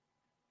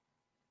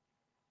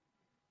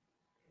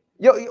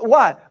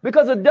 Why?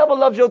 Because the devil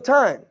loves your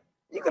time.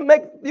 You can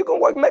make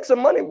some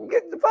money,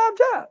 get 5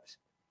 jobs.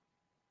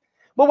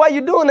 But while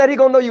you're doing that, he's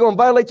gonna know you're gonna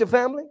violate your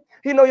family.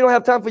 He know you don't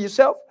have time for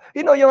yourself.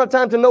 He know you don't have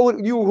time to know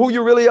who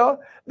you really are.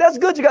 That's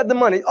good. You got the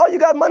money. All you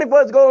got money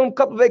for is go on a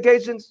couple of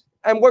vacations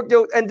and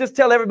and just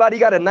tell everybody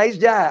you got a nice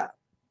job.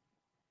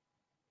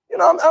 You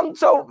know, I'm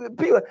so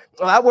people.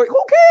 I work.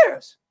 Who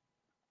cares?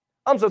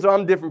 I'm so sorry.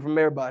 I'm different from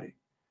everybody.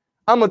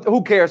 I'm a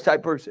who cares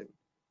type person.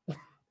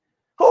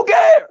 Who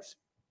cares?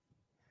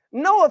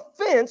 No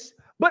offense,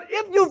 but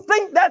if you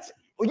think that's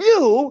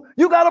you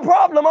got a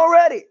problem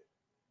already.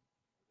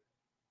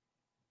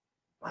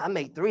 I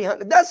make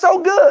 300. That's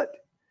so good.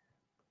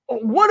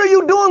 What are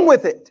you doing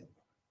with it?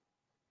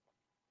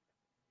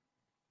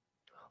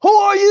 Who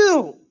are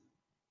you?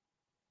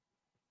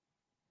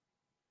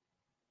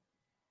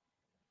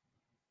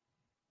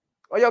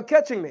 Are y'all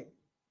catching me?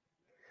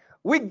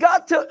 We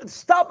got to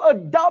stop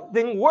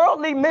adopting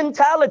worldly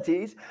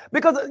mentalities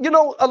because, you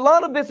know, a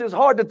lot of this is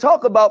hard to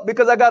talk about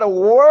because I got to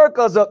work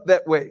us up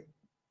that way.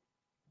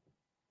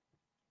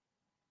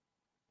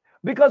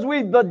 Because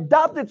we've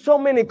adopted so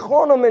many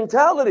carnal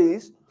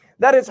mentalities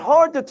that it's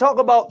hard to talk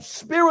about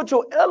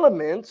spiritual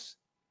elements,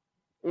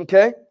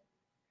 okay?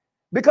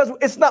 Because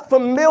it's not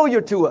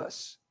familiar to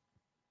us.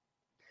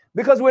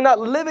 Because we're not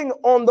living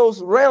on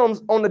those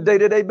realms on a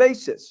day-to-day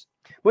basis.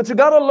 But you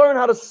got to learn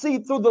how to see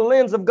through the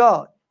lens of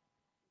God.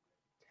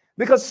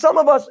 Because some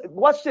of us,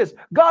 watch this,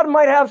 God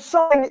might have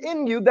something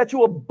in you that you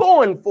were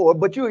born for,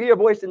 but you're here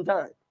wasting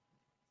time.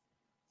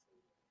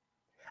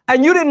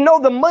 And you didn't know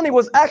the money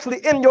was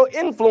actually in your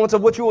influence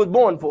of what you was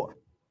born for.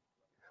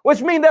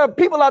 Which means there are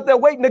people out there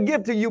waiting to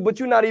give to you, but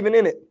you're not even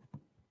in it.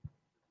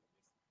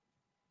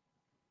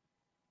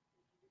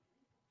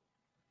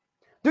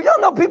 Do y'all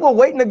know people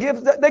waiting to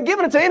give? They're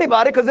giving it to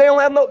anybody because they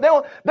don't have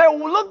they're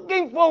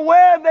looking for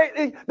where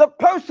the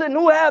person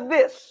who have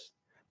this.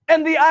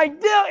 And the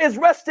idea is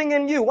resting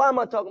in you. Why am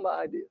I talking about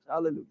ideas?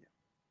 Hallelujah.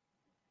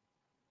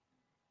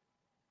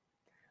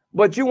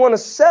 But you want to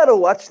settle,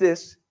 watch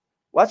this,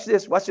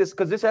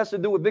 because this has to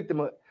do with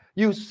victimhood.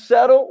 You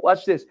settle,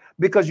 watch this,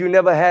 because you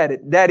never had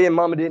it. Daddy and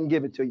mama didn't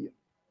give it to you.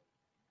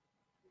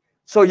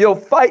 So your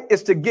fight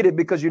is to get it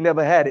because you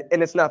never had it,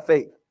 and it's not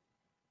faith.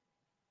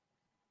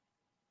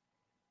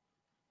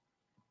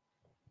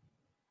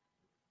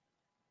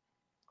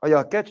 Are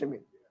y'all catching me?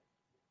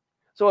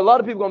 So a lot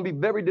of people are going to be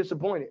very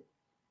disappointed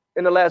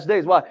in the last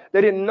days. Why?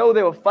 They didn't know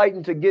they were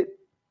fighting to get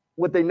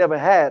what they never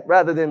had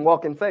rather than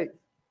walk in faith.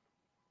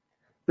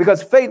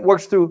 Because faith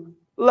works through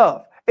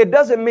love. It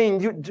doesn't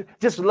mean you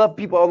just love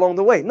people along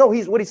the way. No,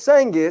 what he's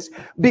saying is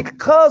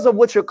because of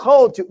what you're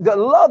called to, the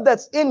love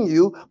that's in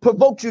you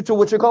provokes you to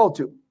what you're called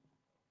to.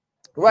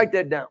 Write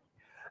that down.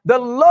 The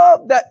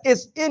love that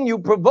is in you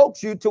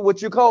provokes you to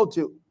what you're called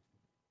to.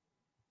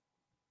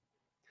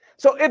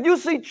 So if you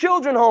see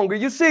children hungry,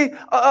 you see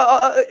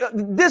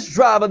this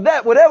driver,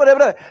 that,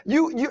 whatever,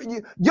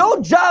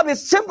 your job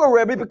is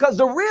temporary because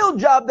the real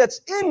job that's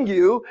in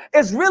you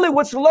is really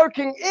what's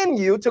lurking in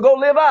you to go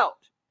live out.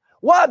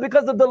 Why?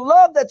 Because of the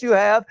love that you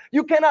have,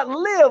 you cannot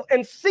live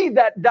and see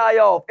that die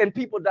off and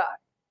people die.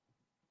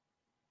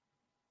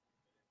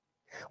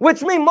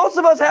 Which means most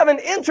of us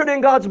haven't entered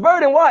in God's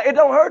burden. Why? It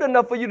don't hurt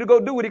enough for you to go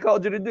do what he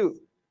called you to do.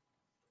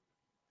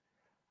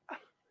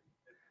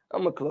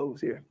 I'm going to close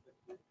here.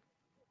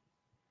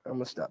 I'm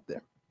going to stop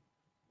there.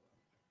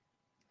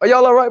 Are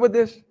y'all all right with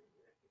this?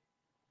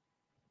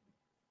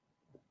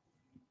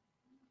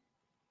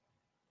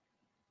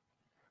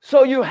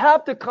 So you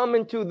have to come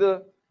into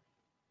the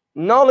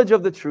knowledge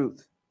of the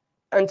truth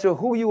and to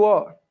who you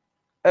are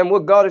and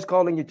what God is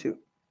calling you to.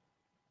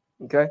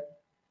 Okay?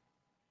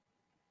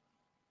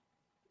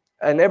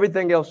 And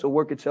everything else will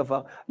work itself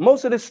out.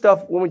 Most of this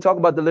stuff, when we talk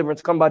about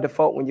deliverance, come by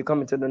default when you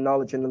come into the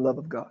knowledge and the love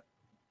of God.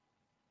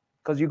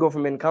 Because you go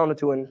from encounter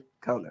to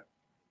encounter.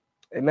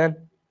 Amen.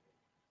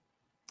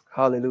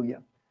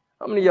 Hallelujah.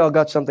 How many of y'all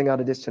got something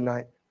out of this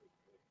tonight?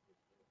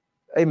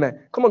 Amen.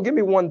 Come on, give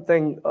me one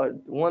thing,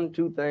 one,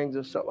 two things,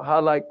 or something.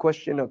 Highlight,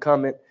 question, or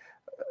comment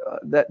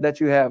that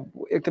you have.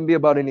 It can be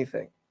about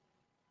anything.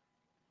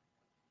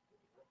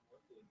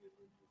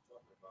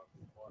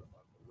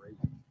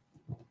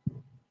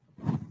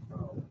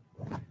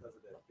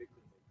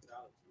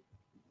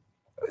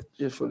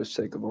 Just for the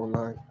sake of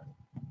online.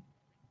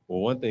 Well,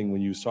 one thing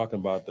when you was talking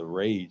about the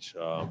rage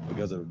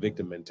because of the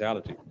victim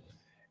mentality,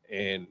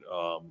 and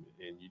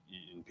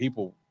and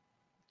people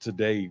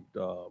today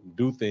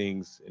do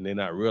things and they're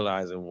not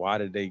realizing why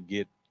did they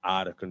get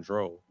out of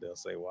control. They'll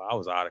say, "Well, I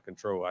was out of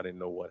control. I didn't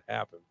know what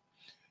happened."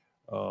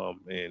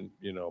 And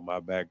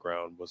my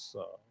background was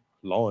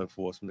law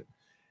enforcement,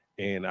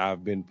 and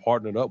I've been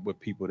partnered up with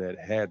people that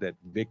had that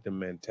victim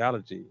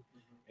mentality,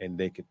 and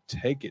they could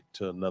take it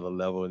to another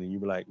level. And you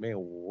be like, "Man,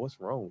 what's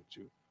wrong with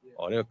you?"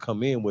 Or they'll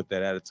come in with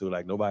that attitude,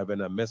 like nobody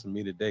better not mess with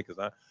me today because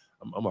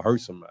I'm gonna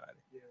hurt somebody.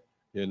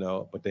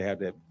 But they have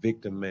that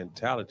victim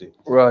mentality.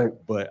 Right.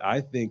 But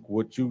I think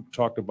what you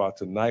talked about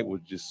tonight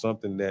was just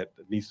something that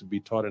needs to be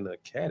taught in the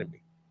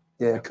academy.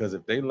 Yeah. Because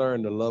if they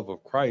learn the love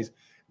of Christ,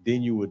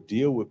 then you would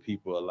deal with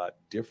people a lot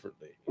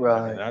differently.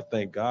 Right. And I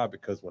thank God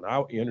because when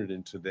I entered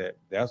into that,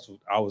 that's what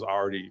I was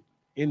already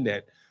in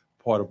that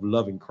part of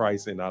loving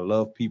Christ, and I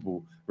love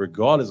people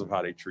regardless of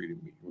how they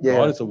treated me,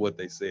 regardless of what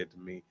they said to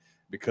me.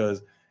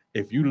 Because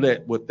if you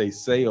let what they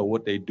say or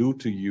what they do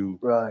to you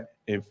Right.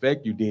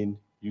 infect you, then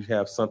you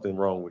have something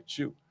wrong with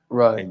you.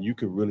 Right. And you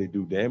can really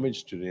do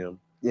damage to them.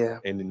 Yeah.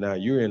 And then now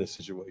you're in a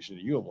situation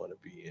you don't want to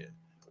be in.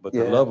 But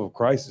Yeah. the love of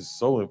Christ is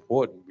so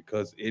important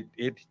because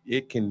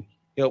it can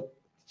help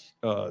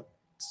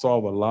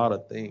solve a lot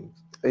of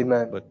things.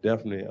 Amen. But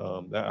definitely,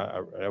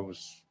 that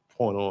was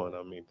point on.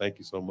 I mean, thank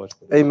you so much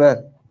for that.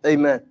 Amen.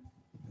 Amen.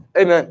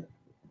 Amen.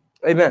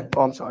 Amen.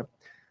 Oh, I'm sorry.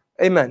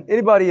 Amen.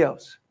 Anybody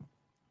else?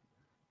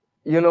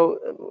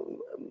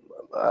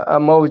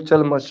 I'm always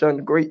telling my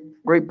son,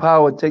 great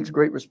power takes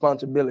great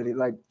responsibility,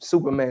 like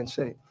Superman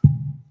say.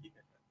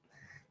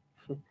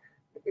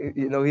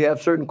 He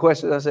have certain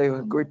questions. I say,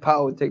 great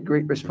power takes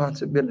great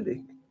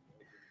responsibility.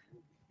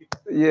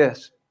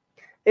 Yes.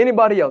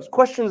 Anybody else?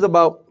 Questions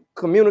about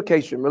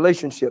communication,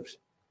 relationships,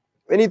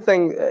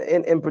 anything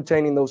in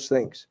pertaining those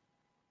things?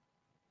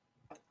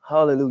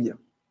 Hallelujah.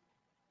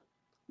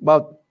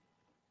 About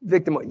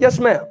victim. Yes,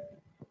 ma'am.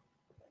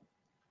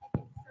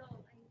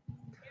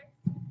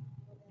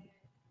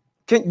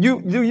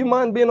 Do you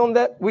mind being on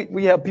that?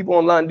 We have people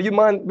online. Do you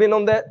mind being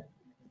on that?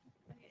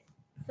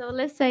 So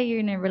let's say you're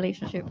in a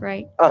relationship,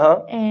 right?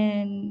 Uh-huh.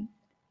 And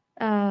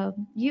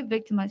you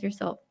victimize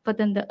yourself, but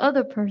then the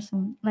other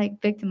person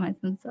victimize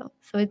themselves.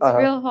 So it's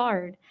real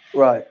hard.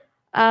 Right.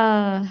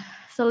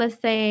 So let's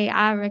say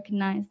I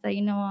recognize that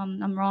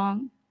I'm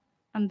wrong.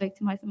 I'm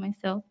victimizing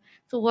myself.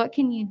 So what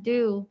can you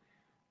do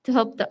to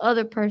help the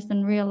other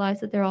person realize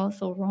that they're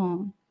also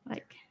wrong?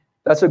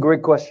 That's a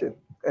great question.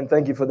 And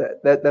thank you for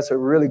that. That's a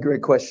really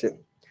great question.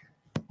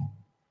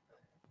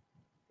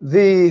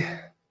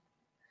 There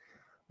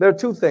are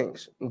two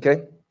things,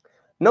 okay?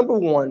 Number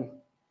one,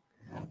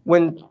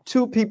 when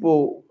two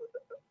people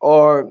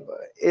are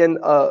in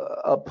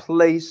a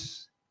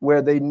place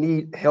where they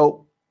need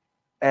help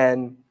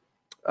and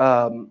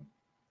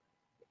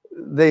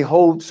they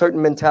hold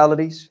certain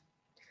mentalities,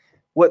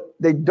 what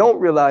they don't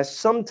realize,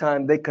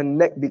 sometimes they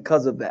connect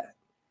because of that.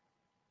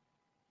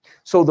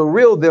 So the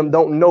real them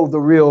don't know the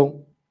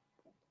real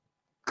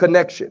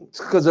connection,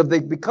 because if they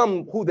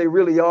become who they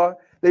really are,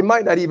 they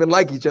might not even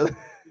like each other.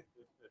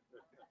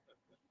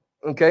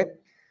 Okay,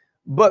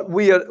 but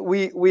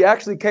we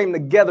actually came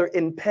together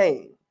in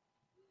pain,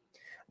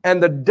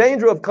 and the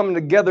danger of coming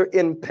together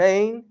in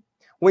pain,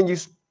 when you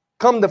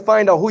come to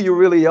find out who you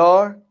really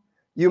are,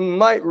 you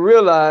might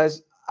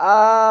realize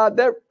I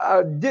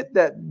did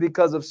that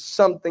because of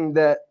something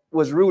that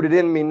was rooted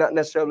in me, not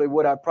necessarily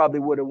what I probably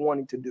would have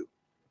wanted to do.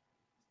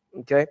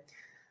 Okay,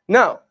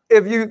 now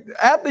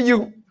after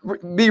you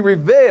be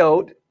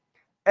revealed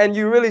and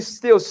you really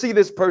still see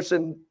this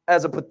person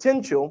as a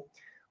potential,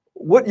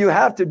 what you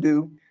have to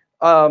do,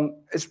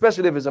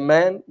 especially if it's a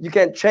man, you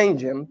can't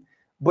change him,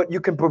 but you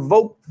can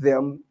provoke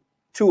them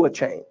to a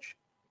change.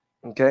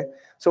 Okay,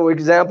 so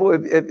example,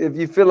 if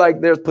you feel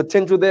like there's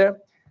potential there,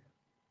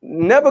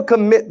 never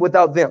commit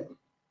without them.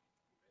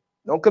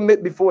 Don't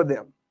commit before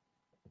them.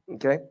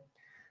 Okay,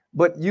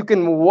 but you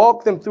can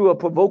walk them through a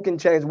provoking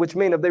change, which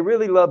means if they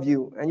really love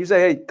you and you say,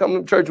 hey, come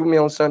to church with me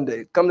on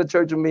Sunday, come to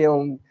church with me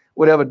on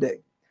whatever day.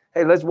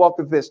 Hey, let's walk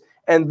with this.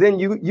 And then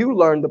you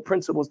learn the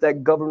principles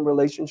that govern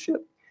relationship,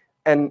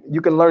 and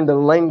you can learn the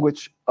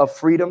language of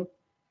freedom.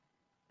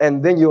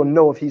 And then you'll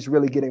know if he's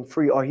really getting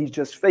free or he's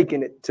just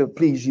faking it to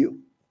please you.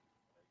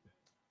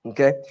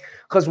 Okay?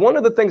 Because one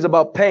of the things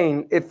about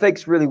pain, it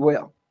fakes really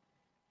well.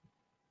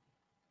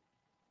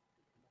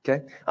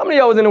 Okay? How many of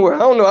y'all was in the world?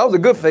 I don't know. I was a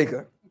good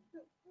faker.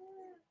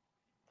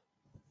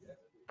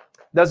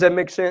 Does that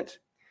make sense?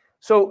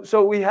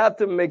 So we have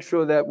to make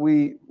sure that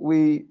we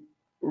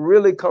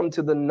really come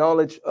to the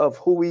knowledge of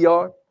who we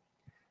are.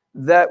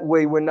 That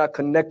way we're not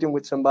connecting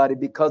with somebody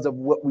because of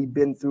what we've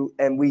been through,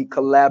 and we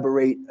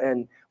collaborate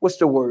and what's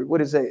the word? What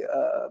is it?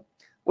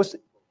 What's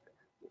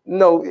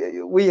no?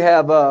 We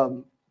have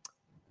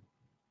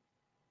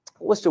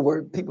what's the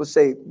word? People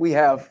say we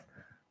have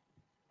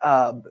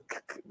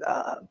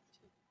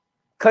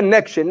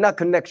connection, not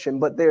connection,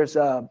 but there's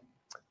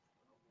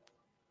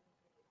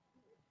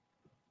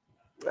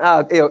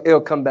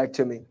it'll come back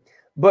to me.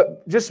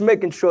 But just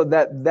making sure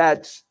that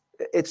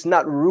it's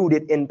not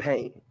rooted in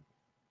pain.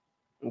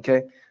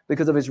 Okay,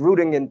 because if it's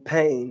rooting in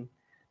pain,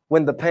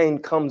 when the pain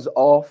comes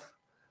off,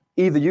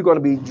 either you're going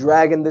to be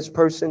dragging this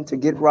person to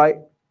get right.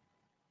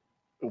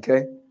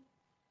 Okay.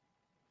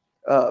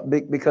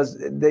 Because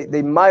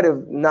they might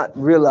have not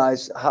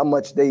realized how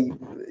much they,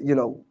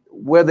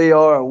 where they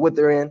are or what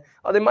they're in,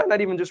 or they might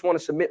not even just want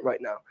to submit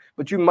right now,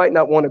 but you might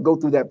not want to go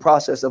through that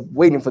process of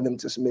waiting for them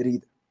to submit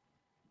either.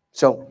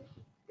 So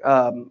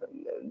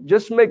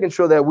just making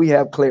sure that we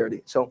have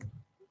clarity. So,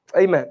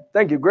 amen.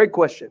 Thank you. Great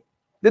question.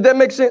 Did that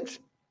make sense?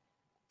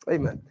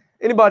 Amen.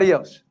 Anybody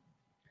else?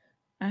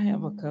 I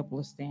have a couple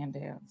of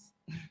standouts.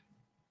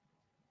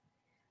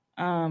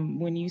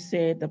 When you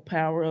said the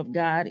power of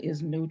God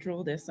is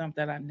neutral, that's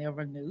something I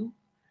never knew.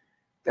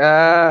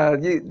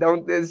 You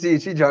don't see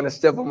she trying to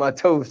step on my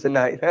toes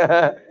tonight.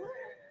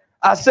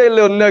 I say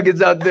little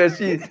nuggets out there.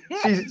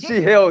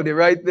 She held it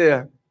right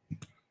there.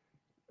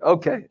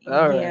 Okay,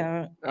 all right.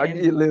 Yeah, I'll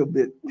give you a little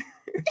bit.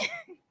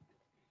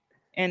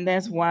 And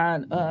that's why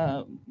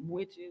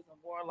witches and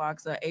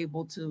warlocks are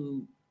able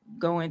to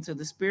go into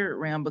the spirit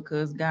realm,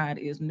 because God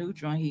is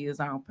neutral. He is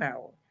all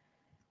power.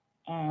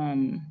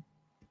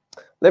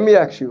 Let me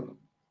ask you.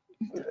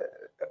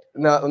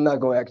 No, I'm not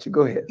going to ask you.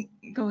 Go ahead.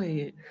 Go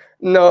ahead.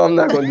 No, I'm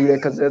not going to do that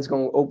because that's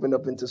going to open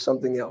up into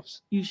something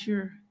else. You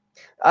sure?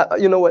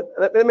 You know what?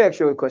 Let me ask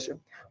you a question.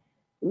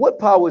 What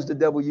power is the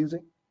devil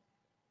using?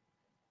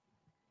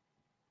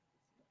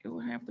 It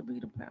would have to be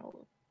the power.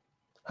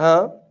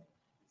 Huh?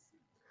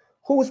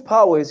 Whose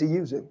power is he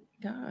using?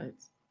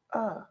 God's.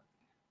 Ah.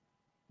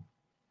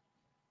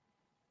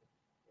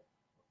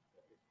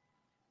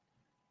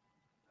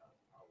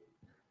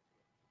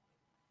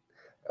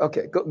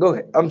 Okay, go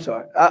ahead. I'm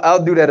sorry.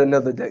 I'll do that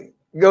another day.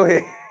 Go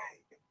ahead.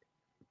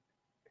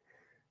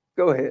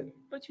 Go ahead.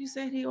 But you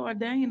said he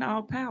ordained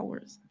all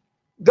powers.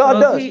 God So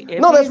does. if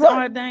No, that's he's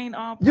right. ordained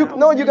all powers,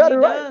 You got it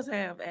right. He does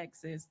have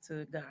access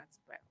to God's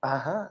power.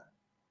 Uh-huh.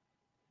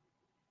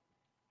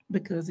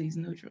 Because he's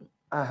neutral.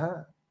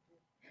 Uh-huh.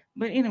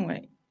 But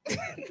anyway.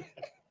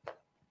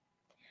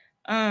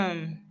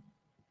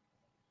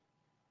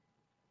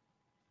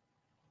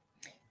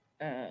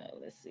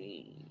 Let's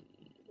see.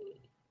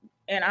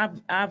 And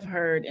I've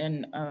heard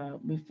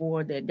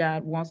before that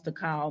God wants to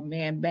call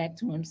man back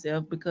to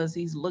himself because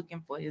he's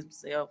looking for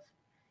himself.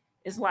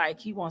 It's like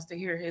he wants to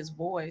hear his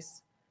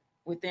voice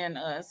within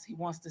us. He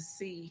wants to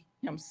see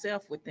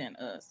himself within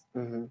us.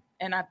 Mm-hmm.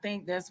 And I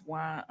think that's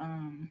why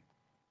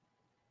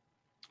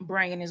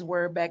bringing his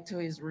word back to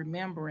his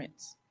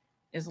remembrance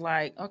is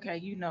like, okay,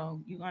 you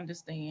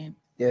understand.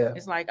 Yeah.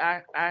 It's like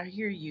I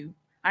hear you.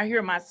 I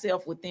hear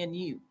myself within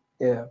you.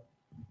 Yeah.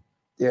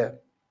 Yeah.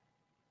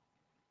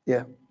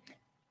 Yeah.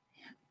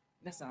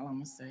 That's all I'm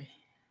gonna say.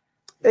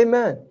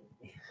 Amen.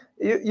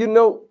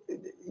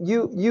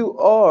 You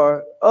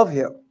are of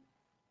him.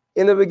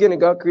 In the beginning,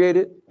 God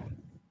created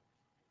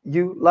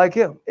you like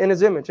him, in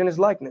his image, in his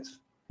likeness.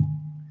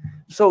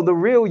 So the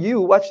real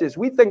you, watch this.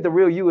 We think the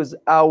real you is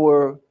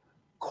our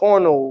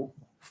carnal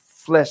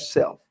flesh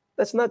self.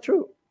 That's not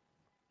true.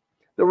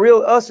 The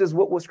real us is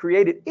what was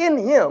created in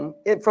him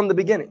from the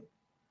beginning.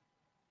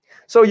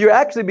 So you're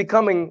actually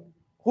becoming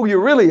who you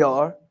really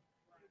are,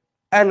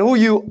 and who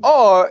you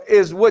are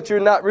is what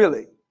you're not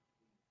really.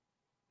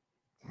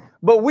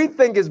 But we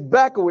think it's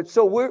backwards.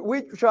 So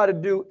we try to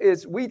do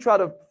is we try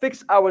to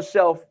fix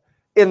ourselves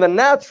in the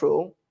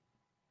natural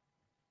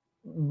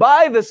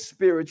by the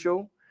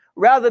spiritual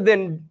rather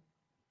than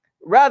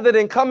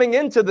coming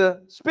into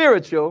the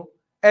spiritual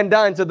and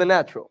dying to the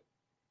natural.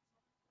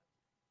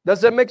 Does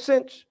that make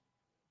sense?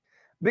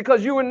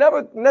 Because you were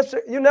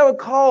never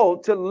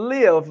called to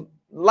live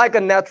like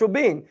a natural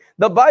being.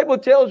 The Bible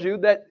tells you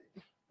that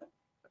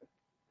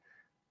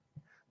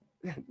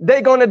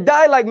they're going to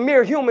die like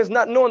mere humans,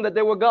 not knowing that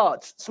they were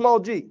gods, small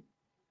g.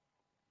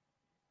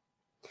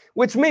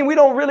 Which means we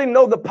don't really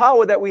know the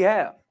power that we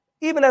have,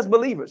 even as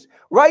believers.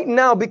 Right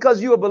now,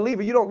 because you're a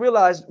believer, you don't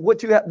realize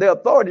what you have, the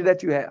authority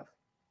that you have.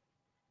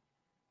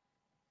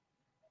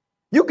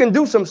 You can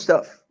do some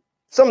stuff,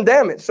 some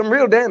damage, some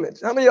real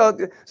damage. How many of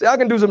y'all say, I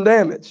can do some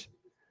damage?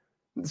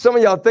 Some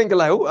of y'all thinking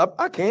like, oh,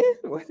 I can?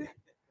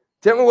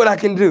 Tell me what I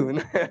can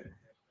do.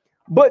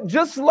 But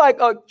just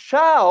like a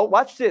child,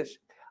 watch this.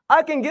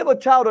 I can give a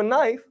child a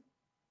knife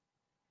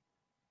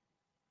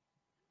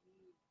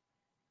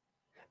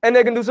and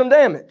they can do some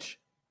damage.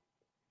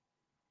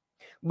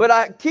 But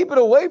I keep it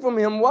away from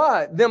him.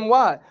 Why?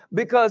 Why?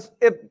 Because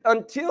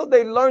until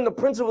they learn the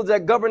principles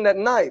that govern that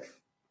knife,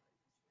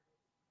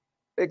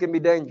 it can be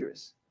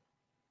dangerous.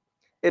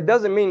 It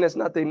doesn't mean that's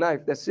not their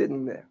knife that's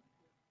sitting there.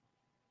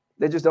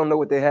 They just don't know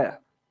what they have.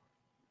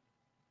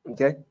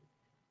 Okay?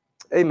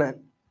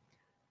 Amen.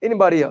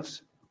 Anybody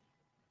else?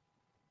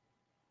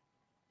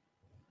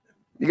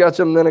 You got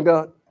something, man of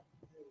God?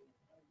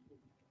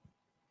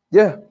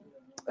 Yeah.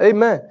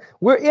 Amen.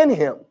 We're in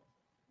him.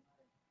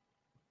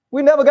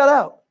 We never got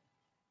out.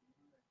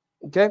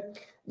 Okay.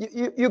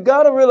 You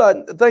got to realize,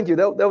 thank you.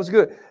 That was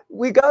good.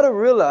 We got to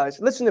realize,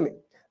 listen to me.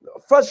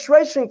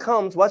 Frustration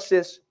comes, watch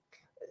this.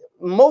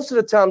 Most of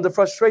the time, the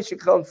frustration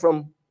comes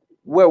from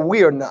where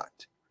we are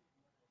not.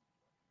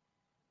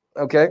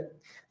 Okay.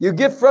 You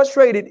get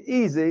frustrated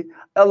easy.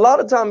 A lot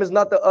of time it's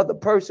not the other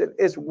person,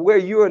 it's where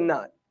you're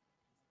not.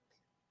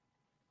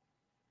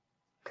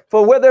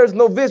 For where there's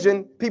no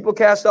vision, people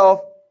cast off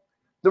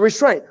the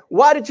restraint.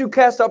 Why did you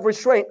cast off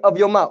restraint of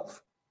your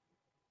mouth?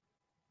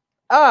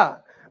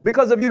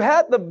 Because if you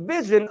had the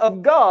vision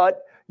of God,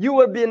 you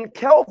would have been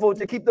careful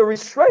to keep the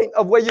restraint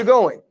of where you're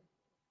going.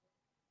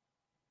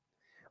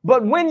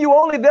 But when you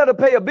only there to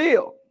pay a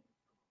bill,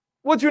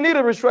 what you need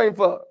a restraint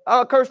for?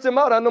 I'll curse them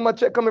out. I know my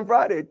check coming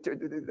Friday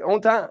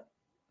on time.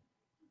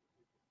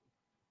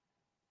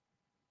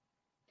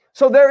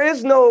 So there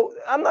is no,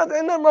 there's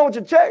nothing wrong with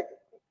your check.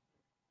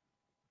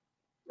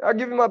 I'll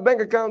give you my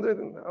bank account.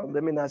 Oh,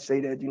 let me not say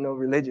that,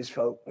 religious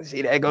folk.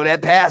 See, there go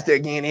that pastor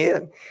again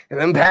here. And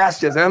them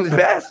pastors.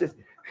 You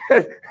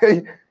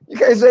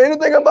can't say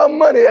anything about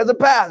money as a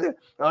pastor.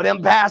 Oh,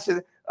 them pastors.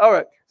 All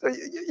right. So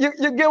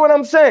you get what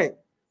I'm saying?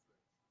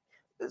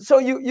 So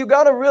you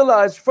got to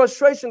realize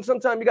frustration.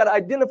 Sometimes you got to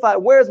identify,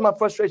 where is my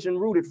frustration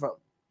rooted from?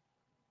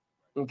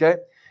 Okay.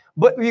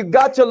 But you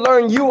got to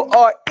learn you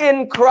are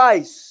in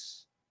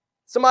Christ.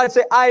 Somebody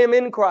say, I am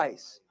in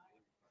Christ.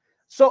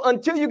 So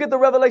until you get the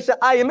revelation,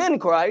 I am in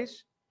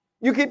Christ,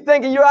 you keep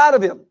thinking you're out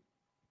of him.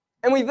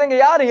 And when you think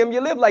you're out of him,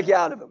 you live like you're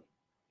out of him.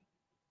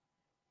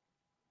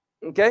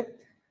 Okay.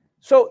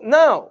 So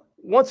now,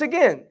 once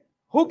again,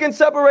 who can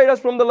separate us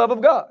from the love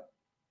of God?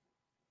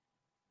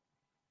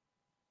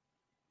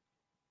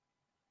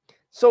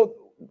 So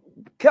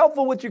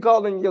careful what you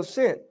call in your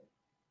sin.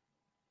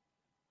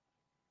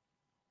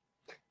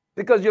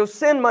 Because your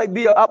sin might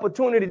be an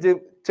opportunity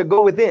to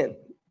go within.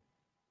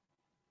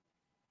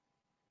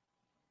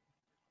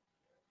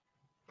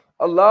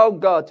 Allow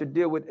God to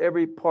deal with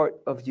every part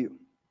of you.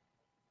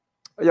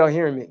 Are y'all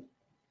hearing me?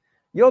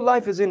 Your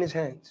life is in his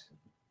hands.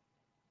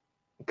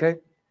 Okay?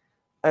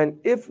 And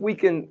if we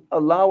can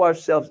allow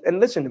ourselves, and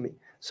listen to me,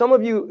 some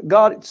of you,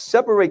 God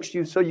separates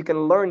you so you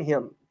can learn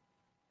him.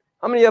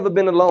 How many of you ever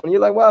been alone? You're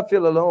like, well, I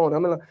feel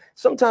alone.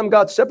 Sometimes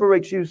God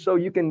separates you so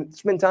you can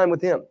spend time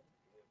with him.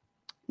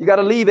 You got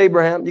to leave,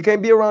 Abraham. You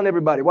can't be around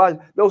everybody. Why?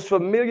 Those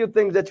familiar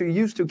things that you're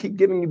used to keep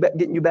getting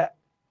you back.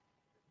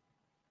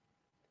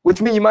 Which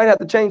means you might have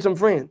to change some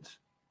friends,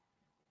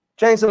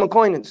 change some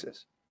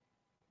acquaintances,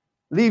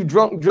 leave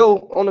drunk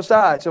Joe on the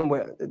side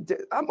somewhere.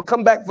 I'm gonna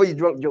come back for you,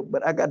 drunk Joe,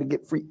 but I got to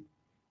get free.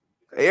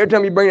 Every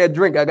time you bring that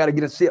drink, I got to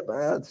get a sip.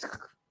 I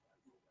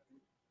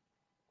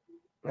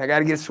got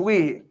to get a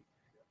swig.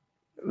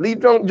 Leave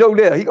drunk Joe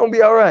there. He gonna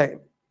be all right.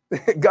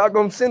 God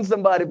gonna send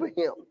somebody for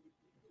him.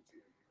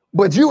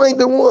 But you ain't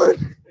the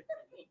one.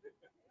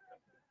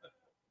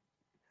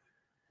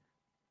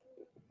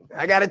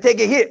 I got to take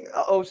a hit.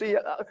 See,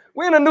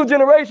 we're in a new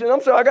generation.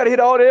 I'm sorry, I got to hit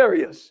all the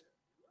areas.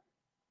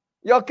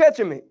 Y'all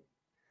catching me?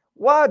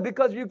 Why?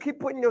 Because you keep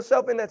putting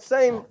yourself in that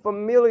same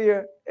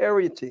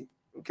familiarity.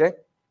 Okay?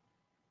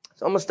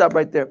 So I'm going to stop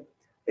right there.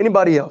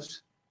 Anybody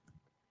else?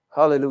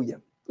 Hallelujah.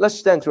 Let's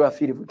stand to our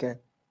feet if we can.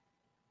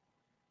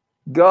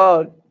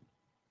 God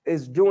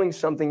is doing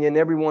something in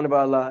every one of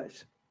our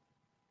lives.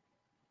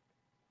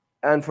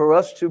 And for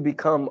us to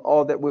become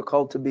all that we're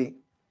called to be,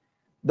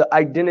 the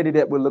identity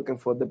that we're looking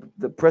for,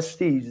 the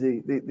prestige,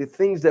 the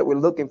things that we're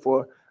looking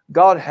for,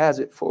 God has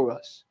it for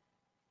us.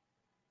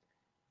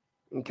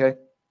 Okay?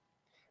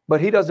 But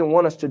he doesn't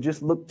want us to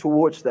just look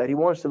towards that. He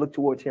wants us to look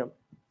towards him.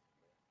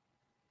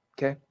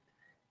 Okay?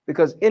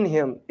 Because in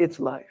him, it's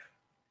life.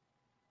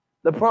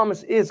 The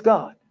promise is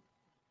God.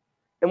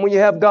 And when you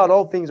have God,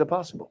 all things are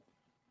possible.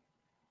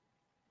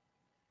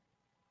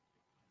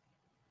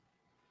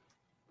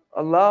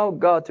 Allow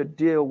God to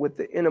deal with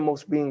the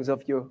innermost beings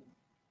of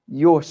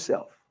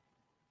yourself.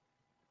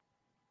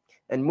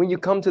 And when you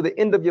come to the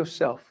end of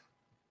yourself,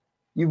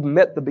 you've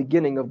met the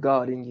beginning of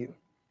God in you.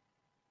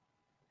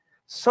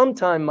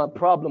 Sometime my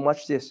problem,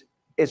 watch this,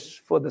 is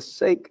for the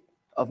sake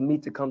of me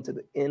to come to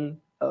the end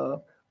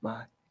of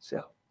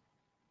myself.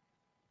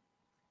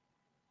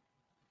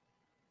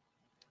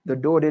 The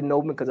door didn't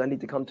open because I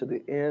need to come to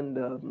the end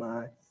of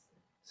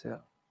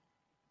myself.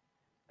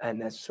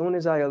 And as soon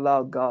as I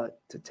allow God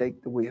to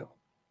take the wheel,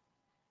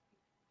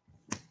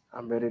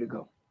 I'm ready to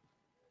go.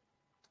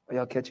 Are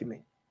y'all catching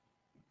me?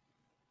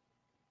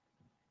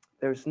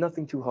 There's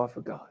nothing too hard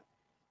for God.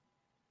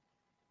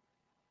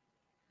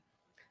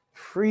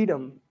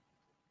 Freedom.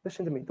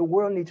 Listen to me. The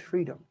world needs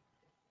freedom.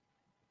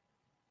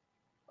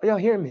 Are y'all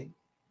hearing me?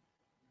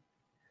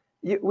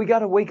 We got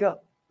to wake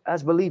up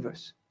as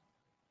believers.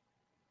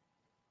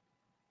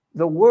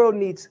 The world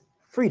needs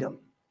freedom.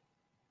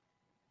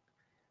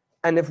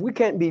 And if we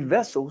can't be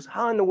vessels,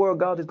 how in the world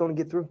God is going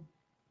to get through?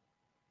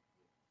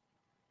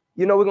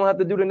 You know we're going to have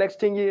to do the next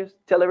 10 years?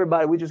 Tell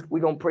everybody we're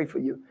going to pray for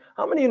you.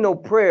 How many of you know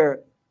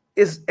prayer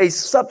is a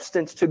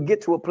substance to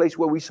get to a place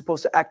where we're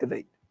supposed to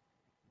activate,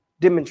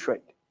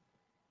 demonstrate?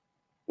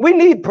 We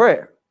need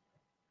prayer.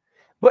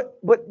 But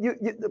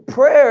the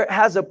prayer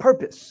has a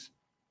purpose.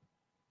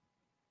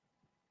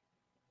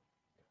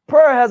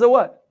 Prayer has a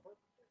what?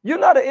 You're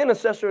not an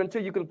intercessor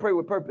until you can pray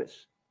with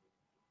purpose.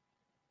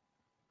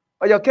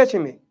 Are y'all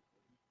catching me?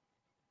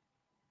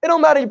 It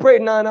don't matter you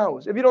prayed 9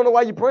 hours. If you don't know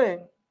why you're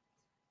praying.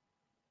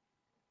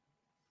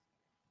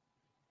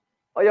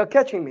 Are y'all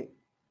catching me?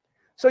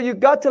 So you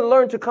got to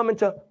learn to come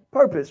into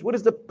purpose. What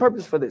is the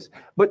purpose for this?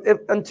 But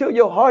until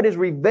your heart is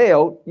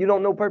revealed, you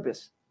don't know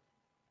purpose.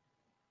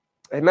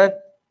 Amen.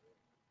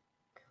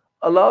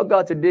 Allow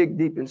God to dig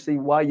deep and see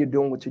why you're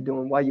doing what you're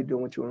doing, why you're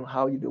doing what you're doing,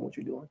 how you're doing what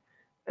you're doing.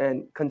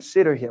 And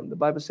consider him. The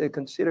Bible says,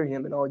 consider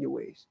him in all your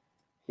ways.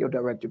 He'll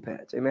direct your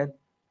paths. Amen.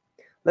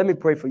 Let me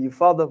pray for you.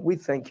 Father, we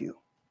thank you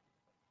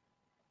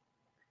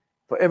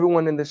for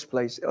everyone in this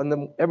place,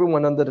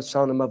 everyone under the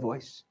sound of my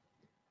voice.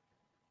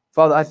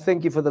 Father, I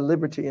thank you for the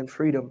liberty and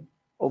freedom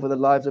over the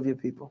lives of your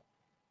people.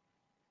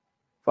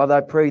 Father,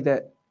 I pray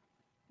that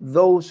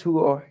those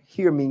who are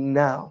hear me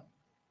now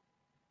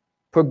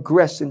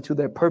progress into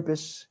their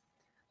purpose,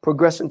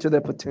 progress into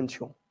their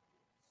potential.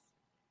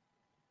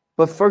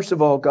 But first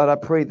of all, God, I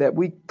pray that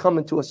we come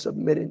into a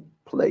submitted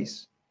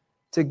place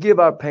to give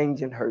our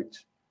pains and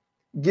hurts,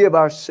 give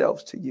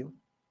ourselves to you,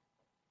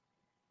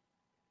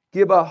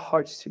 give our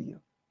hearts to you.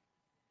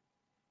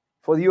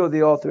 For you are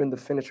the author and the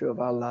finisher of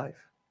our life.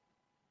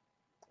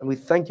 And we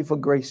thank you for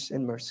grace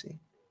and mercy,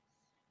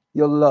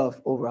 your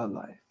love over our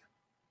life.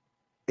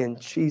 In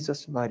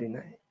Jesus' mighty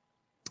name,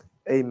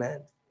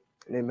 amen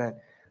and amen.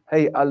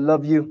 Hey, I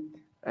love you.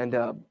 And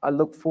I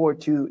look forward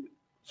to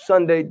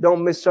Sunday.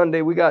 Don't miss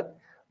Sunday. We got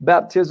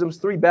baptisms,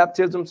 3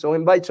 baptisms. So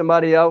invite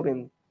somebody out,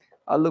 and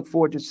I look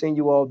forward to seeing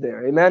you all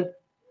there. Amen.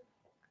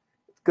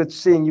 Good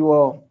seeing you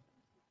all.